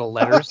capital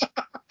letters.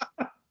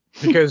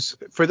 Because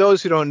for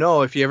those who don't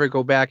know, if you ever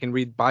go back and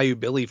read Bayou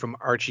Billy from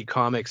Archie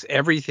Comics,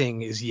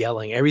 everything is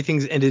yelling.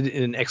 Everything's ended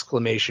in an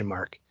exclamation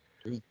mark.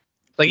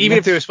 Like, even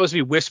if they were supposed to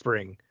be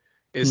whispering,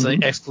 it's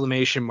like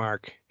exclamation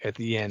mark at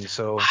the end.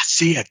 So I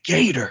see a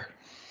gator.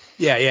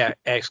 Yeah,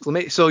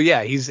 exclamation. So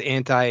yeah, he's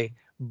anti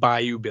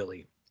Bayou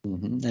Billy.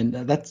 And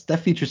that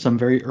features some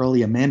very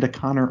early Amanda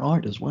Connor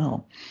art as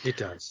well. It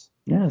does.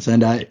 Yes,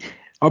 and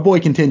our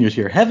boy continues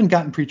here. Haven't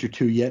gotten Preacher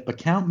 2 yet, but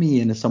count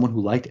me in as someone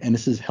who liked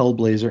Ennis's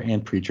Hellblazer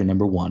and Preacher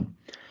number 1.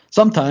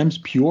 Sometimes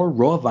pure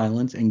raw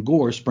violence and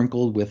gore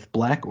sprinkled with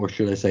black, or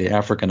should I say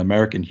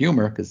African-American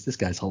humor, because this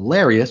guy's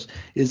hilarious,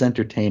 is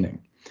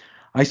entertaining.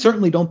 I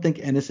certainly don't think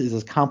Ennis is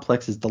as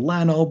complex as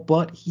Delano,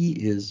 but he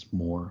is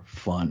more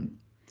fun.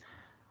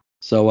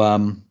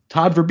 So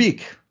Todd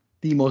Verbeek,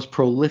 the most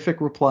prolific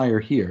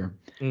replier here,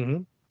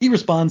 Mm-hmm. he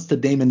responds to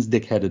Damon's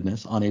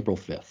dickheadedness on April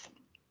 5th.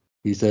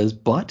 He says,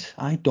 "But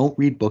I don't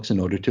read books in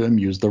order to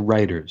amuse the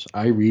writers.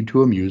 I read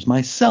to amuse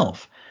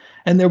myself.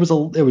 And there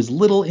was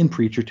little in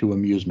Preacher to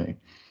amuse me.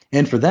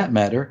 And for that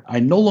matter, I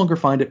no longer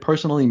find it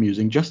personally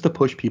amusing just to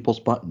push people's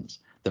buttons.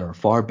 There are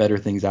far better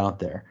things out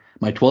there.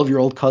 My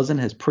 12-year-old cousin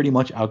has pretty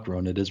much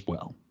outgrown it as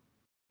well."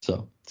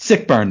 So,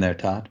 sick burn there,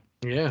 Todd.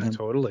 Yeah, And,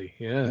 totally.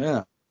 Yeah.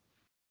 yeah.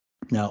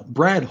 Now,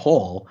 Brad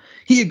Hall,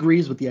 he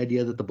agrees with the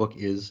idea that the book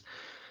is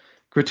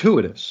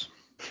gratuitous.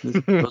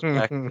 This goes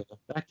back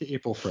to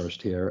April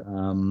 1st here.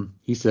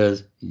 He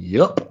says,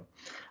 "Yup.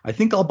 I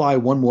think I'll buy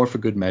one more for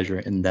good measure,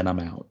 and then I'm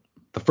out.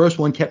 The first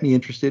one kept me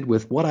interested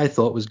with what I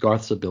thought was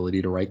Garth's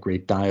ability to write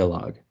great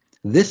dialogue.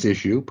 This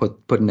issue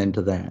put an end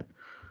to that.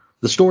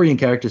 The story and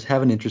characters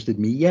haven't interested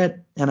me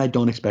yet, and I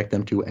don't expect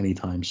them to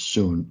anytime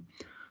soon.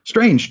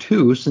 Strange,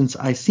 too, since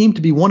I seem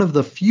to be one of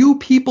the few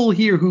people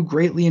here who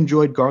greatly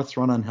enjoyed Garth's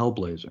run on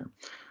Hellblazer.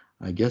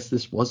 I guess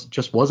this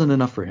wasn't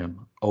enough for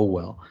him. Oh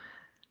well.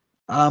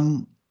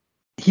 Um,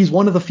 he's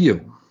one of the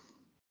few.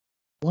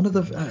 One of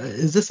the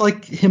is this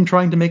like him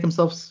trying to make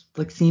himself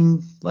like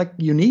seem like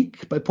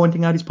unique by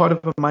pointing out he's part of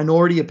a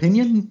minority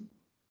opinion?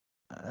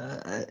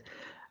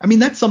 I mean,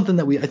 that's something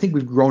that I think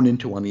we've grown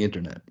into on the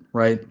internet,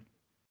 right?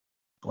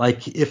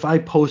 Like if I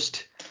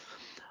post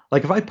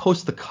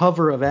the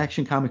cover of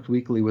Action Comics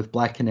Weekly with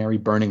Black Canary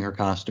burning her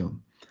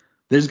costume,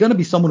 there's going to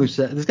be someone there's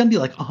going to be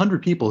like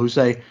 100 people who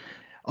say,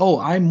 "Oh,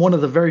 I'm one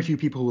of the very few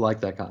people who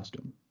like that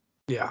costume."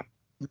 Yeah.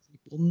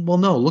 Well,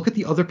 no, look at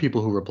the other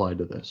people who replied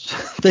to this.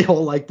 They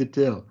all liked it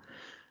too.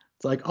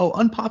 It's like, oh,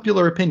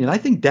 unpopular opinion. I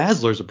think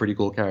Dazzler's a pretty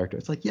cool character.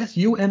 It's like, yes,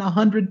 you and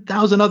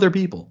 100,000 other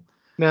people.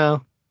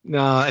 No,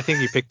 I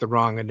think you picked the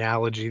wrong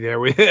analogy there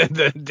with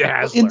the In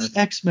Dazzler. the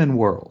X-Men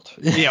world.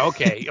 Yeah,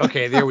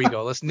 okay, there we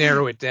go. Let's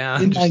narrow it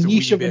down In my just a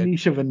niche wee of a bit.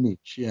 niche of a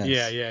niche, Yeah,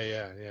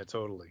 yes.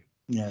 totally.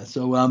 Yeah,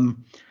 so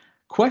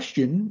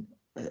question,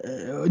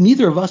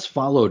 neither of us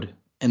followed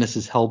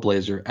Ennis's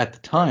Hellblazer at the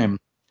time.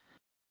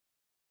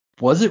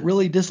 Was it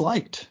really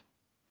disliked?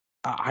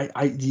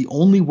 The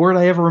only word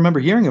I ever remember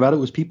hearing about it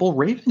was people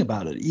raving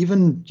about it,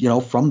 even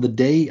from the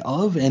day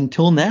of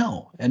until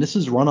now. And this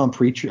is run on on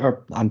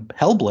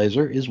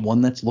Hellblazer is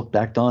one that's looked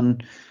back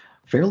on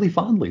fairly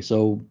fondly.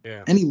 So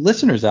Yeah. any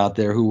listeners out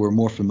there who were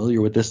more familiar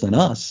with this than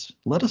us,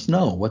 let us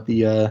know what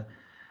the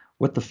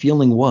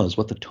feeling was,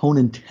 what the tone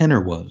and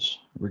tenor was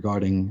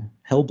regarding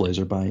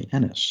Hellblazer by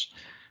Ennis.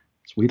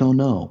 So we don't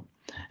know,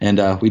 and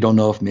we don't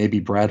know if maybe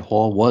Brad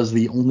Hall was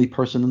the only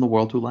person in the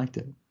world who liked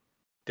it.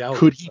 Doubt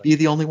Could it, he but be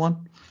the only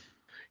one?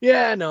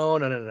 yeah, no.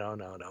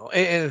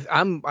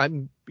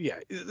 And yeah.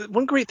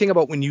 One great thing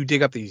about when you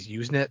dig up these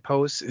Usenet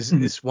posts is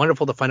Mhm. it's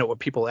wonderful to find out what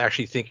people are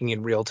actually thinking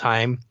in real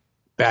time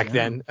back Yeah.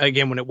 then.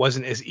 Again, when it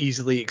wasn't as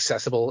easily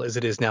accessible as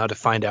it is now to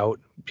find out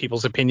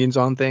people's opinions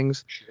on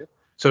things. Sure.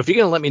 So if you're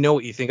gonna let me know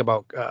what you think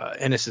about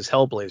Ennis's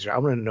Hellblazer, I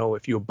want to know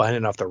if you were buying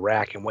it off the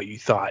rack and what you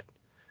thought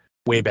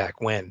way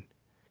back when.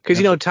 Because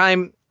Yep.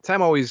 time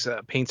always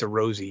paints a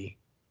rosy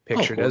Oh,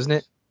 picture, of course. doesn't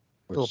it?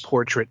 Of Little course.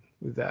 portrait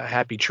with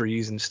happy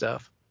trees and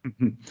stuff.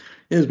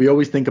 Is we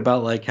always think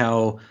about like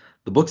how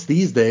the books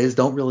these days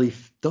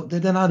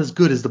they're not as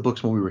good as the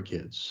books when we were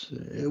kids.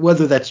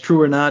 Whether that's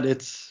true or not,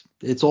 it's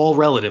all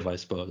relative, I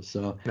suppose.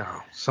 So No,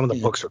 some of the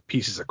yeah, books are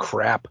pieces of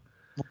crap.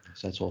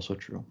 that's also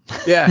true.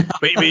 Yeah,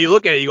 but you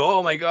look at it, you go,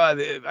 oh my god,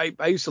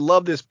 I used to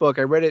love this book.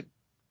 I read it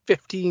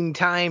 15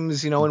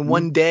 times, in Mhm.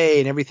 one day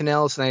and everything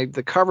else, and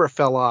the cover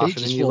fell off. And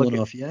Pages then you look falling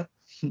at off, yeah.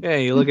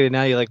 you look at it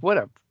now, you're like, what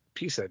a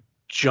piece of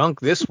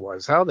junk this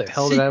was. How the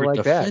hell did I Secret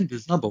like that?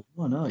 Defenders #1.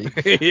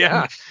 Oh,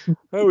 Yeah,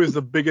 I was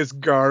the biggest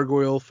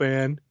Gargoyle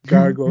fan.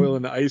 Gargoyle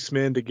and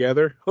Iceman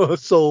together.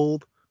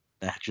 Sold.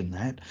 imagine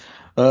that.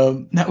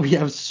 Now we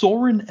have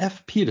Soren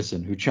F.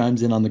 Peterson, who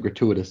chimes in on the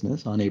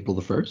gratuitousness on April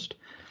the 1st.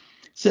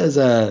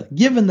 Says,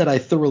 given that I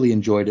thoroughly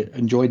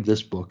enjoyed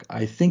this book,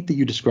 I think that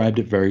you described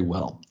it very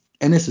well.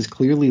 Ennis is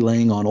clearly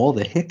laying on all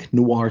the hick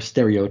noir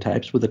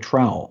stereotypes with a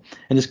trowel,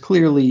 and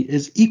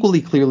is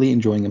equally clearly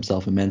enjoying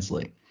himself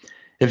immensely.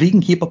 If he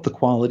can keep up the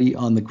quality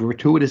on the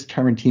gratuitous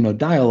Tarantino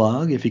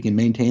dialogue, if he can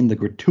maintain the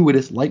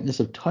gratuitous lightness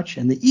of touch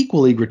and the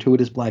equally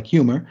gratuitous black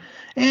humor,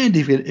 and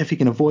if he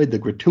can avoid the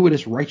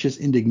gratuitous righteous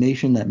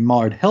indignation that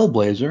marred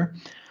Hellblazer,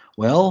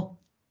 well,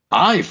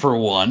 I, for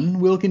one,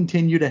 will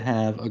continue to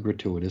have a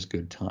gratuitous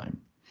good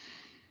time.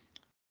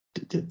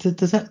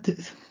 Does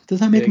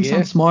that make him Yeah.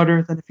 sound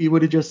smarter than if he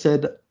would have just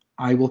said,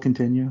 I will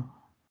continue?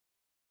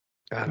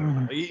 I don't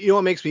know. You know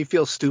what makes me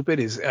feel stupid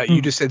is you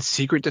Hmm. just said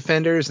Secret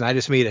Defenders, and I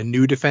just made a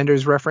New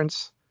Defenders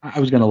reference. I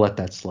was going to let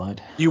that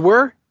slide. You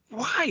were?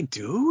 Why,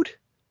 dude?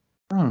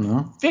 I don't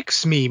know.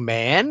 Fix me,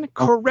 man.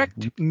 Correct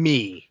Okay.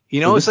 me.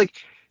 So It's this, like,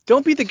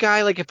 don't be the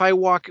guy like if I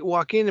walk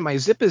in and my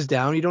zip is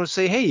down, you don't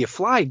say, hey, you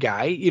fly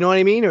guy. You know what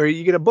I mean? Or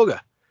you get a booger.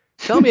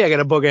 Tell me I got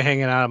a booger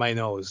hanging out of my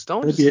nose.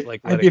 Don't just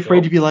like I'd let be it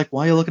afraid to go. be like,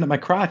 why are you looking at my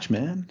crotch,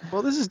 man?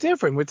 Well, this is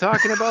different. We're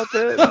talking about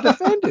the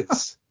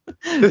Defenders.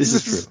 This This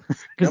is true. is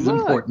This is come on.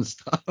 important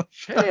stuff.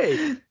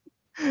 Hey.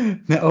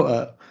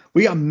 Now,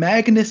 we got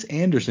Magnus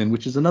Anderson,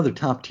 which is another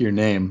top tier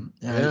name.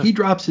 Yeah. He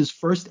drops his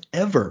first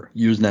ever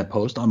Usenet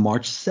post on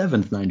March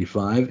 7th,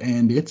 95,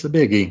 and it's a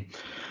biggie.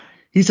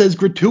 He says,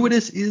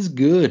 gratuitous is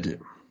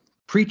good.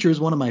 Preacher is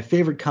one of my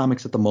favorite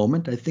comics at the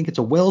moment. I think it's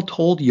a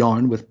well-told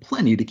yarn with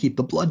plenty to keep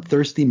the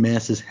bloodthirsty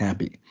masses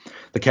happy.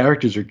 The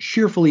characters are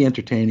cheerfully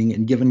entertaining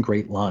and given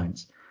great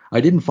lines.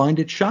 I didn't find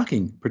it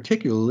shocking,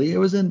 particularly. It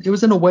was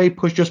in a way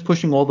just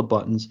pushing all the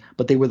buttons,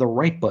 but they were the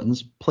right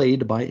buttons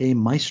played by a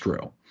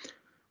maestro.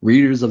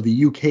 Readers of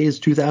the UK's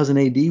 2000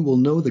 AD will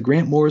know the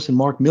Grant Morrison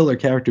Mark Miller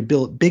character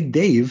Big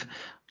Dave,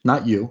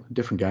 not you, a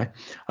different guy,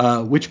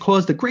 which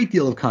caused a great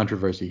deal of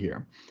controversy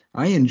here.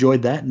 I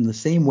enjoyed that in the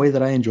same way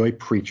that I enjoy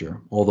Preacher,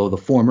 although the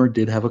former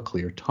did have a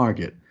clear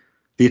target.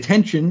 The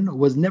attention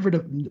was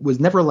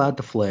never allowed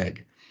to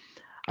flag.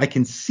 I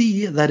can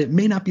see that it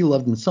may not be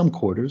loved in some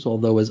quarters,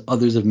 although as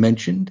others have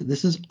mentioned,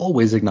 this is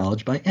always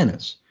acknowledged by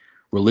Ennis.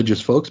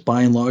 Religious folks,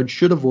 by and large,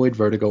 should avoid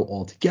Vertigo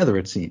altogether,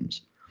 it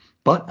seems.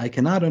 But I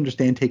cannot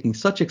understand taking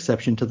such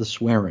exception to the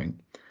swearing.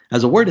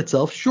 As a word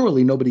itself,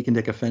 surely nobody can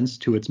take offense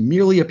to its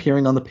merely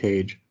appearing on the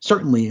page,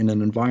 certainly in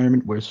an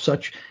environment where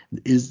such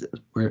as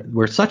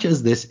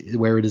this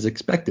where it is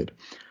expected.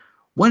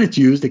 When it's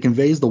used, it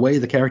conveys the way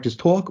the characters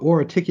talk or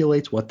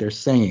articulates what they're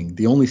saying.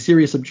 The only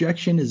serious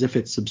objection is if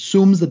it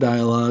subsumes the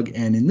dialogue,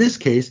 and in this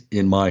case,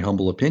 in my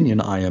humble opinion,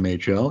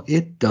 IMHO,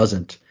 it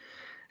doesn't.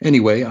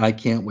 Anyway, I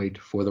can't wait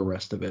for the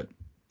rest of it.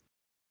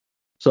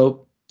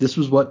 So this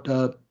was what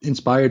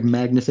inspired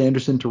Magnus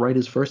Anderson to write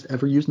his first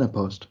ever Usenet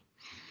post.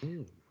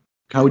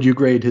 How would you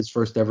grade his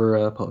first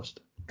ever post?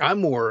 I'm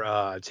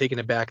more taken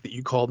aback that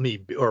you called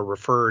me or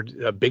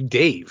referred Big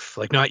Dave,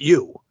 like not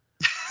you.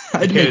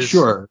 I'd make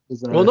sure.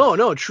 Well,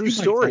 no, true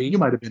story. You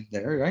might have been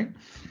there, right?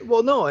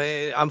 Well, no,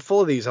 I'm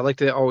full of these. I like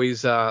to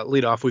always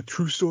lead off with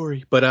true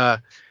story.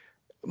 But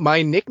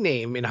my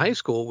nickname in high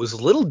school was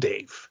Little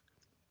Dave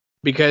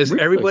because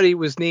Really? everybody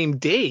was named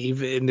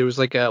Dave, and there was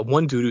like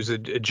one dude who's a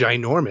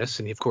ginormous,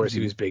 and of course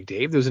he was Big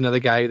Dave. There was another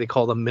guy they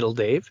called him Middle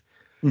Dave.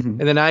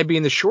 Mm-hmm. And then I,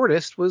 being the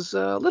shortest, was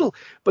little.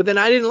 But then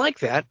I didn't like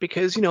that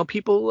because,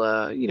 people,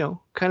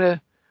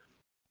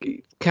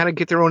 kind of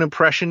get their own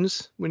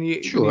impressions when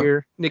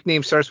your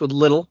nickname starts with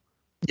little.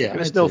 Yeah,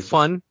 it's no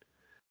fun.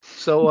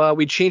 So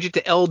we changed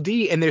it to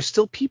LD, and there's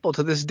still people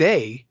to this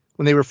day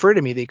when they refer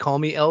to me, they call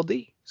me LD.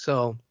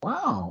 So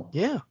wow,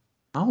 yeah.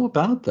 How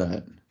about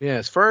that? Yeah,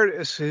 as far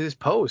as his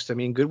post, I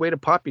mean, good way to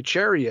pop your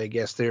cherry, I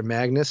guess. There,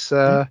 Magnus.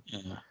 Yeah.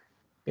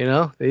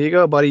 There you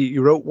go, buddy.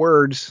 You wrote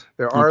words.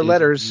 There are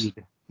letters.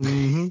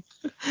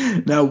 Mm-hmm.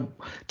 Now,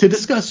 to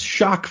discuss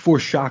shock for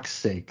shock's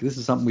sake, this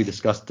is something we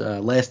discussed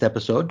last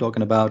episode,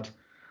 talking about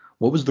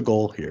what was the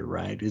goal here,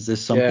 right? Is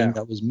this something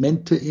that was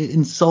meant to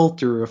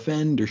insult or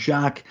offend or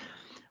shock?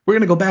 We're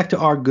going to go back to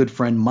our good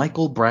friend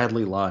Michael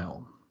Bradley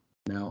Lyle.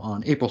 Now,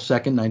 on April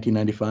 2nd,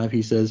 1995,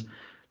 he says,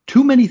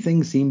 too many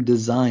things seem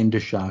designed to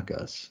shock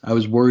us. I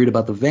was worried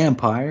about the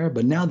vampire,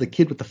 but now the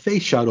kid with the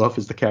face shot off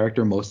is the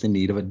character most in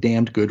need of a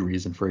damned good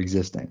reason for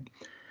existing.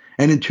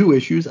 And in 2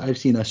 issues, I've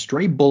seen a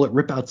stray bullet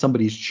rip out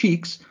somebody's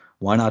cheeks.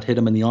 Why not hit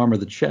him in the arm or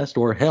the chest,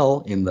 or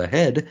hell, in the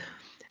head?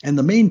 And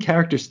the main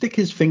character stick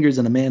his fingers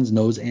in a man's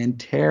nose and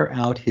tear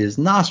out his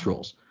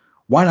nostrils.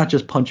 Why not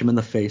just punch him in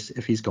the face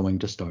if he's going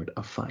to start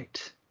a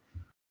fight?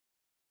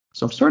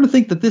 So I'm starting to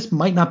think that this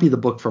might not be the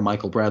book for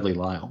Michael Bradley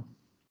Lyle.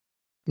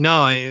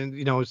 No,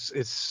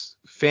 it's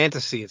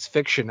fantasy, it's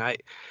fiction. I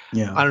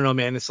don't know,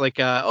 man. It's like,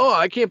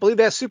 I can't believe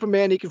that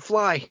Superman, he can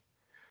fly.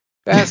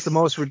 That's the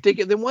most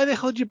ridiculous. Then why the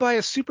hell did you buy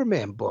a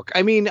Superman book?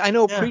 I mean, I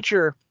know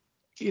Preacher,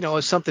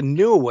 is something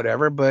new or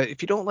whatever, but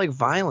if you don't like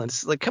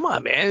violence, like, come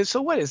on, man.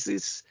 So what is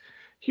this?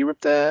 He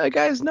ripped a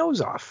guy's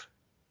nose off.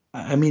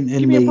 I mean,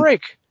 give me a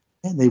break.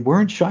 And they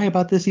weren't shy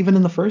about this even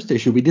in the first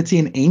issue. We did see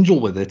an angel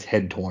with its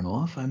head torn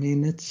off. I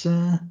mean, it's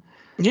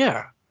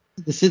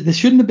This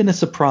shouldn't have been a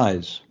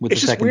surprise with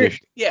it's the just second weird.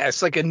 issue. Yeah,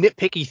 it's like a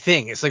nitpicky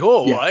thing. It's like,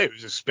 I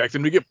was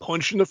expecting him to get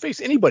punched in the face.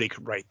 Anybody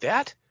could write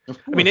that.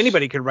 I mean,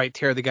 anybody could write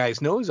tear the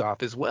guy's nose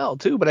off as well,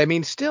 too. But I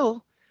mean,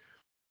 still,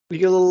 you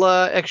get a little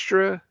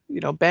extra,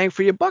 bang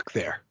for your buck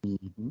there.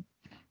 Mm-hmm.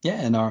 Yeah,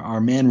 and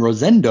our man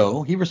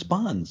Rosendo, he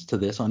responds to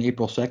this on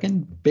April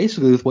 2nd,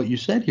 basically with what you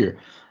said here.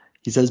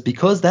 He says,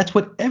 because that's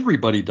what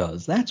everybody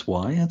does. That's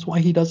why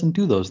he doesn't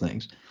do those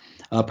things.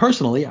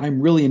 Personally,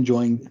 I'm really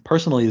enjoying,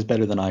 personally is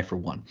better than I for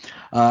one.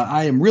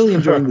 I am really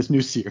enjoying this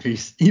new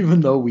series,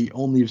 even though we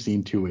only have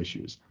seen 2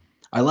 issues.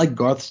 I like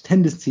Garth's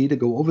tendency to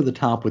go over the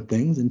top with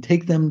things and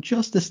take them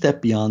just a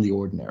step beyond the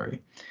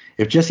ordinary.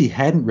 If Jesse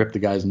hadn't ripped the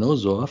guy's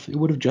nose off, it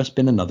would have just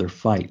been another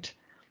fight.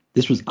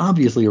 This was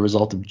obviously a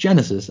result of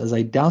Genesis, as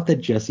I doubt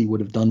that Jesse would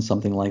have done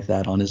something like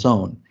that on his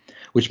own.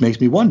 Which makes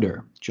me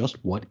wonder,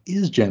 just what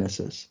is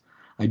Genesis?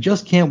 I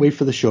just can't wait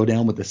for the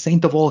showdown with the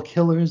Saint of all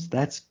killers.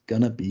 That's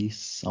gonna be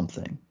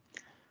something.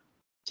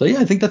 So yeah,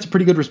 I think that's a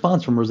pretty good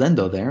response from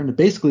Rosendo there, and it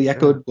basically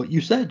echoed what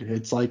you said.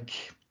 It's like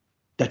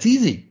That's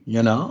easy,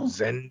 you know.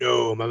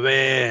 Zendo, my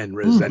man, Mm-hmm.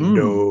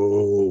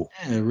 Rosendo.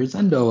 Yeah,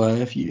 Rosendo,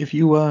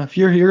 if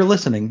you're here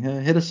listening,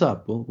 hit us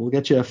up. We'll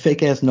get you a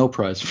fake ass no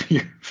prize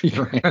for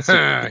your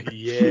answer.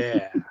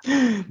 Yeah.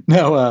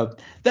 Now,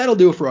 that'll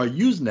do it for our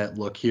Usenet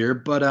look here,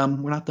 but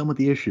we're not done with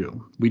the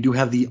issue. We do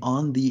have the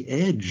On the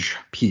Edge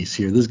piece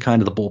here. This is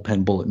kind of the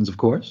bullpen bulletins, of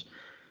course.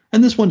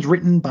 And this one's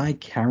written by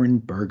Karen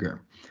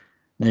Berger.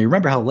 Now, you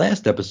remember how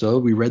last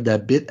episode we read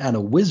that bit out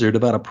of Wizard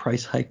about a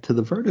price hike to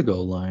the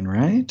Vertigo line,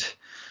 right?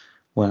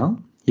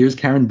 Well, here's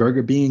Karen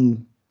Berger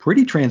being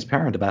pretty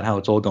transparent about how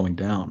it's all going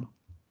down.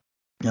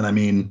 And I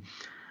mean,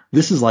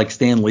 this is like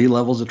Stan Lee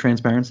levels of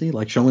transparency,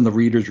 like showing the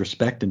readers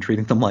respect and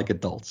treating them like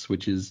adults,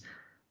 which is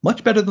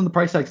much better than the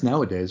price hikes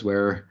nowadays,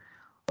 where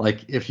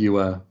like if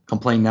you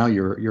complain now,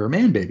 you're a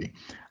man baby.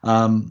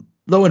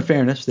 Though in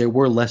fairness, there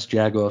were less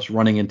jagoffs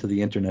running into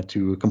the internet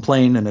to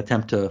complain and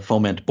attempt to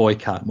foment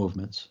boycott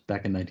movements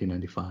back in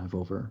 1995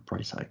 over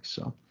price hikes.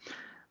 So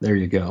there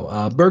you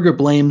go. Berger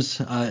blames,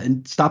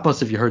 and stop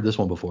us if you heard this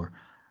one before,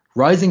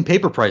 rising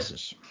paper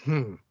prices.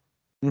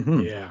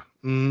 Mm-hmm. Yeah.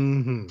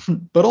 Mm-hmm.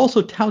 But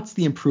also touts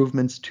the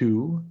improvements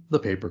to the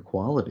paper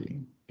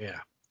quality. Yeah,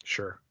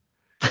 sure.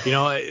 You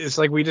know, it's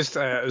like we just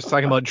was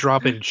talking about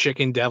dropping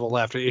Chicken Devil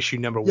after issue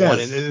number one,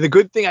 Yes. and the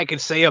good thing I could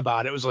say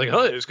about it was like,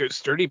 oh, it's good,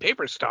 sturdy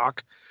paper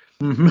stock.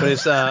 Mm-hmm. But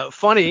it's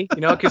funny,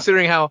 you know,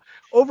 considering how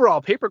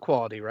overall paper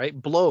quality, right,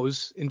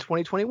 blows in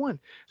 2021. Yeah,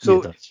 it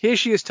So does. here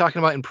she is talking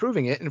about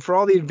improving it, and for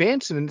all the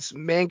advancements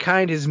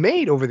mankind has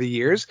made over the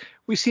years,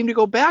 we seem to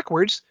go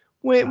backwards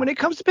when it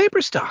comes to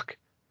paper stock.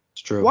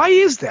 It's true. Why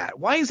is that?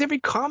 Why is every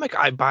comic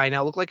I buy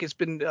now look like it's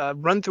been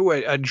run through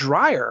a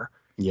dryer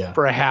Yeah.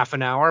 for a half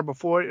an hour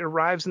before it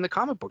arrives in the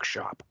comic book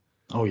shop?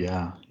 Oh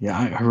yeah, yeah.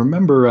 I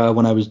remember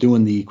when I was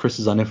doing the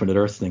Chris's on Infinite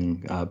Earth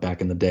thing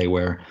back in the day,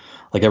 where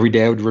like every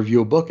day I would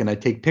review a book and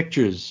I'd take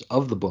pictures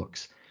of the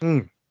books.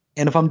 Mm.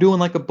 And if I'm doing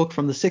like a book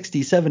from the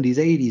 60s, 70s,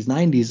 80s,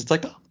 90s, it's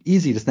like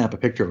easy to snap a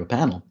picture of a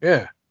panel.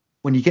 Yeah.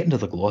 When you get into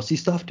the glossy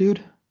stuff,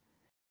 dude,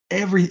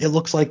 it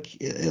looks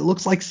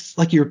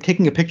like you're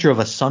taking a picture of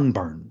a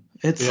sunburn.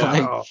 It's Yeah.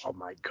 like Oh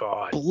my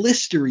God.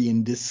 blistery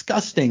and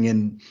disgusting,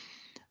 and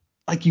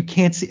like you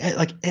can't see,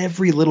 like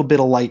every little bit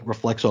of light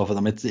reflects off of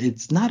them.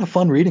 It's not a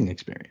fun reading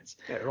experience.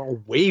 Yeah, they're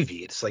all wavy.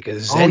 It's like a Oh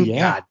Zen yeah.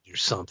 god or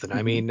something.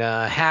 I Mhm. mean,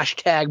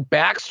 hashtag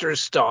Baxter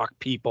stock,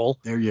 people.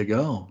 There you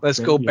go. Let's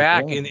There go you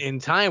back go. in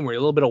time where a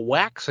little bit of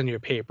wax on your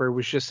paper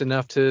was just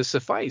enough to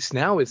suffice.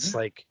 Now it's Yeah.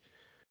 like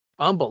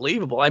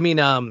unbelievable. I mean,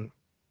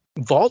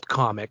 Vault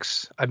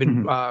Comics. I've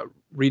been Mhm.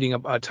 reading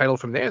a title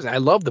from theirs. I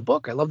love the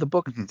book. I love the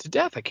book Mhm. to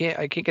death. I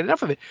can't get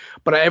enough of it.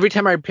 But every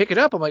time I pick it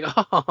up, I'm like,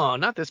 oh,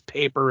 not this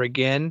paper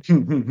again.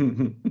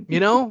 You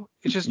know,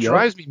 it just Yep.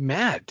 drives me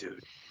mad,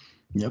 dude.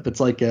 Yep. It's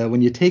like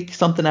when you take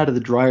something out of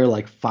the dryer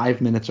like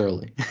 5 minutes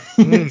early.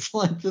 Mm, It's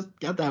like just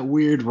got that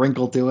weird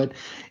wrinkle to it.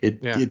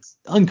 yeah. It's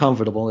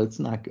uncomfortable. It's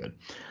not good.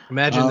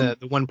 Imagine Um,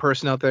 the one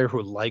person out there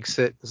who likes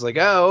it. It's like,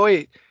 oh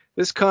wait,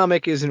 this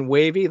comic isn't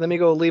wavy. Let me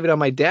go leave it on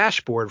my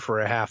dashboard for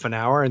a half an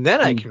hour, and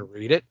then I can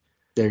read it.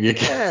 there you go.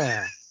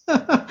 Yeah.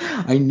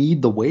 I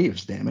need the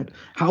waves, damn it.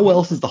 How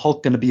else is the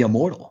Hulk going to be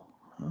immortal?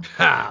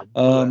 Ha,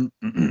 bleh.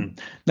 Um,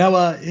 now,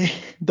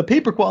 the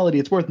paper quality,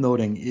 it's worth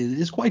noting,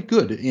 is quite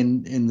good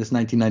in this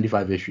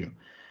 1995 issue.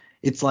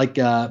 It's like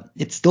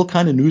it's still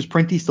kind of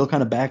newsprinty, still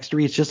kind of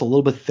Baxtery. It's just a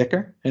little bit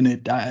thicker, and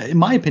it, in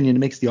my opinion, it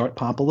makes the art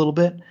pop a little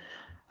bit.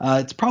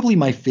 It's probably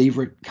my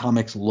favorite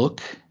comics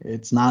look.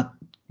 It's not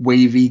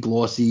wavy,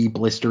 glossy,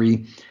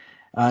 blistery.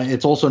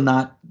 It's also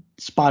not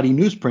spotty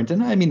newsprint,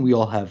 and I mean we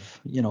all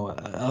have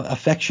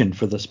affection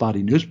for the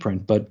spotty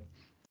newsprint, but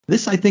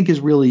this I think is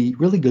really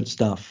really good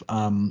stuff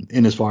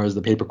in as far as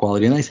the paper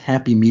quality. A nice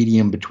happy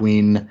medium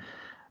between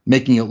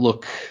making it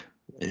look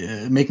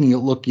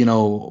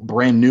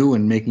brand new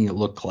and making it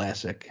look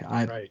classic.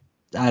 Right.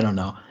 I don't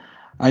know.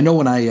 I know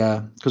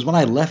because when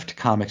I left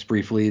comics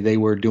briefly, they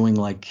were doing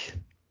like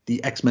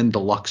the X-Men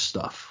Deluxe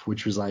stuff,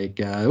 which was like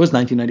it was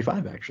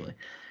 1995 actually,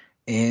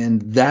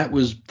 and that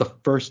was the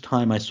first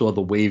time I saw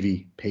the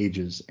wavy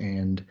pages,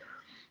 and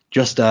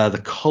just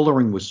the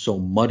coloring was so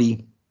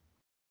muddy.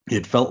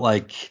 It felt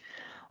like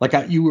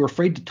you were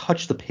afraid to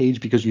touch the page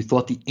because you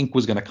thought the ink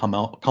was going to come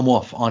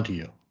off onto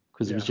you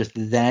because it was Yeah.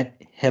 just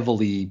that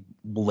heavily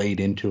laid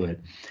into it.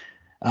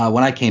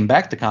 When I came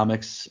back to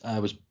comics, I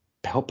was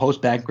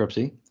post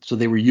bankruptcy, so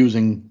they were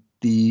using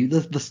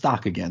the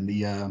stock again.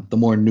 The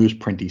more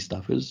newsprinty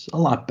stuff is a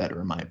lot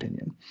better in my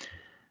opinion.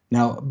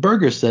 Now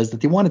Berger says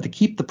that they wanted to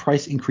keep the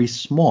price increase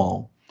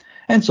small,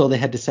 and so they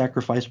had to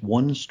sacrifice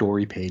one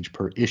story page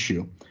per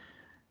issue.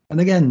 And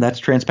again, that's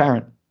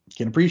transparent.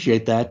 Can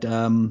appreciate that.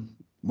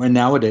 When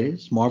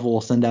nowadays Marvel will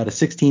send out a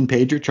 16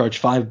 pager,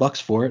 charge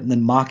 $5 for it, and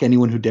then mock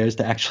anyone who dares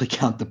to actually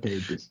count the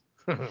pages.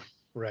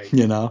 Right.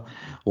 You know,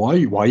 why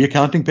are you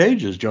counting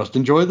pages? Just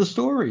enjoy the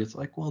story. It's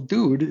like, well,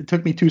 dude, it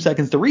took me 2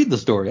 seconds to read the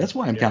story. That's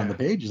why I'm counting Yeah.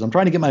 the pages. I'm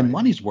trying to get my Right.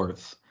 money's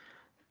worth.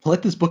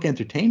 Let this book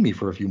entertain me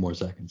for a few more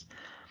seconds.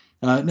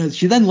 Now,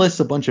 she then lists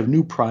a bunch of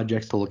new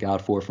projects to look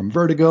out for from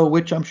Vertigo,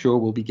 which I'm sure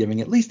we'll be giving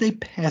at least a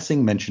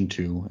passing mention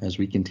to as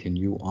we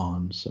continue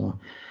on. So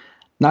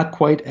Not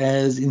quite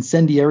as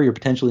incendiary or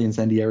potentially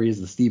incendiary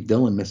as the Steve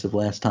Dillon missive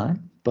last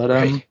time, but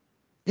Right.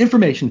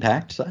 information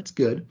packed, so that's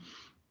good.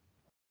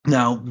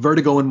 Now,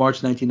 Vertigo in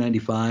March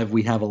 1995.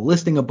 We have a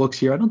listing of books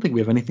here. I don't think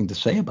we have anything to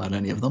say about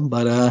any of them,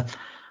 but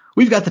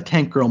we've got the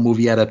Tank Girl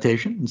movie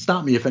adaptation. And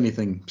stop me if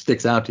anything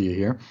sticks out to you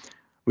here.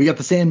 We got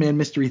the Sandman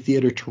Mystery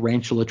Theater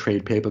Tarantula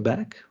trade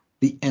paperback,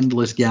 The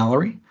Endless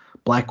Gallery,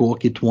 Black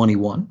Orchid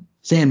 21,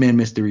 Sandman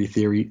Mystery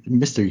Theater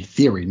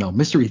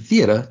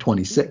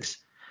 26,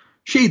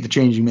 Shade the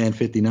Changing Man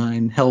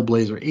 59,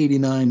 Hellblazer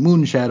 89,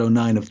 Moonshadow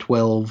 9 of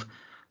 12,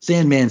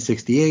 Sandman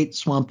 68,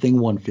 Swamp Thing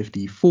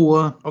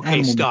 154.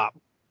 Okay, stop.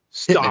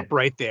 Stop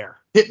right there.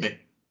 Hit me.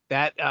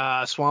 That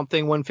Swamp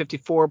Thing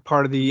 154,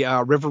 part of the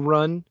River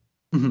Run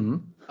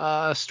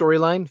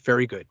storyline,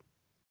 very good.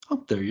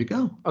 Oh, there you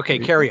go. Okay,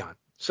 carry on.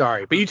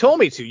 Sorry, but you told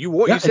me to.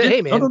 You said,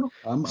 "Hey, man,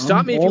 no.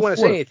 stop me if you want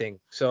to say it. anything."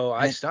 So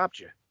I stopped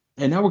you.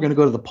 And now we're going to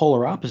go to the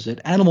polar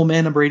opposite, Animal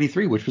Man number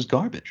 83, which was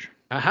garbage.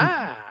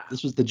 Aha!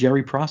 This was the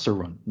Jerry Prosser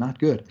run. Not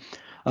good.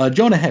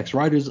 Jonah Hex,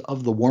 Riders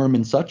of the Worm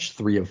and Such,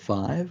 3 of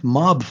 5.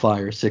 Mob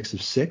Fire, 6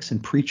 of 6.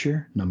 And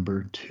Preacher,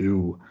 number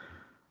 2.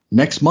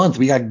 Next month,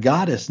 we got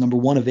Goddess, number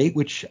 1 of 8,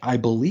 which I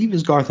believe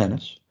is Garth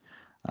Ennis.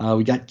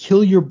 We got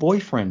Kill Your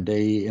Boyfriend,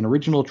 an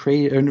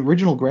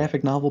original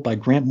graphic novel by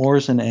Grant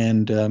Morrison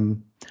and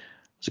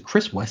was it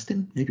Chris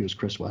Weston? Maybe it was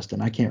Chris Weston.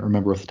 I can't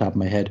remember off the top of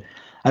my head.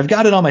 I've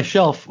got it on my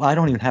shelf. Well, I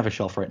don't even have a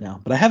shelf right now,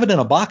 but I have it in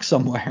a box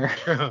somewhere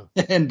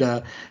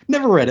and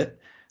never read it.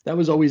 That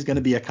was always going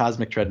to be a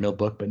Cosmic Treadmill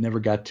book, but never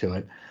got to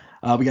it.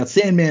 We got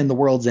Sandman, The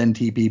World's End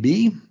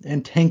TPB,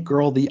 and Tank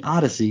Girl, The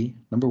Odyssey,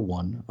 number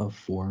 1 of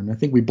 4. And I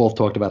think we both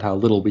talked about how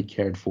little we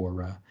cared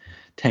for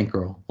Tank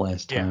Girl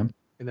last time.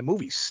 And the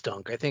movie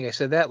stunk. I think I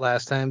said that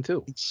last time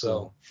too.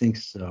 I think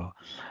so.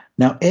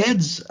 Now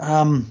ads,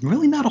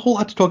 really not a whole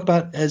lot to talk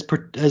about as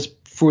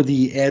for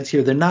the ads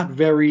here. They're not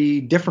very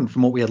different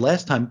from what we had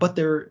last time, but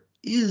there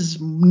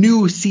is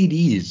new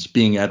CDs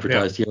being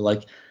advertised here.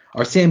 Like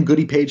our Sam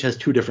Goody page has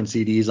 2 different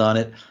CDs on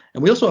it,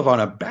 and we also have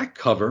on a back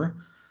cover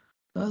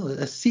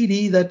a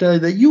CD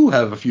that you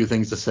have a few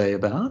things to say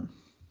about.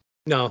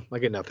 No, I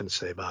got nothing to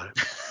say about it.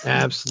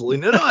 Absolutely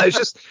no. It's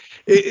just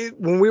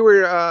when we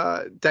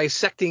were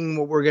dissecting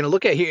what we're going to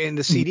look at here in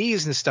the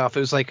CDs and stuff, it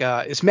was like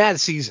it's Mad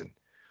Season.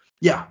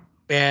 Yeah,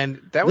 and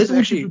that was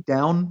actually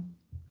down.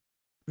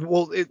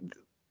 Well,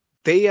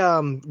 they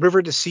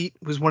River Deceit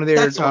was one of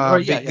their.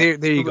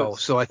 There you go.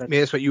 So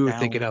that's what you were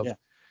thinking of.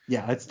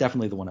 Yeah, that's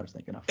definitely the one I was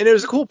thinking of. And it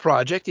was a cool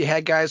project. You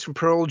had guys from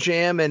Pearl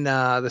Jam and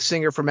the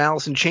singer from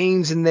Alice in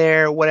Chains in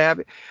there,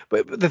 whatever.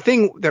 But the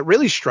thing that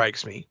really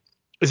strikes me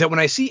is that when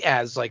I see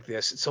ads like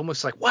this, it's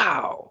almost like,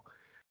 wow,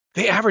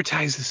 they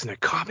advertise this in a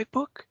comic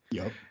book?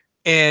 Yep.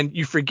 And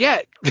you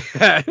forget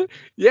that,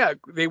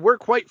 they work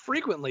quite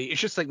frequently. It's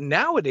just like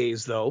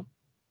nowadays, though,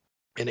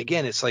 and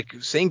again, it's like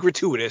saying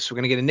gratuitous. We're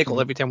going to get a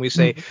nickel every time we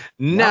say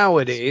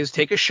nowadays,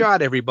 take a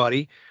shot,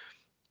 everybody.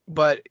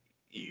 But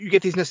you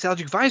get these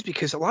nostalgic vibes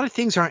because a lot of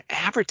things aren't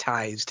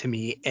advertised to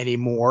me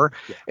anymore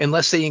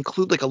unless they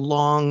include like a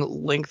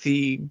long,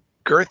 lengthy,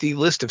 girthy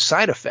list of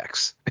side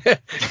effects,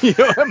 at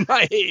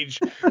my age.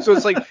 So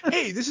it's like,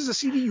 hey, this is a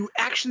CD you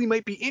actually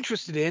might be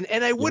interested in.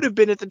 And I would have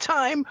been at the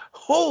time.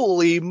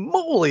 Holy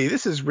moly,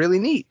 this is really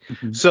neat.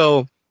 Mm-hmm.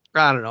 So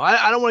I don't know.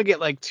 I don't want to get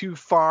like too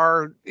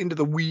far into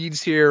the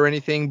weeds here or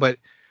anything, but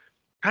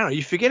I don't know.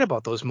 You forget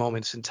about those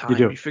moments in time.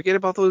 You forget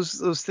about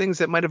those things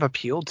that might have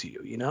appealed to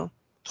you,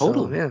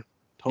 Totally. So,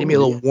 Give me a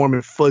little warm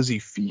and fuzzy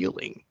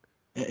feeling.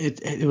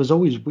 It was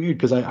always weird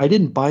because I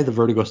didn't buy the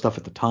Vertigo stuff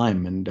at the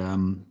time,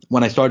 and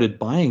when I started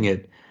buying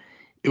it,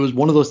 it was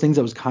one of those things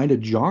that was kind of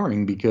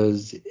jarring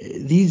because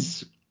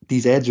these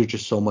ads are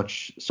just so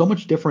much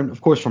different,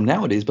 of course, from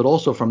nowadays, but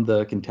also from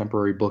the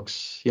contemporary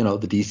books, the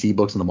DC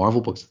books and the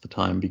Marvel books at the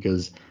time,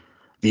 because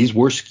these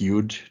were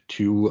skewed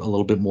to a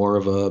little bit more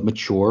of a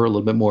mature, a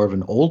little bit more of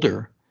an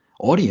older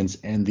audience,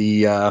 and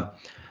the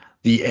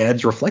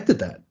ads reflected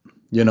that.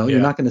 You're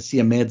not going to see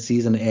a Mad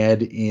Season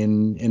ad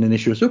in an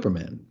issue of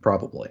Superman,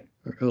 probably,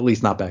 or at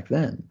least not back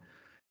then.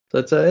 So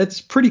it's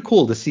pretty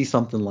cool to see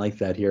something like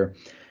that here.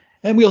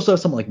 And we also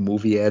have some like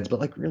movie ads, but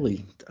like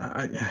really,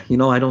 I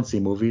don't see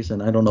movies,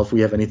 and I don't know if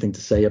we have anything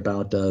to say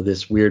about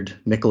this weird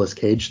Nicolas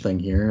Cage thing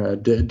here.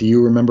 Do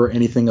you remember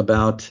anything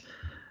about?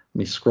 Let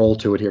me scroll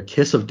to it here.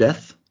 Kiss of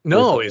Death.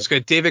 No, it's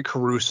got David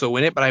Caruso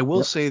in it, but I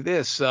will say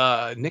this: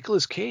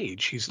 Nicolas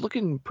Cage, he's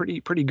looking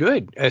pretty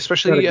good,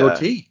 especially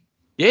goatee.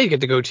 Yeah, you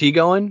get the goatee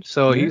going,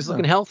 so he's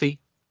looking healthy.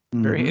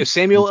 Mm-hmm.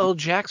 Samuel L.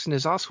 Jackson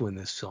is also in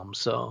this film,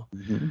 so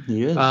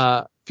he is.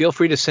 Feel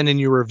free to send in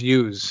your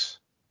reviews.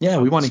 Yeah,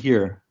 we want to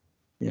hear.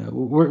 Yeah,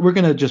 we're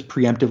gonna just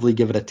preemptively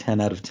give it a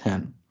 10 out of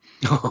 10.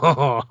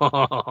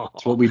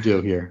 That's what we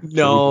do here.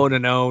 No.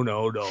 Not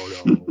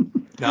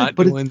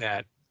doing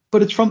that.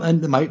 But it's from,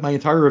 and my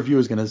entire review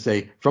is gonna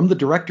say, from the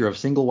director of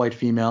Single White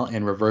Female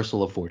and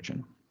Reversal of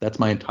Fortune. That's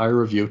my entire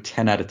review,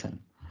 10 out of 10.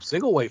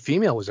 Single White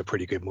Female was a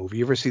pretty good movie.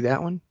 You ever see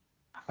that one?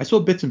 I saw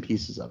bits and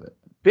pieces of it.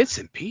 Bits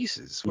and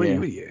pieces? What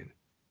are you?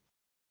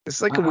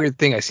 It's like a weird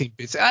thing. I see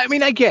bits. I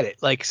mean, I get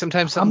it. Like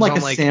sometimes I'm like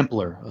a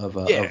sampler of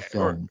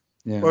film.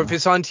 Yeah. Or if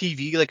it's on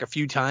TV like a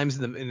few times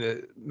in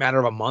the matter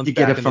of a month You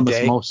get back it in the from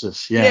day.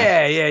 osmosis.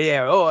 Yeah.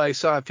 Yeah. Oh, I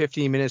saw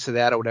 15 minutes of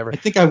that or whatever. I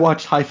think I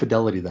watched High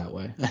Fidelity that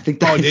way. I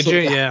think that Oh, I did saw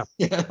you? that.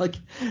 Yeah. Yeah, like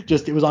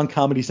just it was on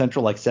Comedy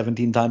Central like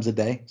 17 times a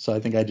day, so I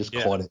think I just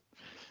Yeah. caught it.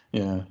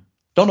 Yeah.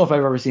 Don't know if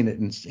I've ever seen it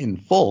in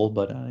full,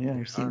 but yeah, I've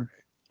All seen right.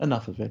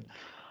 enough of it.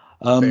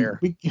 Fair.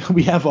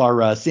 We have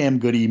our Sam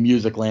Goody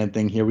Music Land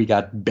thing here. We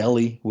got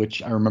Belly,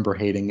 which I remember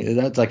hating.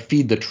 That's like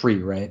Feed the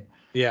Tree, right?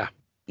 Yeah.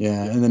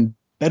 Yeah, and then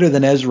Better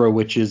Than Ezra,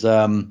 which is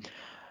one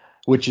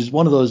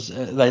of those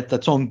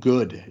that song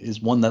Good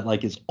is one that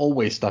like is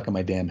always stuck in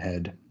my damn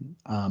head.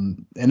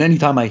 And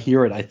anytime I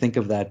hear it, I think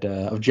of that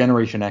of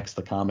Generation X,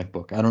 the comic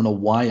book. I don't know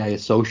why I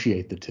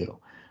associate the two,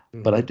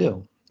 but I Mhm.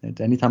 do.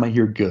 Anytime I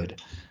hear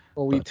Good.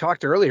 Well, we But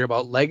talked earlier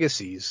about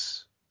legacies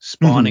mhm,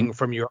 spawning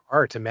from your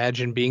art.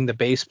 Imagine being the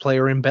bass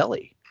player in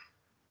Belly.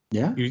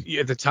 yeah,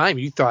 At the time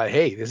you thought,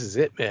 hey, this is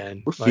it,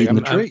 man. we're Like feeding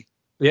the tree.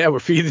 yeah, we're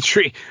feeding the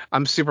tree.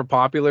 I'm super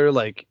popular.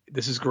 Like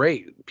this is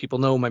great. People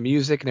know my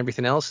music and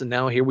everything else. And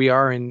now here we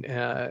are in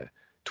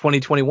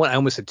 2021. I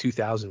almost said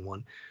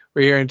 2001.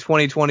 We're here in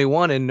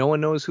 2021, and no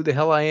one knows who the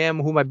hell I am,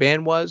 who my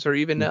band was, or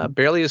even Mhm.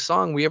 barely a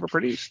song we ever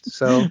produced.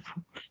 So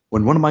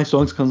When one of my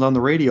songs comes on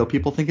the radio,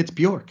 people think it's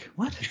Bjork.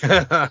 What?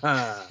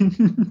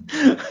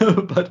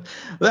 But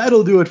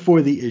that'll do it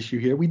for the issue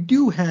here. We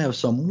do have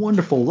some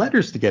wonderful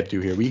letters to get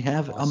to here. We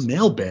have a awesome.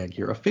 mailbag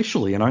here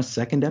officially in our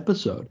second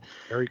episode.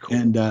 Very cool.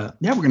 And yeah,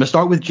 we're going to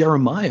start with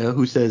Jeremiah,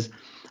 who says,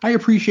 I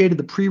appreciated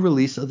the pre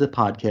release of the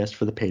podcast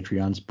for the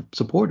Patreon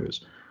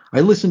supporters.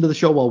 I listened to the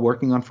show while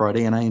working on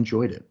Friday and I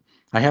enjoyed it.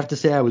 I have to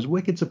say, I was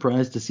wicked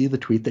surprised to see the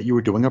tweet that you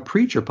were doing a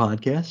preacher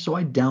podcast, so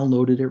I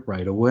downloaded it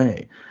right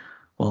away.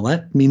 Well,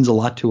 that means a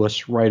lot to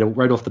us right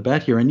off the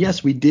bat here. And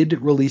yes, we did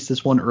release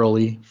this one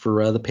early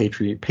for the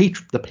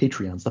Patreons, the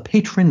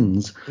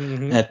patrons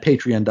Hmm. at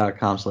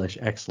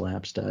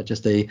patreon.com/xlapsed.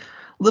 Just a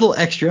little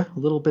extra, a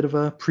little bit of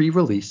a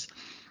pre-release.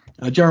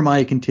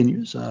 Jeremiah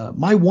continues,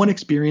 my one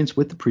experience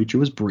with The Preacher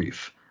was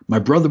brief. My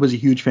brother was a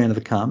huge fan of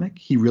the comic.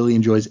 He really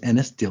enjoys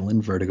Ennis,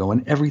 Dillon, Vertigo,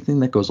 and everything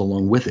that goes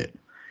along with it.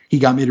 He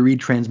got me to read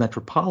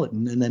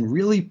Transmetropolitan and then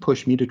really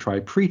pushed me to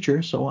try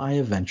Preacher, so I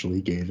eventually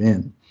gave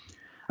in.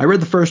 I read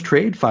the first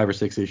trade, 5 or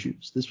 6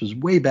 issues. This was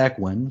way back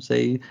when,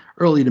 say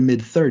early to mid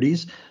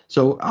 30s.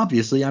 So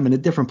obviously I'm in a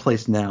different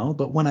place now.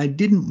 But when I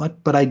didn't much,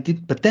 but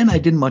then I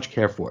didn't much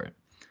care for it.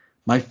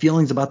 My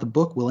feelings about the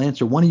book will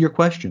answer one of your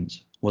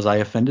questions. Was I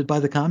offended by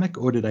the comic,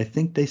 or did I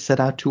think they set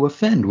out to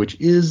offend? Which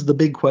is the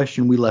big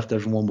question we left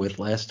everyone with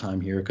last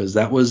time here, because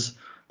that was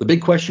the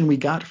big question we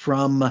got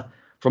from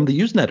the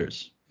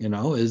Usenetters. You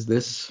know, is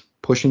this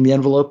pushing the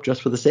envelope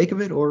just for the sake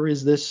of it, or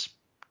is this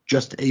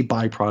just a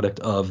byproduct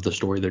of the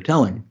story they're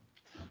telling?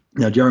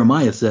 Now,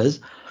 Jeremiah says,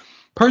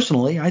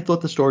 personally, I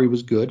thought the story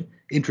was good,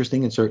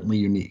 interesting, and certainly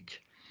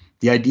unique.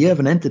 The idea of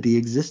an entity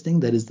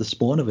existing that is the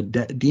spawn of a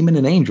demon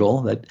and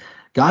angel, that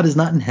God is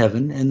not in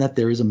heaven, and that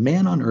there is a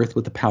man on earth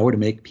with the power to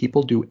make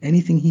people do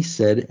anything he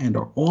said, and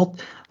are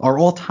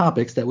all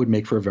topics that would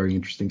make for a very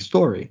interesting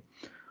story.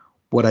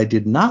 What I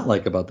did not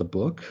like about the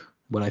book,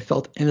 what I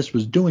felt Ennis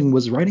was doing,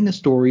 was writing a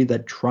story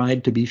that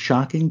tried to be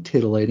shocking,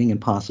 titillating,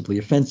 and possibly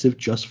offensive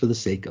just for the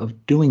sake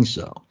of doing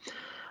so.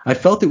 I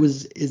felt it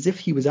was as if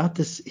he was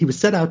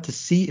set out to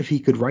see if he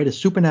could write a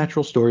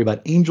supernatural story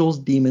about angels,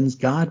 demons,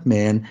 God,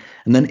 man,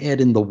 and then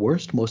add in the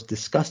worst, most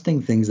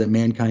disgusting things that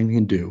mankind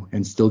can do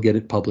and still get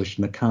it published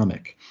in a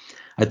comic.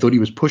 I thought he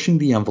was pushing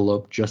the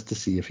envelope just to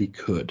see if he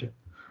could.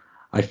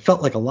 I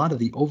felt like a lot of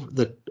the over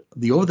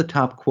the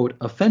top quote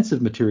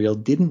offensive material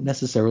didn't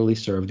necessarily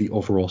serve the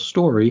overall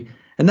story,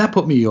 and that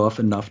put me off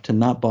enough to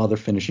not bother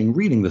finishing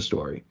reading the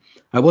story.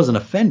 I wasn't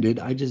offended,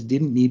 I just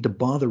didn't need to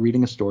bother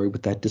reading a story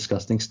with that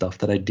disgusting stuff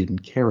that I didn't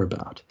care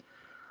about.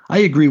 I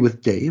agree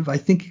with Dave. I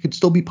think it could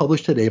still be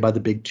published today by the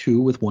big two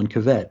with one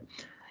caveat.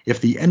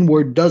 If the N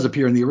word does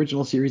appear in the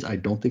original series, I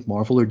don't think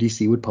Marvel or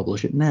DC would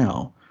publish it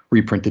now,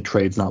 reprinted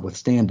trades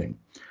notwithstanding.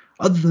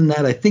 Other than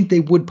that, I think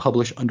they would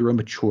publish under a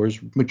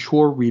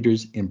mature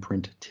reader's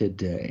imprint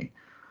today.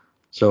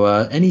 So,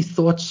 any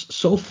thoughts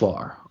so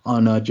far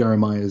on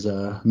Jeremiah's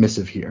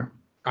missive here?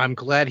 I'm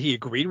glad he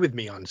agreed with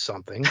me on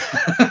something.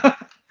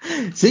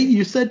 See,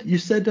 you said,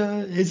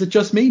 is it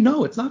just me?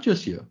 No, it's not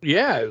just you.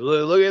 Yeah,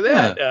 look at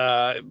Yeah,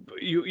 that.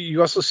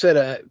 You also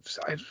said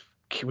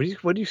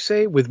what do you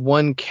say with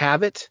one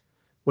caveat?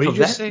 What did you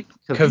just caveat,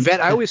 say? caveat.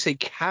 Caveat. I always say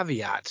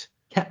caveat.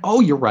 Oh,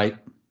 you're right.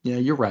 Yeah,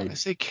 you're right. I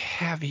say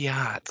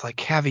caveat, like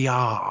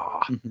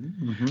caviar.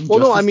 Well,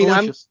 no, Just I as mean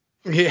I'm delicious.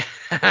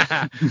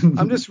 yeah.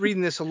 I'm just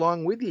reading this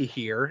along with you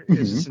here.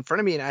 Is Hmm. this in front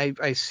of me, and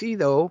I see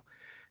though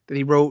that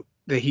he wrote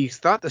that he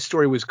thought the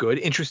story was good,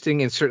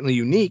 interesting, and certainly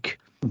unique.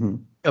 Hmm.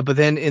 But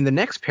then in the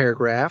next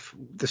paragraph,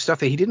 the stuff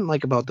that he didn't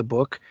like about the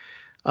book,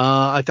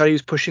 I thought he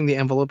was pushing the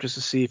envelope just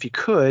to see if he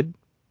could.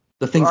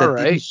 The things All that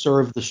didn't right.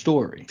 serve the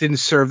story. Didn't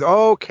serve.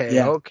 Okay.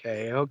 Yeah,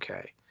 Okay.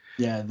 Okay.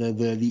 yeah.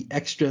 The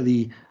extra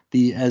the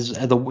as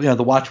the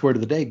the watchword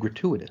of the day,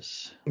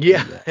 gratuitous.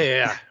 Yeah. The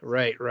Yeah.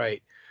 Right.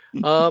 Right.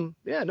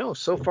 Yeah. No.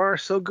 So far,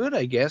 so good.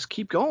 I guess.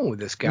 Keep going with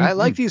this guy. I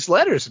like mhm. these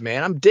letters,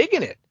 man. I'm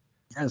digging it.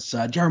 Yes,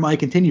 Jeremiah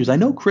continues. I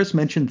know Chris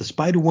mentioned the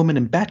Spider-Woman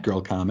and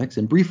Batgirl comics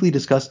and briefly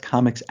discussed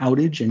comics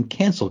outage and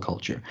cancel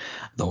culture,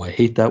 though I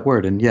hate that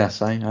word. And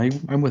yes,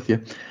 I'm with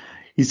you.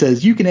 He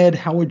says you can add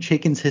Howard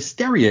Chaykin's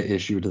Hysteria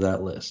issue to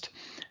that list.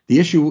 The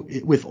issue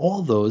with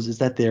all those is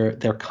that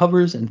they're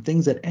covers and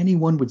things that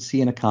anyone would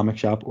see in a comic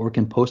shop or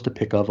can post a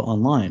pic of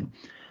online.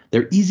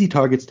 They're easy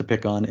targets to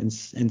pick on and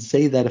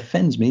say that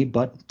offends me,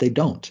 but they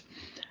don't.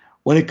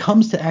 When it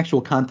comes to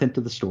actual content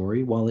of the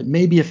story, while it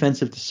may be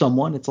offensive to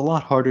someone, it's a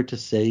lot harder to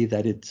say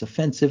that it's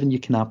offensive and you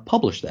cannot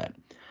publish that.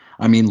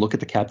 I mean, look at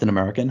the Captain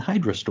America and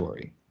Hydra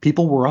story.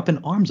 People were up in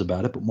arms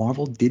about it, but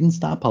Marvel didn't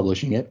stop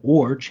publishing it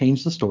or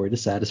change the story to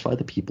satisfy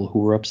the people who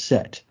were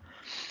upset.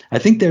 I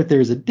think that there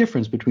is a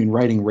difference between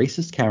writing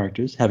racist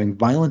characters, having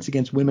violence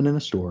against women in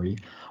a story,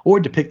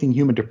 or depicting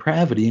human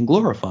depravity and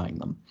glorifying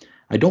them.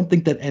 I don't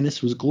think that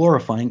Ennis was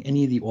glorifying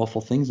any of the awful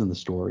things in the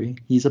story.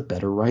 He's a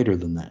better writer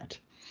than that.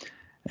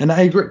 And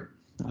I agree.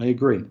 I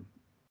agree.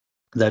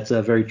 That's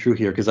very true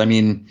here because I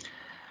mean,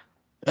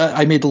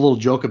 I made the little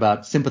joke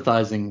about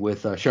sympathizing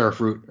with Sheriff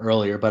Root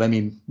earlier, but I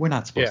mean, we're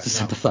not supposed to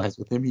sympathize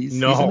with him. He's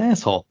an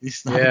asshole.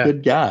 He's not a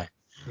good guy.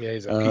 Yeah,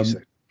 he's a piece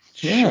of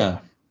shit. Yeah,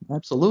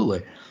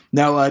 absolutely.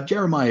 Now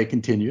Jeremiah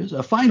continues.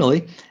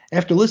 Finally,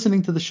 after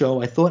listening to the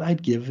show, I thought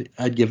I'd give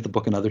the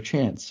book another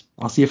chance.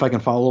 I'll see if I can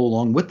follow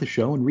along with the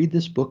show and read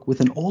this book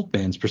with an old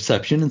man's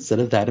perception instead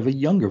of that of a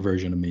younger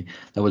version of me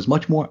that was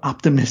much more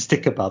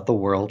optimistic about the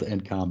world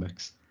and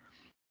comics.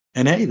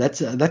 And hey, that's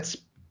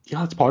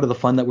it's part of the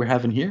fun that we're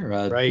having here.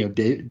 Right. You know,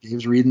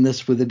 Dave's reading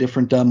this with a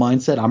different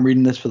mindset. I'm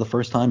reading this for the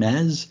first time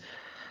as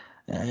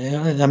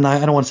I don't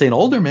want to say an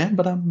older man,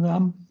 but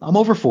I'm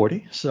over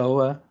 40,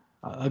 so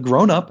a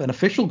grown up, an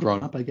official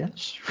grown up, I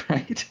guess,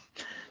 right?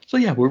 So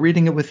yeah, we're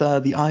reading it with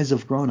the eyes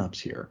of grown ups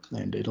here,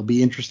 and it'll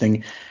be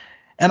interesting.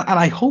 And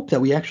I hope that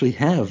we actually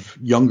have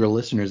younger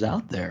listeners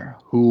out there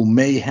who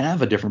may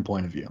have a different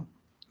point of view,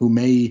 who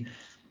maybe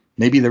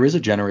there is a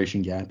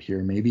generation gap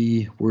here.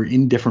 Maybe we're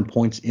in different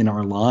points in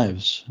our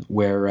lives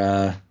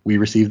where we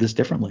receive this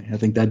differently. I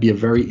think that'd be a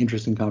very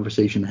interesting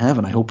conversation to have,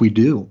 and I hope we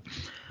do.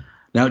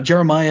 Now,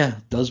 Jeremiah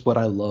does what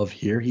I love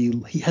here.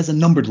 He has a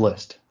numbered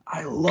list.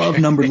 I love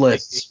numbered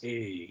lists.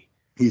 He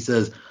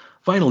says,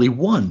 finally,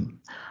 1.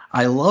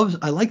 I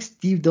like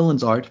Steve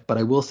Dillon's art, but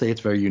I will say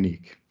it's very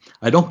unique.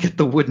 I don't get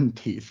the wooden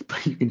teeth,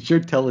 but you can sure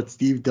tell it's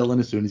Steve Dillon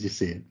as soon as you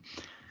see it.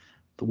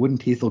 The wooden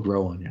teeth will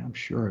grow on you. I'm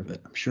sure of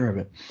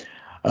it.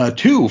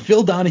 2,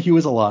 Phil Donahue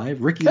is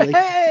alive. Ricky Lake.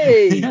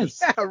 Hey, yes.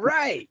 Yeah,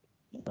 right.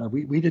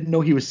 We didn't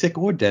know he was sick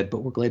or dead, but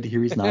we're glad to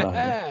hear he's not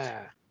either.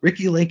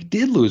 Ricky Lake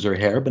did lose her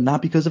hair, but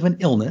not because of an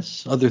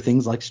illness. Other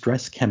things like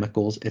stress,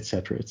 chemicals,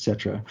 etc.,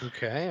 etc.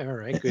 Okay, all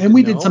right. Good and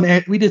we did some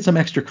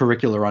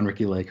extracurricular on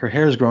Ricky Lake. Her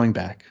hair is growing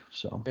back.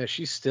 So yeah,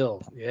 she's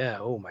still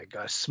Oh my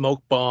gosh,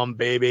 smoke bomb,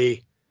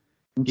 baby.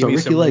 So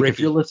Ricky Lake, if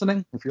you're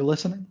listening,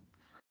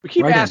 we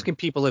keep asking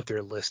people if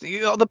they're listening.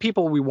 You know, the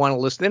people we want to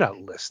listen, they're not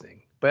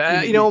listening.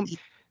 But you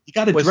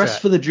got to dress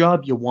for the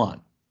job you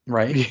want,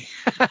 right?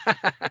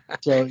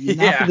 So you're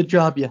not for the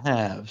job you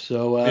have.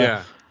 So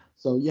yeah.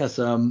 So yes,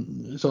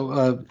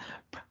 so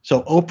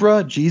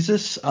Oprah,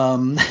 Jesus,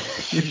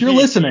 if you're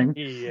listening,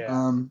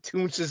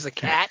 Toons is a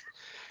cat.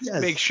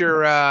 Yes. Make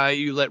sure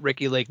you let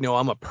Ricky Lake know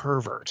I'm a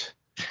pervert.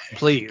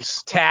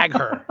 Please tag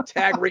her.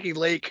 Tag Ricky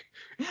Lake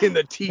in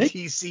the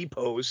TTC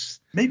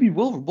post. Maybe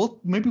we'll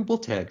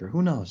tag her.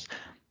 Who knows?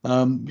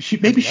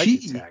 Maybe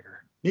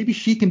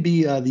she can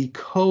be the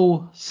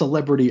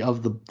co-celebrity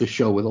of the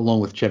show along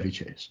with Chevy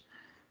Chase.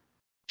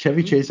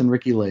 Chevy Chase and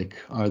Ricky Lake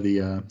are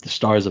the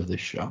stars of this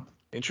show.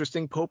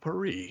 Interesting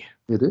potpourri.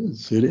 It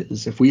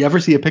is. If we ever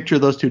see a picture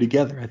of those two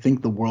together, I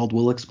think the world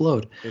will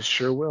explode. It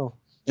sure will.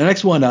 The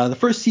next one, the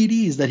first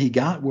CDs that he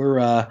got were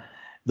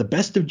The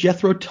Best of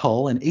Jethro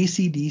Tull and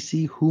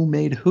AC/DC Who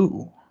Made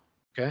Who.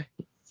 Okay.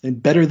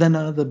 And better than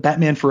the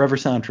Batman Forever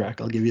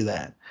soundtrack, I'll give you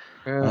that.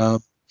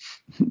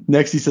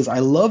 Next, he says, I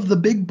love the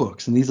big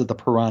books, and these are the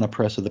Piranha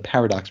Press or the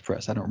Paradox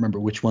Press. I don't remember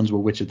which ones were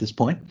which at this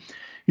point.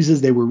 He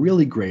says they were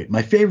really great.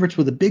 My favorites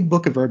were the Big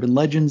Book of Urban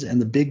Legends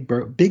and the Big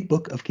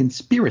Book of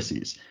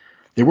Conspiracies.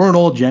 They weren't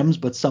all gems,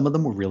 but some of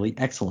them were really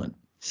excellent.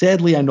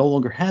 Sadly, I no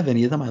longer have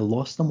any of them. I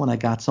lost them when I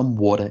got some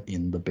water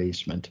in the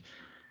basement.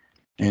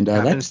 And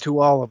happens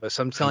to all of us.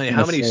 I'm telling you,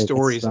 how many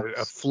stories of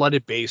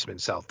flooded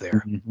basements out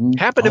there. Mm-hmm.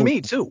 Happened to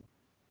me too.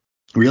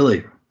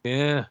 Really?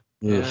 Yeah.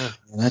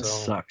 That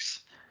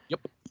sucks.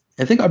 Yep.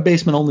 I think our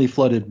basement only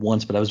flooded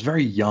once, but I was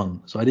very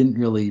young, so I didn't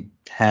really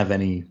have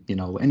any,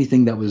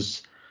 anything that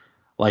was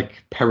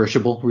like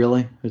perishable,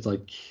 really. It's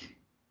like,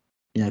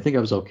 I think I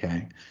was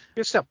okay.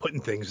 Just stop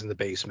putting things in the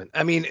basement.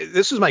 I mean,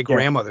 this was my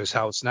grandmother's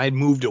house, and I'd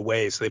moved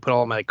away, so they put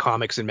all my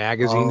comics and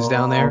magazines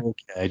down there.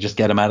 Okay, just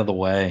get them out of the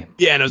way.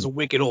 Yeah, and it was a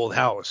wicked old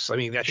house. I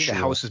mean, I think the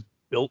house is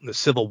built in the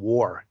Civil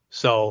War,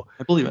 so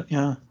I believe it.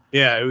 Yeah.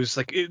 Yeah, it was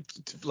like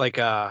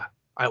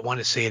I want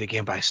to say it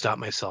again, but I stopped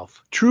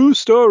myself. True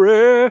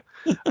story.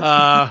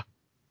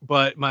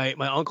 But my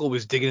uncle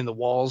was digging in the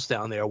walls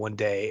down there one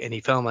day, and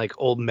he found like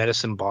old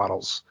medicine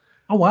bottles.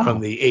 Oh, wow. From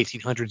the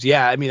 1800s.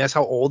 Yeah, I mean, that's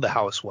how old the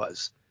house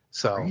was.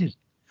 So. Crazy.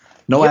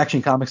 No Yep.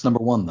 Action Comics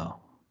 #1 though.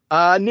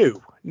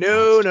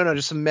 No.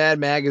 Just some Mad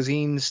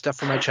Magazine stuff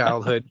from my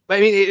childhood. I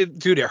mean,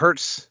 dude, it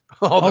hurts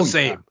all the Oh yeah.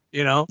 same,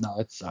 you know? No,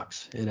 it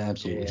sucks. It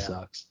absolutely Yeah.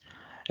 sucks.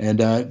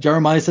 And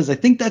Jeremiah says, I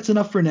think that's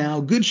enough for now.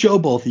 Good show,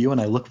 both of you,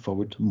 and I look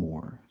forward to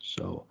more.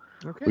 So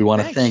we Okay, want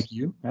to thanks. thank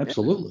you. Yeah,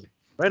 Absolutely.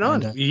 right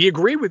And on. He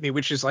agreed with me,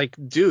 which is like,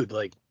 dude,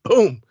 like,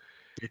 boom,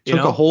 it you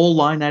took a know? whole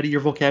line out of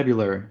your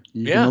vocabulary.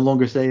 You can no Yeah.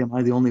 longer say, am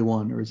I the only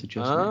one, or is it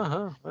just me?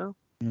 Uh-huh. Well,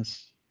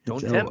 Yes. It's don't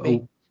tempt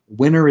me.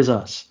 winner is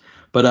us.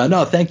 But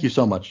no, thank you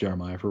so much,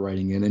 Jeremiah, for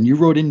writing in. And you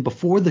wrote in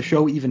before the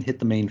show even hit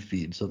the main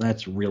feed. So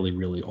that's really,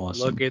 really Look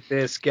awesome. at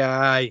this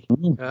guy. All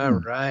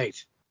Mhm. right.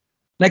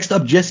 Next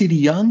up, Jesse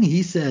DeYoung.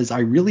 He says, I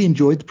really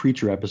enjoyed the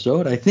Preacher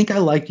episode. I think I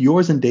liked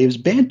yours and Dave's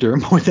banter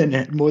more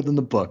than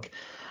the book.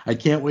 I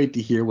can't wait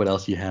to hear what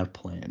else you have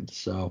planned.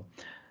 So,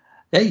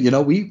 hey,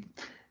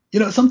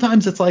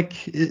 sometimes it's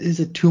like, is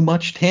it too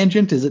much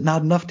tangent? Is it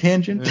not enough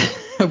tangent? Yeah.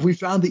 Have we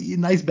found the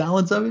nice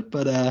balance of it?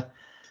 But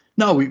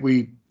no,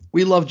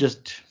 we love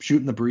just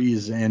shooting the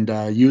breeze and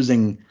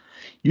using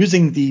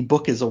the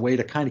book as a way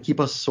to kind of keep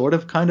us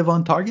kind of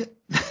on target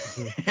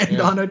and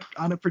Yeah.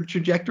 on a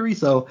trajectory.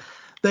 So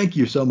thank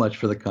you so much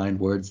for the kind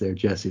words there,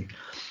 Jesse.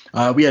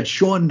 We had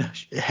Sean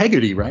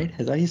Hegarty, right?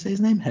 Is that how you say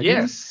his name? Hegarty?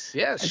 Yes,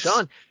 It's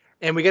Sean.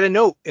 And we got a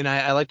note, and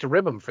I like to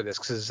rib him for this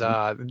because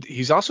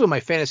he's also in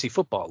my fantasy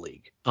football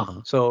league.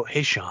 uh-huh. So,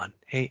 hey, Sean.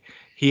 Hey,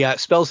 he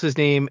spells his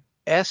name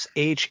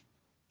SHAWN.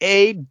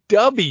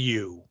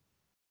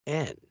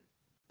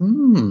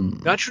 Hmm.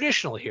 Not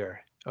traditional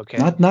here. Okay.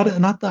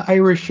 Not the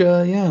Irish.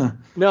 Yeah.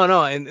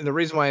 No. And the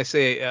reason why I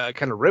say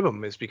kind of rib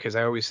him is because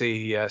I always say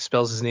he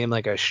spells his name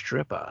like a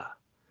stripper.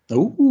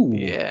 Ooh.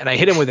 Yeah, and I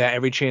hit him with that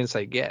every chance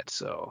I get.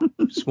 So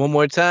just one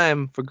more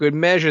time for good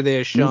measure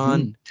there,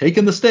 Sean.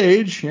 Taking the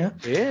stage. Yeah.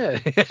 Yeah.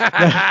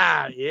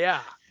 Yeah.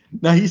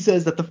 Now he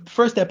says that the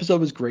first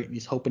episode was great and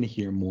he's hoping to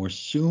hear more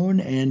soon.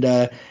 And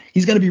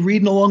he's going to be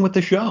reading along with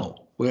the show.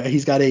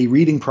 He's got a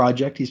reading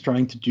project he's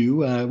trying to do.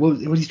 What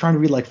was he trying to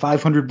read, like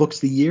 500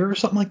 books a year or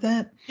something like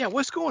that? Yeah,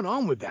 what's going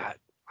on with that?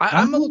 I I'm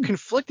don't a little know.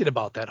 conflicted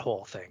about that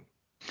whole thing.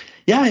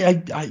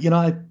 Yeah,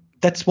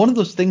 that's one of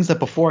those things that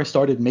before I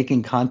started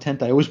making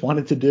content, I always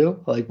wanted to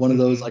do. Like one of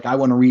those, Hmm. like I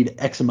want to read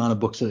X amount of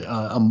books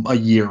a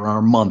year or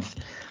a month.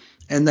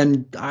 And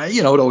then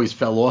it always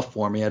fell off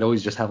for me. I'd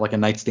always just have like a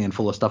nightstand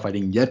full of stuff I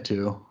didn't get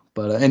to.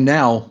 But and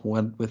now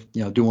with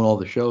doing all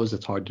the shows,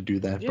 it's hard to do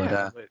that. But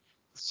Yeah, but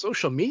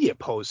social media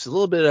posts, a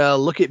little bit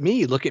look at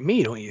me,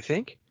 don't you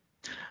think?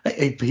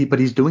 but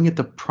he's doing it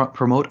to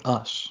promote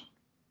us.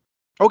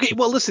 Okay,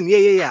 well, listen,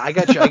 yeah. I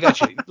got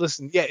you.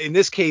 Listen, yeah, in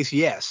this case,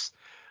 yes.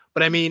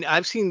 But I mean,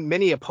 I've seen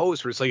many a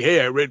post where it's like, hey,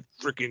 I read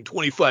freaking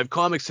 25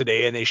 comics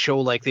today, and they show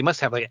like they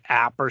must have like an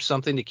app or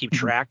something to keep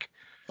track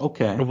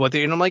Okay. of what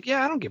they. And I'm like,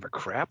 yeah, I don't give a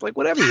crap. Like,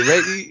 whatever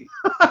you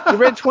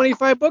read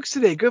 25 books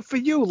today. Good for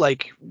you.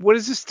 Like, what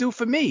does this do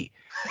for me?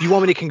 Do you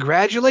want me to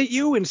congratulate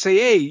you and say,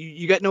 hey,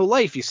 you got no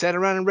life? You sat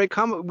around and read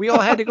comics. We all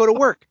had to go to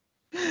work.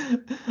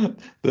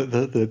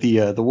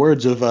 The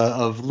words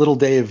of little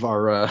Dave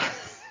are are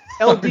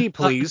LD, not.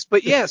 please.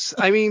 But yes,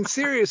 I mean,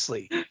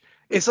 seriously.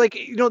 It's like,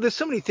 there's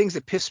so many things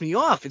that piss me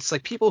off. It's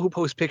like people who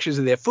post pictures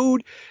of their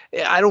food.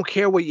 I don't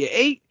care what you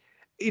ate.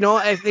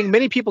 I think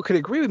many people could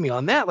agree with me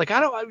on that. Like,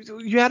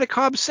 you had a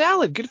Cobb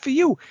salad. Good for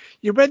you.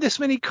 You read this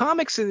many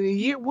comics in a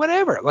year,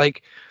 whatever.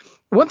 Like,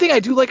 one thing I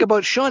do like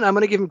about Sean, I'm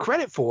going to give him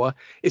credit for,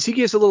 is he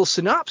gives a little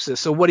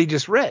synopsis of what he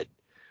just read.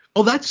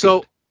 Oh, that's So,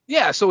 good.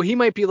 yeah, so he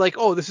might be like,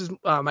 oh, this is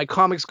my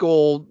comics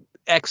goal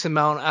X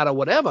amount out of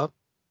whatever.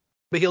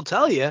 But he'll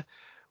tell you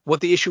what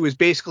the issue is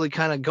basically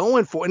kind of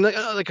going for in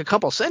like a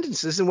couple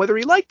sentences and whether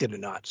he liked it or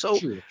not. So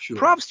Sure.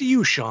 props to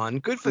you, Sean.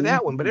 Good for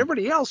that one. But Mhm.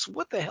 everybody else,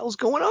 what the hell's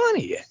going on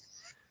here?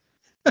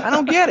 I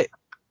don't get it.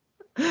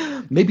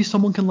 Maybe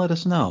someone can let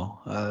us know.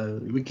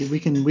 We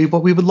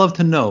would love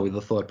to know the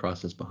thought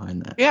process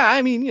behind that. Yeah,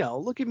 I mean,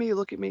 look at me.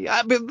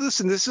 But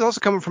listen, this is also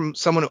coming from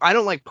someone who I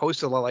don't like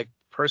post a lot like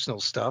personal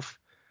stuff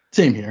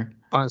Same here.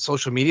 on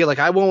social media. Like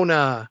I won't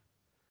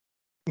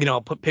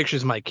put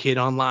pictures of my kid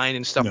online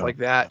and stuff No. like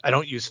that. I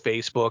don't use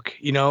Facebook.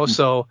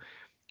 So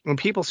when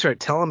people start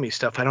telling me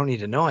stuff I don't need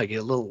to know, I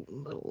get a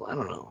little I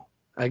don't know.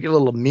 I get a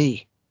little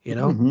me.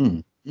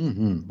 Well,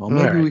 All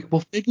right.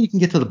 maybe we can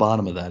get to the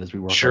bottom of that as we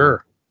work our way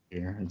Sure.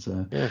 here.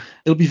 Yeah.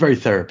 It'll be very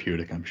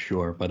therapeutic, I'm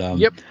sure.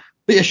 Yep.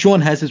 But yeah,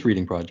 Sean has his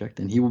reading project,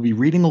 and he will be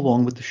reading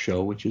along with the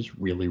show, which is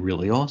really,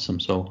 really awesome.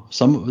 So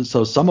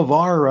some of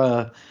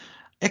our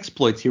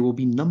exploits here will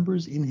be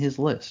numbers in his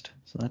list.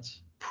 So that's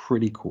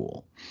pretty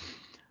cool.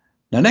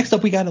 Now, next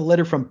up, we got a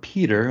letter from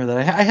Peter that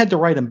I had to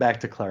write him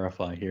back to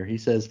clarify here. He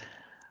says,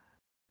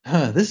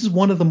 this is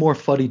one of the more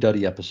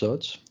fuddy-duddy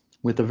episodes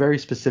with the very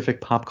specific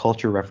pop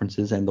culture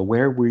references and the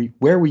where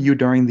were you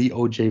during the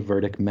OJ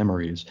verdict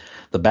memories,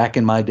 the back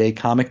in my day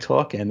comic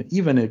talk, and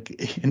even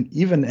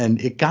an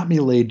it got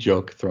me laid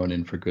joke thrown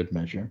in for good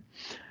measure.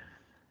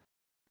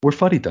 We're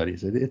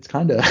fuddy-duddies. It's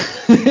kind of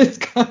it's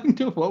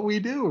kind of what we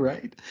do,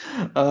 right?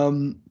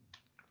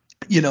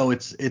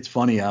 It's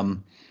funny.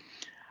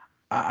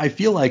 I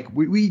feel like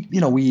we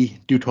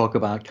do talk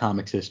about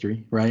comics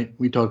history, right?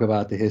 We talk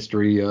about the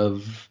history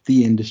of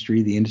the industry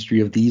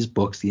of these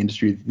books, the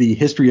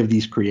history of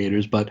these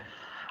creators. But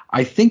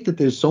I think that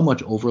there's so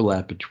much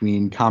overlap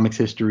between comics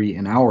history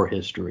and our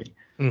history.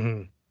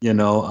 Mm-hmm.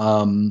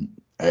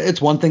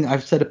 It's one thing,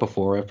 I've said it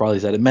before. I've probably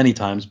said it many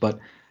times, but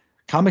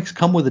comics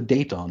come with a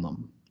date on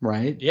them,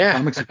 right? Yeah.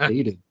 Comics are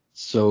dated,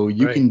 so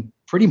you Right. can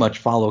pretty much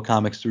follow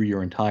comics through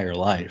your entire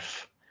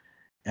life.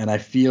 And I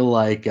feel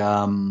like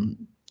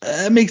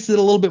it makes it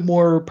a little bit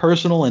more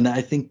personal. And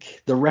I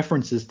think the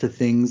references to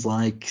things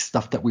like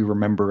stuff that we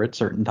remember at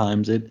certain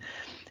times, it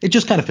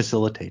just kind of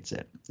facilitates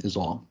it, is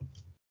all.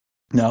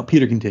 Now,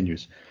 Peter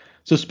continues.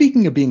 So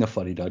speaking of being a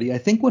fuddy-duddy, I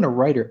think when a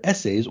writer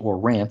essays or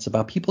rants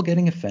about people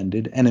getting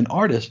offended and an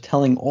artist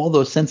telling all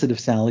those sensitive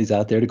Sallies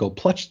out there to go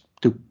clutch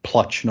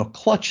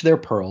their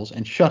pearls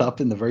and shut up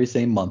in the very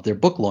same month their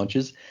book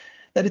launches,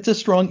 that it's a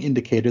strong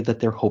indicator that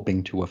they're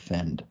hoping to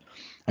offend.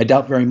 I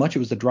doubt very much it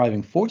was the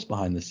driving force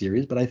behind the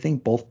series, but I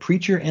think both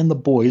Preacher and The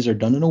Boys are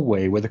done in a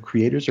way where the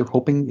creators are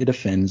hoping it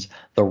offends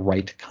the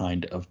right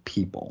kind of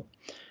people.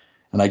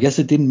 And I guess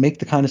it didn't make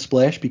the kind of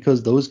splash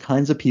because those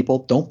kinds of people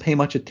don't pay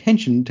much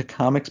attention to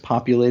comics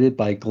populated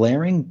by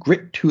glaring,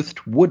 grit-toothed,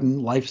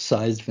 wooden,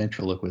 life-sized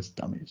ventriloquist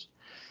dummies.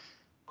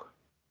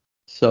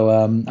 So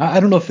I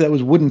don't know if that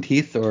was wooden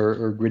teeth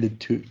or gritted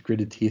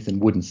teeth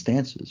and wooden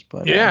stances,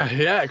 but Yeah,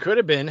 it could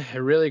have been. It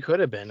really could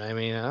have been. I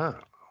mean, I don't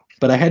know.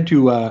 but I had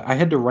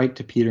to write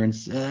to Peter and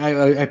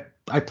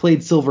I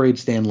played Silver Age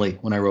Stan Lee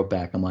when I wrote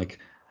back. I'm like,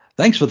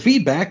 thanks for the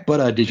feedback,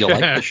 but did you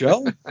like the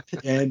show?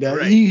 And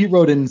Right. he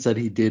wrote in and said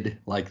he did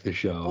like the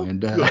show, Oh,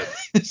 and good.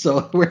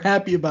 so we're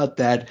happy about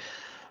that.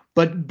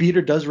 But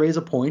Peter does raise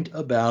a point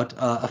about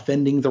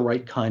offending the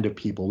right kind of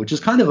people, which is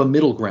kind of a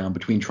middle ground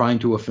between trying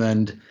to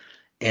offend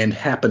and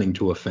happening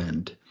to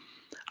offend.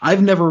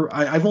 I've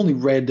only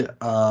read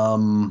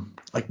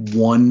like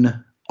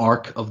one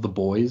arc of The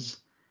Boys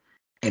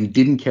and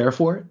didn't care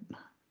for it.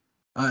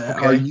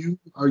 Okay. Are you?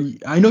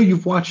 I know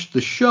you've watched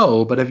the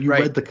show, but have you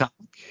Right. read the comic?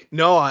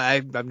 No,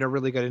 I've never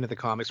really got into the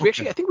comics.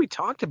 Okay, I think we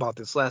talked about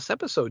this last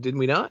episode, didn't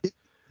we not?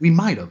 we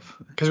might have.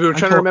 Because we were I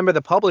trying to told. remember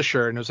the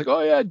publisher, and it was like,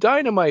 oh yeah,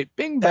 Dynamite,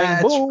 Bing Bang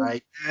That's Boom.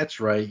 right. That's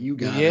right. You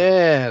got it.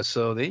 Yeah,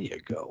 so there you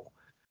go.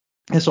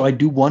 And so I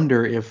do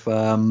wonder if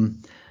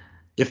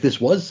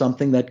this was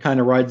something that kind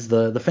of rides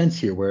the fence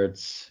here, where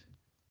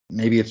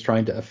maybe it's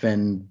trying to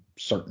offend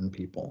certain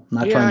people,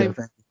 not Yeah, trying to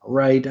offend.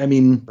 Right. I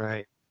mean,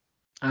 right.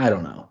 I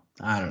don't know.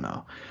 I don't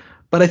know.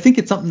 But I think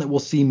it's something that we'll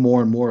see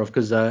more and more of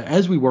because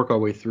as we work our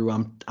way through,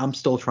 I'm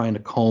still trying to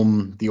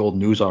comb the old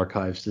news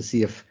archives to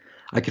see if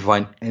I can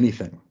find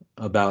anything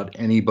about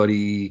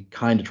anybody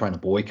kind of trying to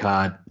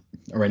boycott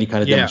or any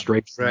kind of Yeah,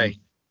 demonstration. right.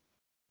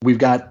 We've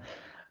got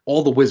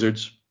all the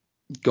wizards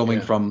going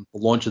Yeah. from the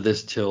launch of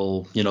this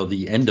till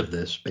the end of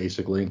this,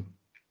 basically.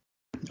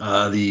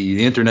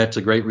 The internet's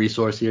a great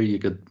resource here. You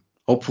could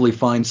hopefully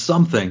find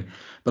something,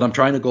 but I'm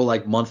trying to go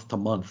like month to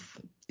month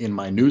in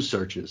my news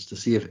searches to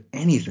see if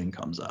anything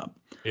comes up.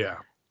 Yeah.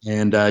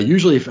 And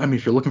usually, if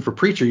you're looking for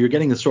preacher, you're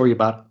getting a story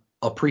about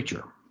a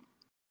preacher.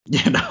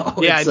 Yeah,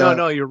 It's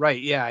no, you're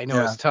right. Yeah, I know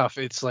yeah, it's tough.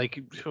 It's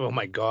like, oh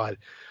my God,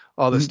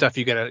 all the Mhm. stuff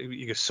you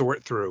gotta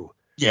sort through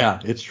Yeah,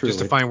 it's just true.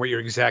 to find what you're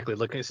exactly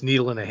looking. It's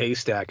needle in a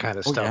haystack kind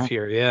of Oh stuff yeah,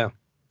 here. Yeah.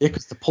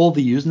 because to pull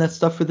the Usenet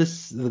stuff for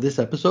this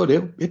episode,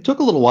 it took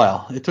a little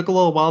while. It took a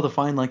little while to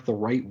find like the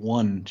right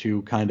one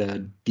to kind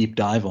of deep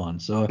dive on.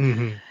 So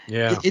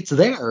Yeah. it's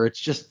there. It's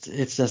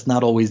just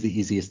not always the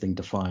easiest thing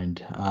to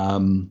find.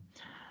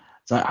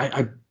 So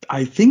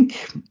I think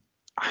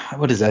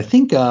what is it? I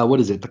think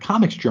what is it? The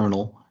Comics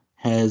Journal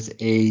has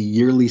a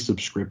yearly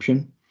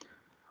subscription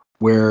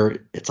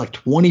where it's like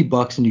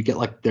 $20 and you get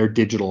like their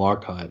digital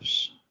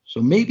archives.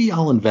 So maybe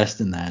I'll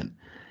invest in that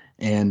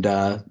and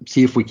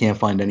see if we can't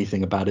find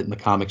anything about it in the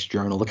Comics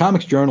Journal. The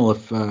Comics Journal,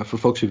 if for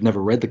folks who've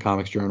never read the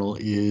Comics Journal,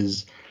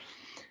 is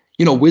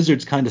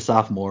Wizards kind of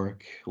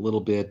sophomoric, a little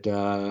bit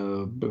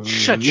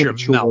Shut your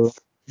immature. mouth.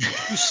 You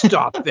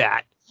stop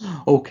that.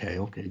 Okay,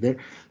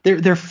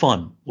 they're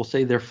fun. We'll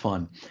say they're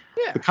fun.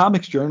 Yeah. The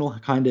Comics Journal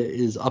kind of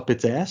is up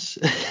its ass.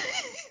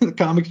 The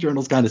Comics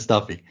Journal's kind of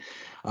stuffy.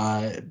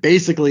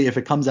 Basically, if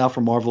it comes out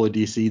from Marvel or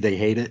DC, they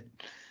hate it.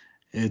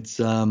 It's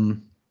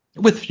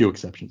with few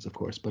exceptions, of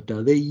course, but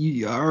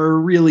they are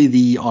really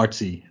the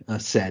artsy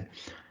set.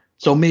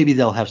 So maybe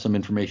they'll have some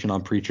information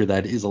on Preacher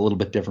that is a little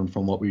bit different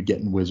from what we get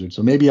in Wizard.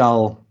 So maybe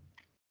I'll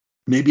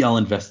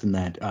invest in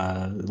that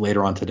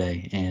later on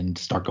today and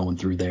start going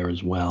through there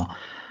as well.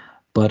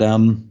 But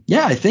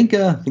yeah, I think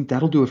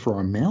that'll do it for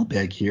our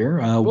mailbag here.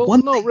 Well,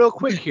 One no, thing, real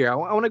quick here. I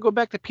want to go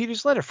back to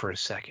Peter's letter for a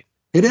second.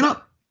 hit it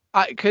up.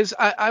 Because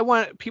I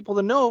want people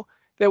to know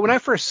that when I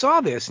first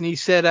saw this and he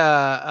said,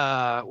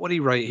 what do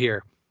you write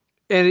here?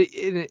 And Told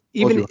you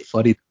even, a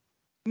fuddy.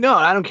 no,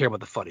 I don't care about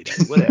the funny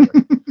duddy, whatever.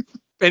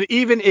 And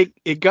even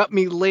it got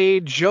me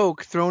laid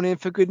joke thrown in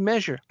for good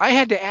measure. I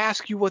had to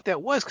ask you what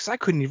that was because I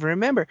couldn't even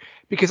remember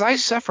because I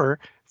suffer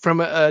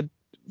from a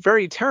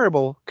very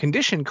terrible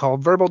condition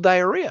called verbal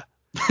diarrhea.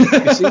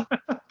 You see?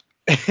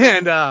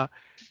 And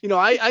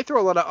I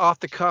throw a lot of off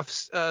the cuff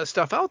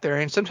stuff out there,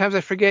 and sometimes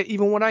I forget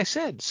even what I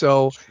said.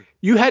 So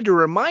you had to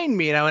remind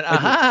me, and I went,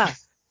 aha,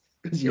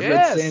 Because you read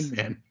yes,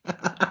 Sandman.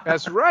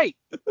 that's right.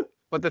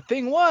 But the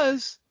thing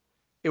was,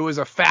 it was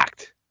a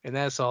fact, and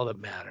that's all that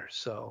matters.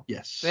 So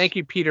Yes. thank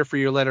you, Peter, for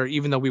your letter,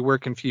 even though we were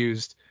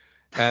confused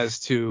as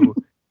to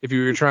if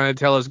you were trying to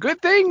tell us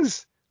good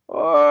things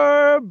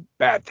or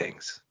bad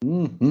things.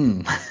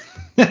 Mm-hmm.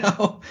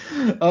 Now,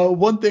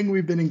 one thing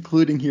we've been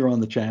including here on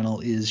the channel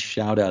is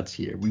shout outs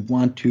here. We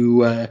want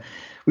to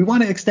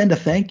extend a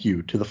thank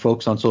you to the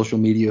folks on social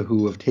media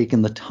who have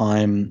taken the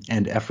time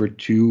and effort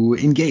to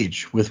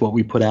engage with what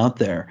we put out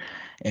there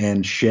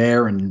and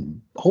share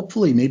and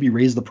hopefully maybe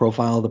raise the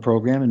profile of the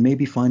program and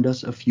maybe find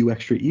us a few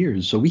extra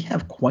ears. So we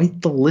have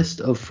quite the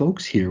list of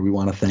folks here we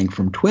want to thank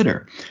from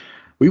Twitter.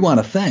 We want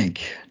to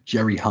thank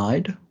Jerry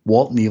Hyde,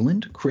 Walt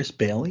Nealand, Chris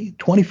Bailey,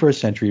 21st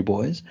Century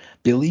Boys,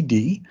 Billy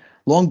D,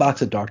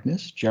 Longbox of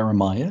Darkness,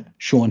 Jeremiah,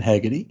 Sean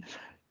Haggerty,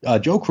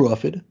 Joe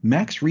Crawford,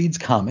 Max Reads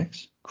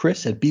Comics,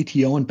 Chris at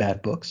BTO and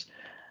Bat Books,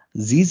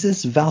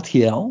 Zizis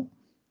Valtiel,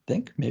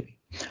 think, maybe,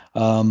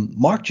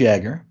 Mark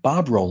Jagger,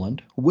 Bob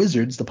Rowland,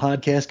 Wizards, the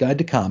podcast guide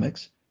to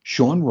comics,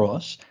 Sean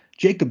Ross,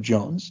 Jacob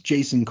Jones,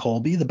 Jason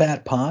Colby, The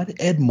Bat Pod,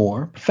 Ed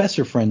Moore,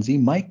 Professor Frenzy,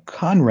 Mike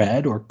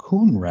Conrad or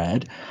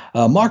Coonrad,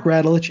 Mark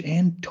Radulich,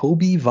 and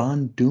Toby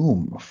Von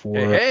Doom for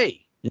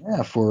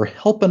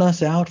helping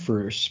us out,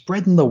 for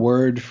spreading the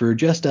word, for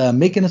just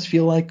making us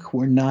feel like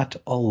we're not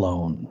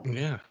alone.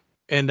 Yeah.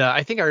 And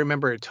I think I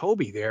remember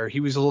Toby there.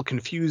 He was a little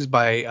confused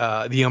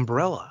by the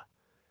umbrella.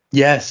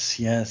 Yes,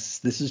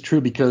 this is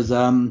true because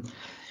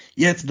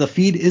the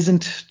feed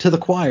isn't to the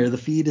choir. The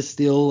feed is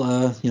still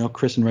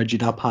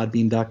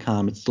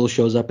chrisandreggie.podbean.com. It still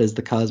shows up as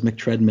the Cosmic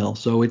Treadmill,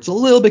 so it's a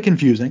little bit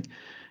confusing.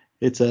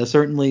 It's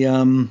certainly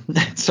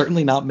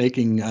not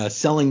making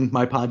selling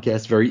my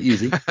podcast very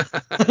easy.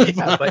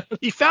 Yeah, but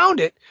he found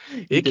it.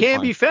 It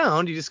can be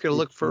found. You just got to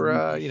look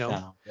for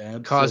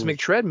Cosmic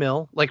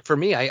Treadmill. Like for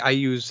me, I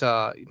use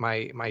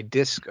my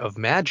disc of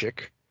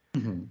magic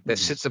that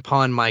sits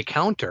upon my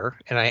counter,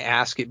 and I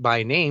ask it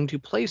by name to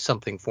play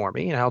something for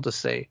me, and I'll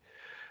just say,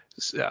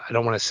 I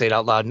don't want to say it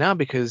out loud now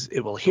because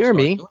it will hear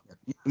me.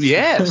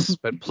 Yes,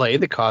 but play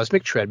the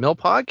Cosmic Treadmill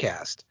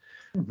podcast.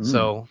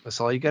 So that's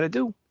all you got to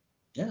do.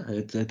 Yeah,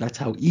 that's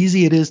how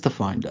easy it is to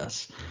find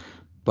us.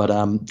 But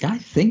I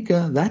think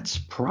that's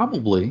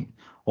probably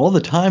all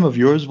the time of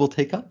yours we'll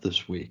take up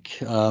this week.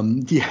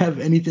 Do you have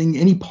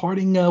any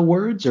parting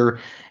words or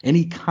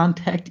any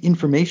contact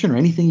information or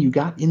anything you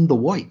got in the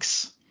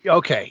works?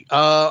 Okay.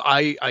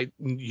 I'm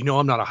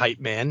not a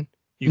hype man.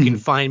 You can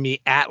find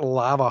me at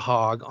Lava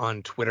Hog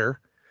on Twitter.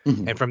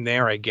 And from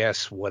there, I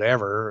guess,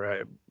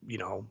 whatever,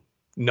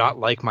 not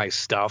like my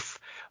stuff.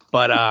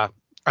 But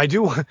I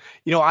do,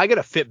 I got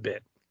a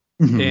Fitbit.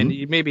 And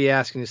you may be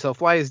asking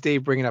yourself, why is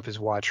Dave bringing up his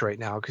watch right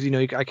now? Because,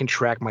 I can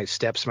track my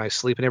steps, my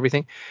sleep and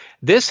everything.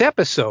 This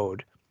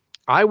episode,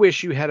 I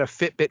wish you had a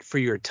Fitbit for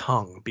your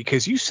tongue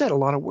because you said a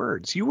lot of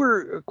words. You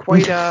were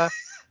quite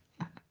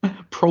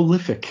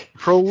prolific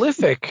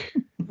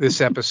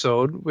this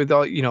episode with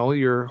all,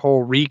 your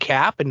whole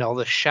recap and all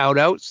the shout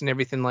outs and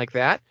everything like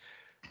that.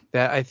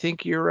 That I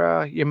think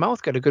your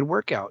mouth got a good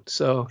workout.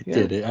 So yeah.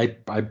 It did.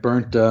 I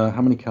burnt how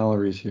many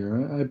calories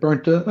here? I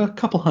burnt a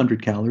couple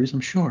hundred calories, I'm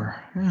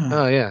sure. Yeah.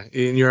 Oh yeah,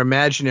 in your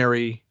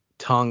imaginary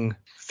tongue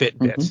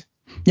Fitbit.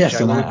 Yes,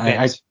 and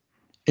I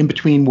in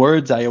between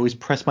words, I always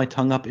press my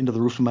tongue up into the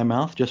roof of my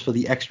mouth just for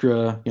the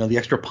extra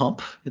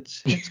pump.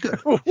 It's good.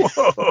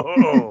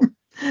 Whoa,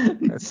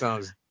 that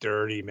sounds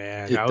dirty,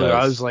 man. I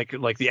was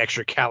like the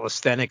extra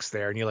calisthenics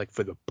there, and you're like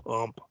for the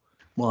pump.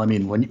 Well, I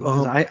mean,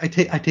 I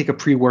take a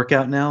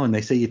pre-workout now, and they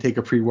say you take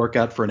a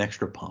pre-workout for an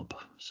extra pump.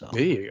 So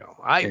there you go.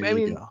 I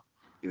mean,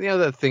 the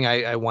other thing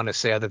I want to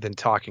say, other than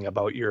talking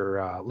about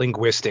your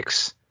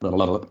linguistics,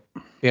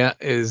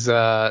 is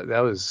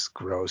that was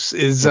gross.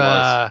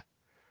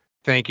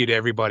 Thank you to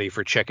everybody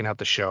for checking out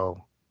the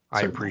show.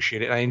 I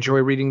appreciate it. I enjoy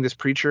reading this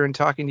Preacher and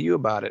talking to you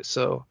about it.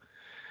 So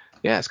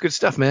yeah, it's good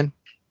stuff, man.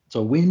 It's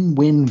a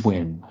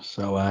win-win-win.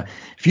 So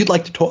if you'd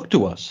like to talk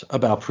to us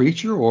about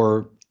Preacher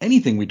or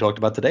anything we talked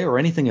about today or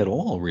anything at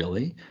all,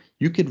 really,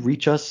 you could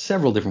reach us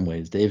several different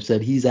ways. Dave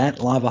said he's at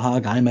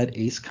LavaHog. I'm at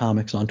Ace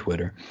Comics on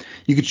Twitter.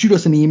 You could shoot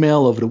us an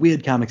email over to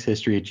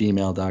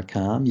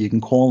weirdcomicshistory@gmail.com. You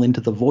can call into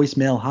the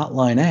voicemail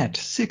hotline at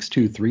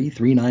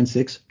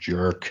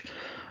 623-396-JERK.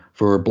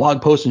 For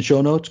blog posts and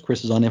show notes,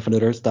 Chris is on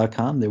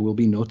InfiniteEarths.com. There will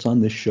be notes on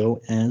this show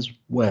as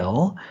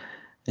well.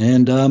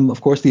 And,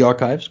 of course, the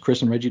archives,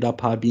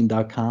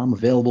 chrisandreggie.podbean.com,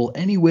 available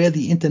anywhere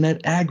the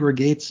internet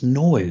aggregates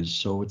noise,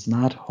 so it's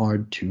not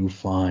hard to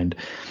find.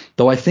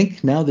 Though I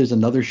think now there's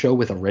another show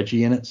with a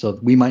Reggie in it, so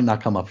we might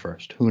not come up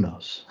first. Who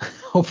knows?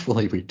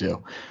 Hopefully we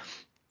do.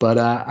 But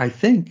I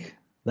think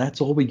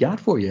that's all we got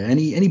for you.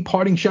 Any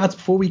parting shots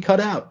before we cut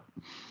out?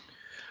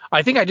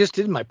 I think I just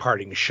did my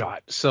parting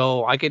shot,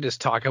 so I could just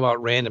talk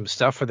about random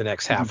stuff for the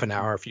next half an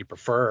hour if you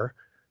prefer.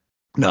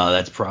 No,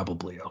 that's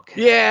probably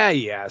okay.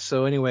 Yeah.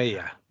 So anyway,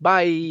 yeah.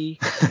 Bye.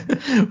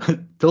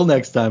 Till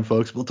next time,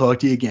 folks. We'll talk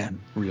to you again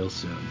real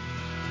soon.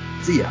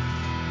 See ya.